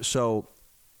so.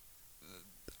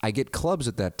 I get clubs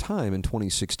at that time in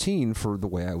 2016 for the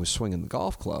way I was swinging the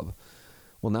golf club.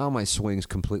 Well, now my swing's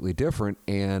completely different,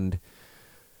 and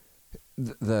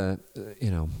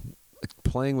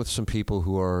playing with some people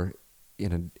who are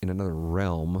in another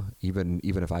realm. Even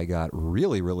if I got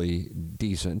really, really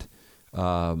decent,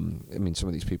 I mean, some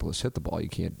of these people just hit the ball.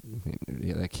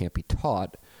 That can't be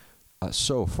taught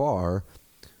so far.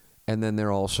 And then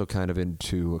they're also kind of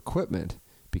into equipment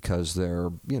because they're,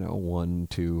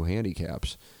 1-2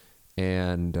 handicaps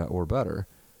and or better.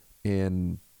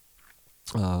 And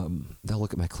they'll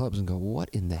look at my clubs and go, what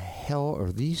in the hell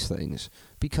are these things?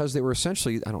 Because they were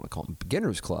essentially, I don't want to call them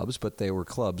beginners clubs, but they were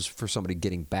clubs for somebody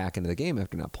getting back into the game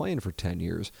after not playing for 10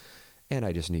 years. And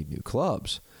I just need new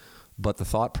clubs. But the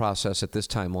thought process at this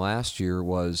time last year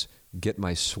was get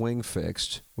my swing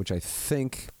fixed, which I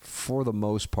think for the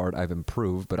most part I've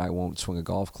improved, but I won't swing a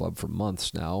golf club for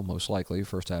months now, most likely.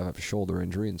 First, I have a shoulder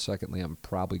injury, and secondly, I'm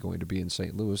probably going to be in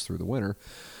St. Louis through the winter.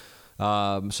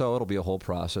 So it'll be a whole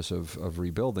process of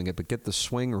rebuilding it, but get the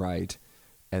swing right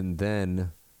and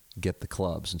then get the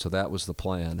clubs. And so that was the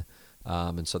plan.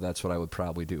 And so that's what I would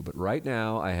probably do. But right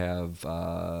now I have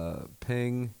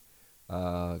ping,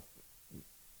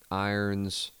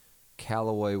 irons,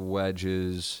 Callaway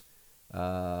wedges,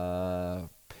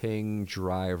 ping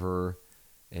driver,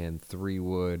 and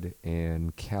 3-wood,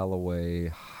 and Callaway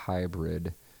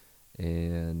hybrid,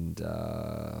 and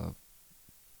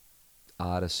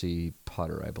Odyssey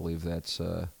putter. I believe that's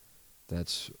what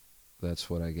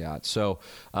I got. So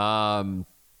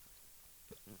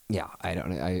yeah,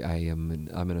 I'm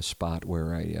in a spot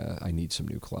where I need some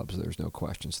new clubs. There's no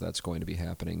question. So that's going to be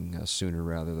happening sooner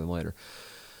rather than later.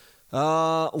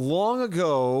 Long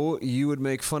ago, you would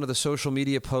make fun of the social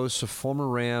media posts of former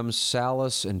Rams,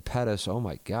 Salas and Pettis. Oh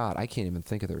my God, I can't even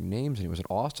think of their names anymore. Was it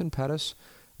Austin Pettis?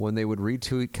 When they would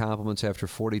retweet compliments after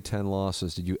 40-10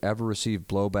 losses, did you ever receive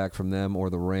blowback from them or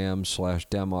the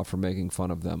Rams/Demoff for making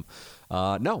fun of them?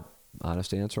 No.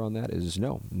 Honest answer on that is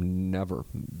no, never.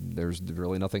 There's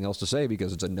really nothing else to say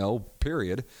because it's a no,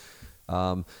 period.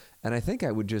 And I think I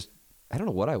don't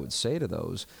know what I would say to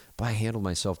those, but I handled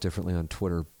myself differently on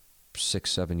Twitter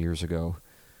 6-7 years ago.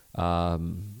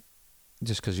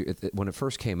 Just because when it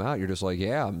first came out, you're just like,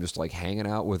 yeah, I'm just like hanging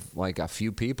out with like a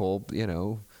few people,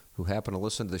 who happen to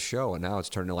listen to the show, and now it's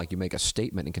turning to like you make a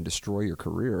statement and can destroy your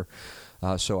career.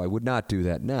 So I would not do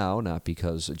that now, not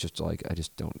because it's just like I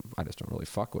just don't really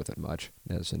fuck with it much,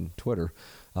 as in Twitter,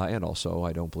 and also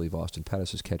I don't believe Austin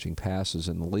Pettis is catching passes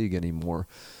in the league anymore.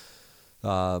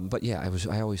 But yeah,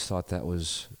 I always thought that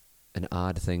was an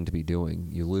odd thing to be doing.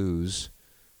 You lose,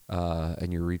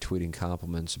 and you're retweeting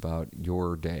compliments about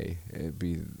your day. It'd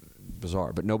be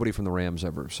bizarre. But nobody from the Rams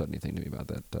ever said anything to me about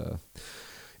that.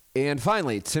 And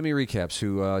finally, Timmy Recaps,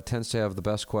 who tends to have the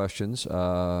best questions,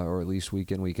 or at least week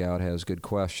in, week out, has good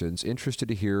questions. Interested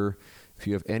to hear if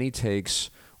you have any takes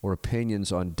or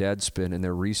opinions on Deadspin and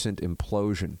their recent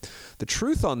implosion. The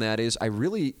truth on that is I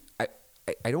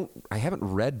haven't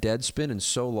read Deadspin in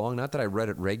so long. Not that I read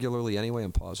it regularly anyway.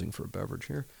 I'm pausing for a beverage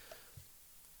here.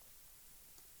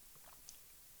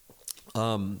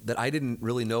 That I didn't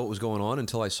really know what was going on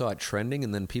until I saw it trending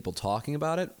and then people talking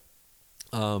about it.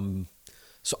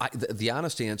 So the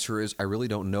honest answer is I really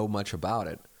don't know much about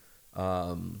it.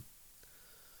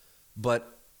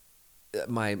 But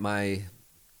my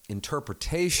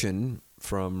interpretation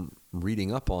from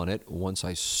reading up on it once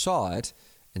I saw it,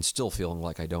 and still feeling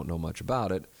like I don't know much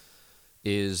about it,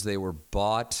 is they were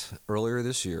bought earlier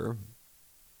this year,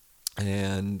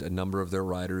 and a number of their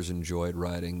writers enjoyed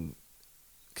writing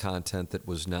content that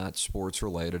was not sports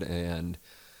related, and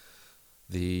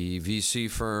the VC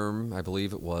firm, I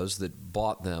believe it was, that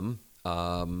bought them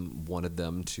wanted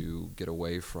them to get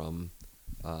away from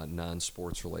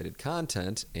non-sports related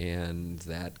content, and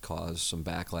that caused some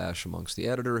backlash amongst the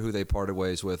editor, who they parted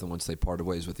ways with. And once they parted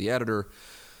ways with the editor,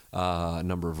 a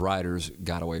number of writers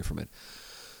got away from it.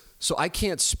 So I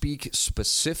can't speak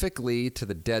specifically to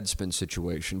the Deadspin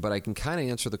situation, but I can kind of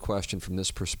answer the question from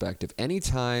this perspective.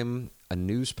 Anytime a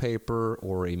newspaper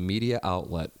or a media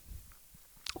outlet,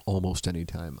 almost any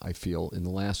time, I feel, in the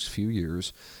last few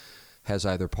years, has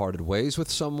either parted ways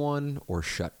with someone or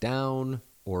shut down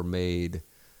or made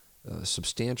a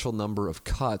substantial number of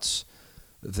cuts,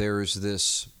 there's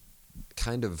this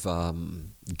kind of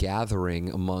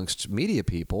gathering amongst media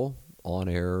people,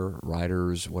 on-air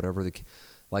writers, whatever,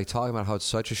 like talking about how it's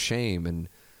such a shame, and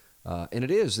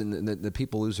it is, and the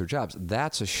people lose their jobs.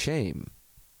 That's a shame.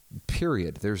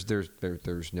 Period.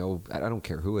 There's no, I don't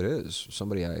care who it is,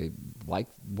 somebody I like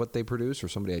what they produce or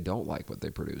somebody I don't like what they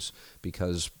produce,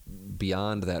 because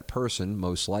beyond that person,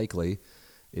 most likely,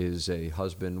 is a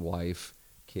husband, wife,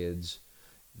 kids,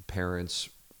 parents,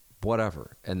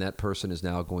 whatever. And that person is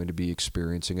now going to be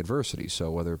experiencing adversity. So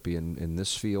whether it be in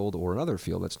this field or another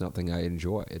field, that's nothing I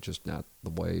enjoy. It's just not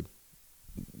the way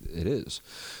it is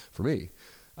for me.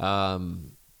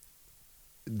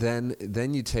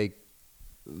 Then you take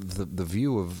the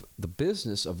view of the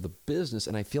business,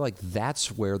 and I feel like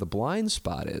that's where the blind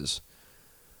spot is.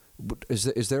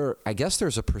 Is there? I guess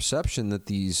there's a perception that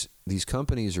these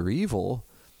companies are evil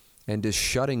and just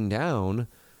shutting down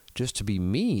just to be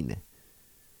mean,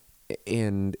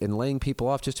 and laying people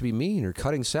off just to be mean, or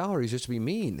cutting salaries just to be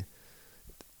mean.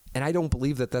 And I don't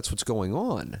believe that that's what's going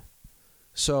on.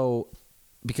 So,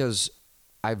 because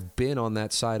I've been on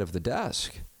that side of the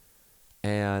desk,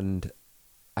 and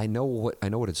I know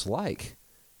what it's like.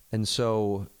 And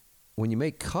so when you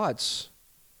make cuts,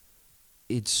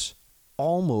 it's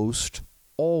almost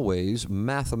always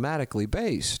mathematically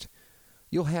based.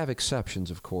 You'll have exceptions,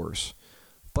 of course,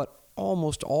 but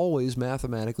almost always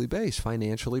mathematically based,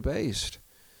 financially based.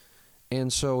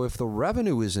 And so if the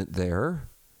revenue isn't there,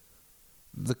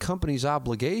 the company's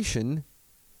obligation,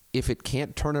 if it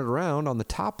can't turn it around on the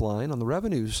top line, on the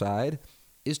revenue side,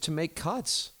 is to make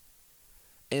cuts.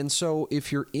 And so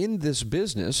if you're in this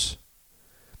business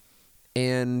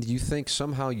and you think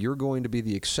somehow you're going to be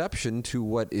the exception to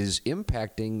what is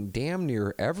impacting damn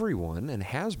near everyone, and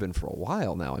has been for a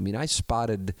while now. I mean, I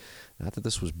spotted, not that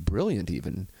this was brilliant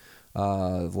even,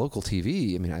 local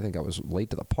TV. I mean, I think I was late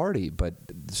to the party, but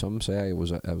some say I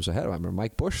was ahead. I remember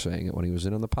Mike Bush saying it when he was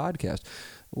in on the podcast.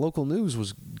 Local news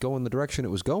was going the direction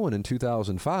it was going in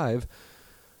 2005.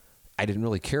 I didn't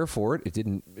really care for it. It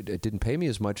didn't pay me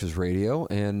as much as radio,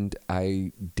 and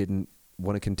I didn't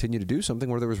want to continue to do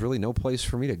something where there was really no place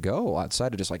for me to go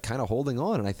outside of just like kind of holding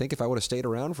on. And I think if I would have stayed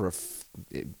around for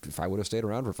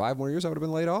 5 more years, I would have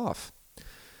been laid off.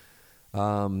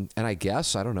 And I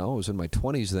guess, I don't know, I was in my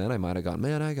 20s then. I might have gone,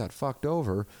 man, I got fucked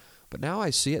over. But now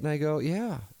I see it and I go,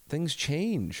 yeah, things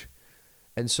change.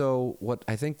 And so what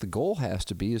I think the goal has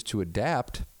to be is to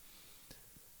adapt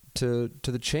to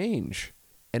the change.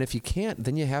 And if you can't,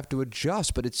 then you have to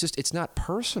adjust. But it's not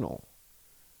personal.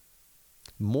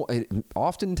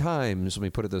 Oftentimes, let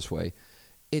me put it this way,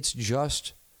 it's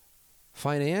just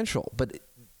financial. But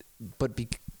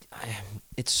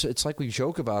it's like we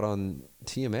joke about on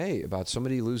TMA about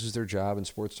somebody loses their job in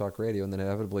sports talk radio, and then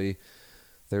inevitably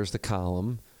there's the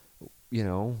column,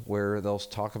 where they'll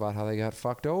talk about how they got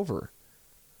fucked over.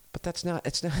 But it's not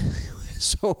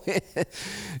so,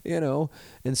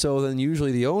 and so then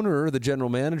usually the owner, the general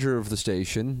manager of the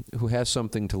station, who has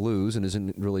something to lose and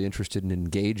isn't really interested in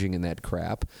engaging in that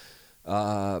crap,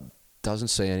 doesn't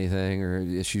say anything or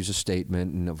issues a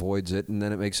statement and avoids it, and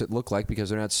then it makes it look like, because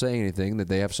they're not saying anything, that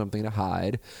they have something to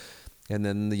hide, and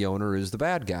then the owner is the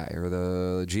bad guy or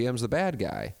the GM's the bad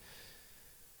guy.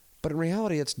 But in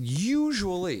reality, it's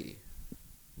usually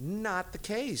not the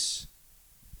case.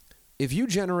 If you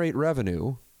generate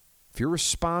revenue, if you're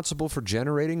responsible for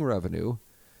generating revenue,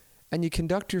 and you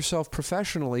conduct yourself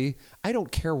professionally, I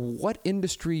don't care what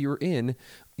industry you're in,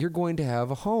 you're going to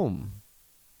have a home.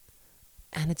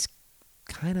 And it's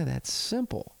kind of that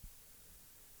simple.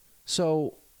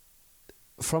 So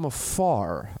from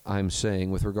afar, I'm saying,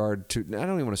 with regard to, I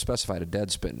don't even want to specify to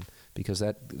Deadspin, because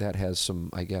that has some,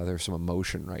 I gather, some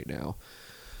emotion right now.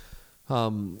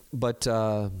 But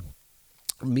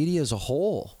media as a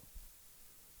whole,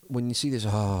 when you see this,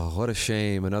 oh, what a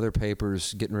shame, another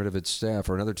paper's getting rid of its staff,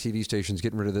 or another TV station's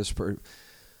getting rid of this.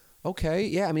 Okay,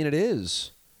 yeah, I mean, it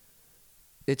is.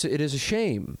 It is a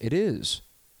shame. It is.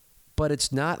 But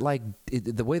it's not like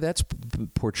the way that's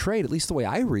portrayed, at least the way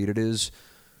I read it, is,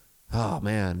 oh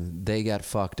man, they got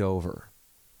fucked over.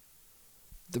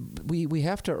 We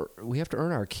have to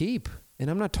earn our keep, and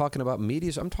I'm not talking about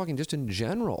media. I'm talking just in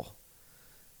general.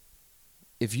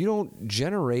 If you don't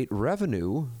generate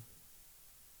revenue,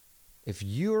 if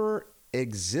your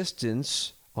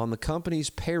existence on the company's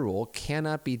payroll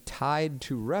cannot be tied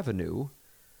to revenue,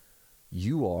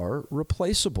 you are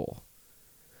replaceable.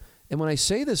 And when I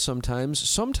say this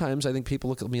sometimes I think people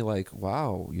look at me like,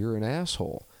 wow, you're an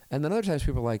asshole. And then other times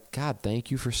people are like, God,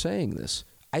 thank you for saying this.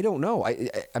 I don't know.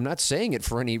 I'm not saying it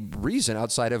for any reason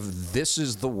outside of this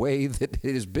is the way that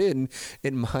it has been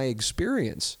in my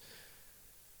experience.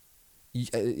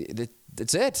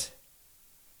 That's it.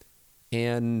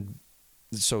 And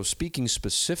so speaking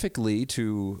specifically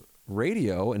to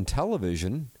radio and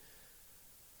television,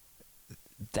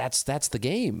 that's the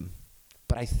game.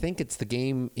 But I think it's the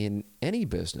game in any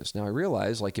business. Now, I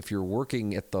realize, like, if you're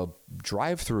working at the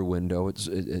drive-through window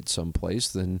at some place,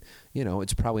 then, you know,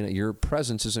 it's probably not, your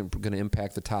presence isn't going to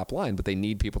impact the top line, but they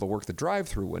need people to work the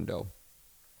drive-through window.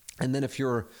 And then if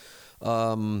you're,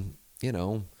 you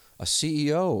know, a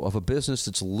CEO of a business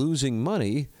that's losing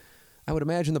money, I would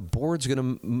imagine the board's going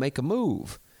to make a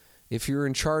move. If you're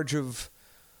in charge of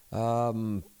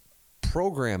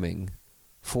programming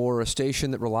for a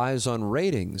station that relies on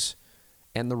ratings,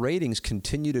 and the ratings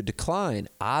continue to decline,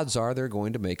 odds are they're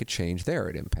going to make a change there.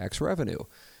 It impacts revenue.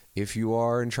 If you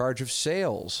are in charge of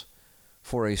sales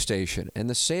for a station and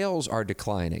the sales are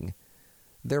declining,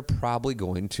 they're probably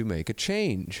going to make a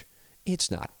change.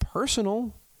 It's not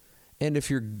personal. And if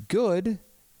you're good,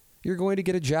 you're going to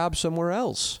get a job somewhere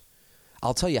else.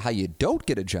 I'll tell you how you don't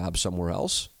get a job somewhere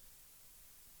else.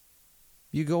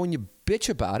 You go and you bitch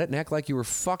about it and act like you were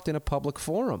fucked in a public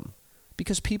forum,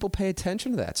 because people pay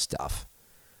attention to that stuff.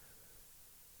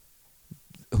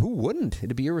 Who wouldn't?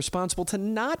 It'd be irresponsible to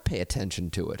not pay attention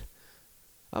to it.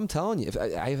 I'm telling you, if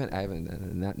I haven't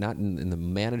not in the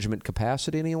management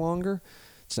capacity any longer.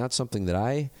 It's not something that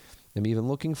I am even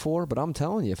looking for. But I'm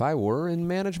telling you, if I were in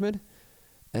management,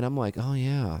 and I'm like, oh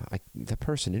yeah, that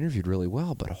person interviewed really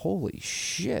well, but holy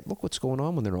shit, look what's going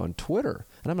on when they're on Twitter.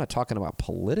 And I'm not talking about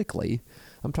politically.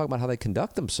 I'm talking about how they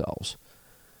conduct themselves.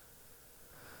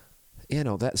 You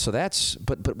know that. So that's.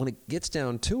 But when it gets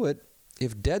down to it,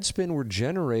 if Deadspin were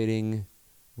generating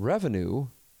revenue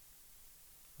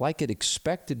like it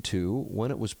expected to when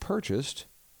it was purchased,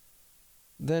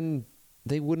 then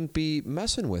they wouldn't be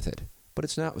messing with it. But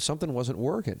it's not. Something wasn't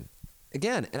working.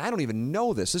 Again, and I don't even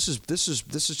know this. This is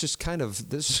just kind of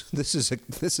this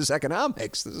is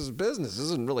economics. This is business. This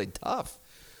isn't really tough,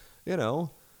 you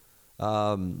know.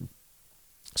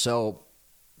 So,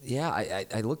 yeah,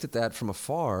 I looked at that from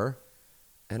afar,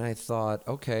 and I thought,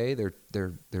 okay,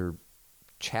 they're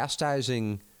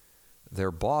chastising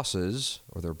their bosses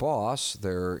or their boss.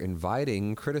 They're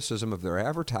inviting criticism of their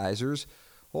advertisers.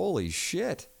 Holy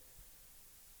shit!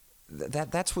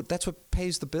 That's what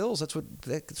pays the bills. That's what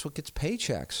gets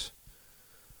paychecks.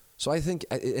 So I think,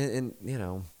 and you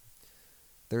know,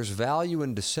 there's value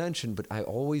in dissension, but I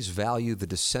always value the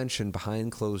dissension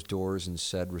behind closed doors and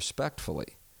said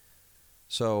respectfully.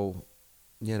 So,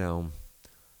 you know,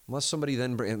 unless somebody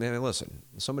then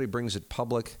somebody brings it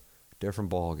public.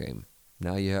 Different ball game.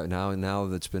 Now now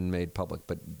that's been made public,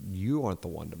 but you aren't the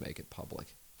one to make it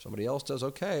public. If somebody else does,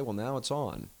 okay, well now it's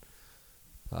on,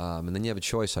 and then you have a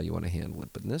choice how you want to handle it.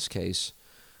 But in this case,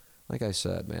 like I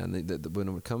said, man,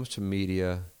 when it comes to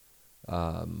media,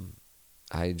 there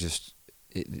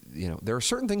are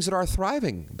certain things that are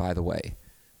thriving. By the way,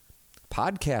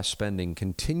 podcast spending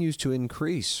continues to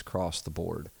increase across the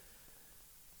board.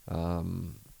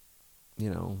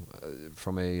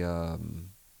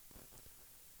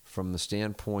 From the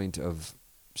standpoint of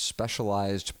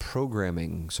specialized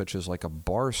programming, such as like a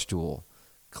bar stool,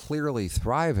 clearly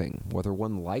thriving. Whether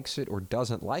one likes it or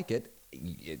doesn't like it,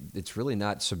 it's really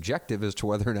not subjective as to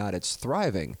whether or not it's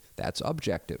thriving. That's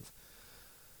objective.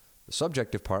 The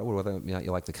subjective part, whether or not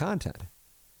you like the content.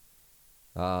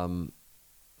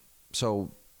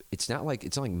 So it's not like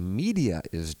media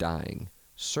is dying.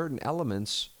 Certain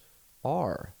elements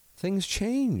are. Things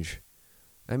change.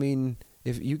 I mean,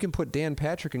 if you can put Dan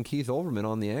Patrick and Keith Olbermann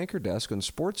on the anchor desk on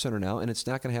SportsCenter now, and it's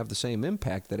not going to have the same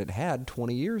impact that it had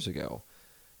 20 years ago,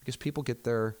 because people get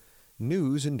their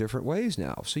news in different ways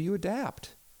now. So you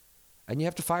adapt, and you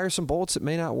have to fire some bullets that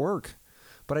may not work.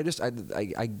 But I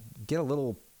get a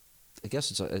little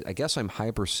I guess I'm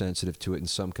hypersensitive to it in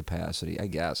some capacity. I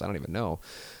guess I don't even know,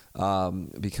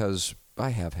 because I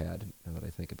have had, now that I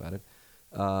think about it,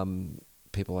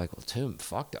 people are like, well, Tim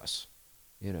fucked us,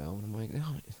 and I'm like, no,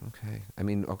 okay. I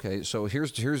mean, okay. So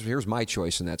here's my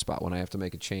choice in that spot when I have to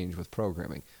make a change with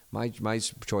programming. My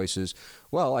choice is,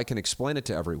 well, I can explain it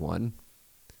to everyone,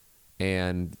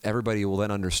 and everybody will then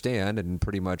understand and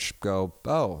pretty much go,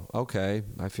 oh, okay,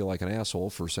 I feel like an asshole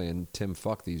for saying, Tim,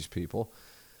 fuck these people.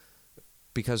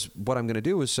 Because what I'm going to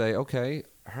do is say, okay,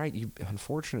 all right,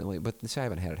 unfortunately, but I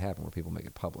haven't had it happen where people make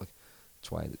it public.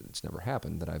 That's why it's never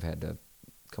happened that I've had to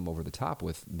come over the top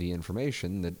with the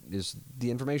information that is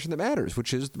the information that matters,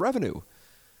 which is revenue.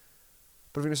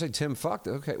 But if you're going to say, Tim, fuck,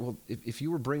 okay, well, if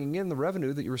you were bringing in the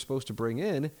revenue that you were supposed to bring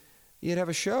in, you'd have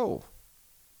a show.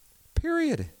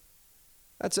 Period.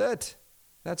 That's it.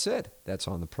 That's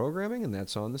on the programming and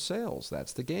that's on the sales.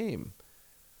 That's the game.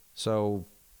 So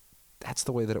that's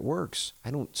the way that it works. I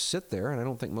don't sit there, and I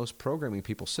don't think most programming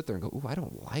people sit there and go, ooh, I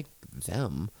don't like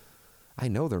them. I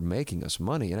know they're making us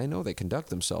money, and I know they conduct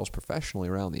themselves professionally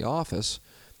around the office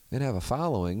and have a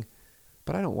following,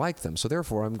 but I don't like them, so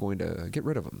therefore I'm going to get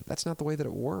rid of them. That's not the way that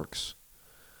it works.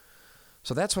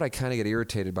 So that's what I kind of get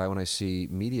irritated by when I see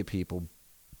media people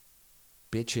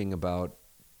bitching about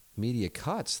media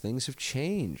cuts. Things have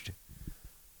changed.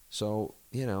 So,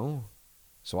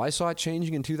 so I saw it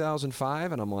changing in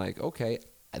 2005, and I'm like, okay,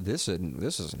 this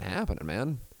isn't happening,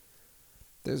 man.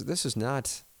 This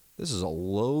is a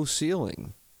low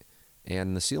ceiling,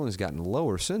 and the ceiling's gotten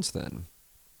lower since then.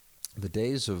 The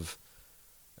days of,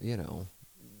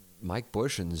 Mike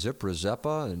Bush and Zip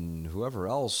Zeppa and whoever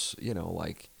else,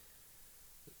 like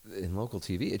in local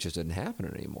TV, it just didn't happen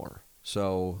anymore.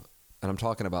 So, and I'm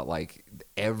talking about like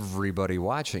everybody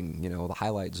watching, the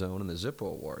Highlight Zone and the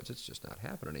Zippo Awards. It's just not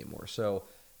happening anymore. So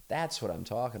that's what I'm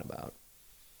talking about.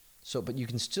 So, but you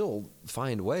can still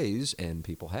find ways, and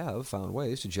people have found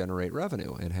ways to generate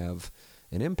revenue and have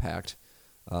an impact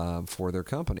for their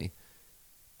company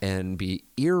and be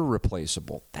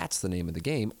irreplaceable. That's the name of the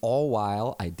game, all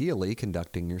while ideally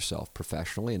conducting yourself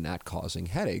professionally and not causing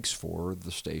headaches for the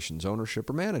station's ownership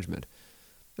or management.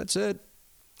 That's it.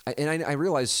 And I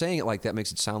realize saying it like that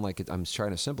makes it sound like I'm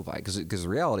trying to simplify it, because the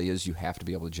reality is you have to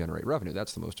be able to generate revenue.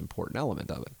 That's the most important element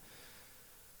of it.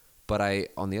 But I,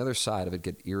 on the other side of it,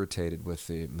 get irritated with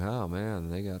the, oh man,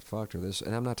 they got fucked or this.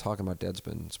 And I'm not talking about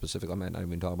Deadspin specifically. I'm not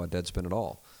even talking about Deadspin at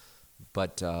all.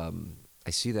 But I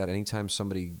see that anytime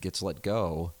somebody gets let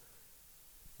go,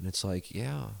 and it's like,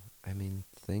 yeah, I mean,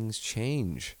 things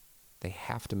change. They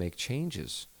have to make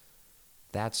changes.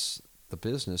 That's the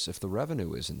business if the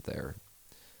revenue isn't there.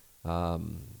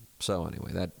 So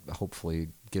anyway, that hopefully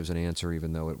gives an answer,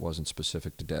 even though it wasn't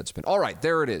specific to Deadspin. All right,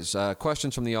 there it is.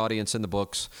 Questions from the audience in the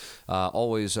books.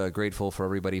 Always grateful for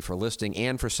everybody for listening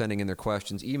and for sending in their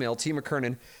questions. Email T.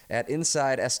 McKernan at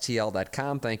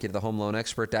InsideSTL.com. Thank you to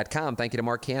theHomeLoanExpert.com. Thank you to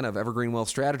Mark Hanna of Evergreen Wealth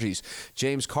Strategies.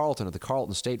 James Carlton of the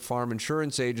Carlton State Farm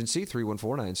Insurance Agency,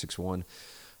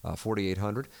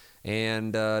 314-961-4800.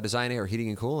 And Design Air Heating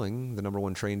and Cooling, the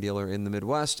 #1 train dealer in the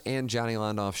Midwest. And Johnny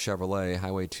Londoff Chevrolet,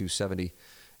 Highway 270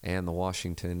 and the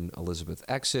Washington Elizabeth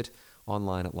exit.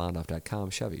 Online at londoff.com.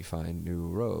 Chevy, find new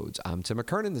roads. I'm Tim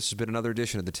McKernan. This has been another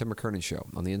edition of the Tim McKernan Show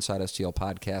on the Inside STL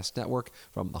Podcast Network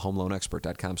from the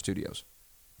HomeLoanExpert.com studios.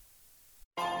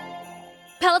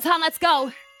 Peloton, let's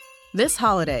go. This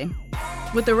holiday,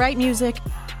 with the right music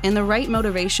and the right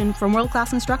motivation from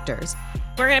world-class instructors,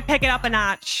 we're going to pick it up a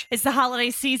notch. It's the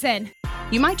holiday season.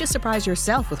 You might just surprise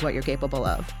yourself with what you're capable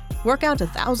of. Work out to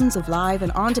thousands of live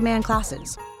and on-demand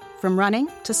classes, from running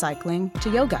to cycling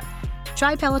to yoga.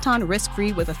 Try Peloton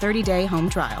risk-free with a 30-day home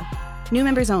trial. New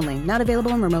members only, not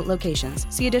available in remote locations.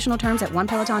 See additional terms at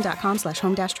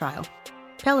onepeloton.com/home-trial.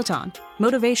 Peloton,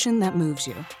 motivation that moves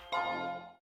you.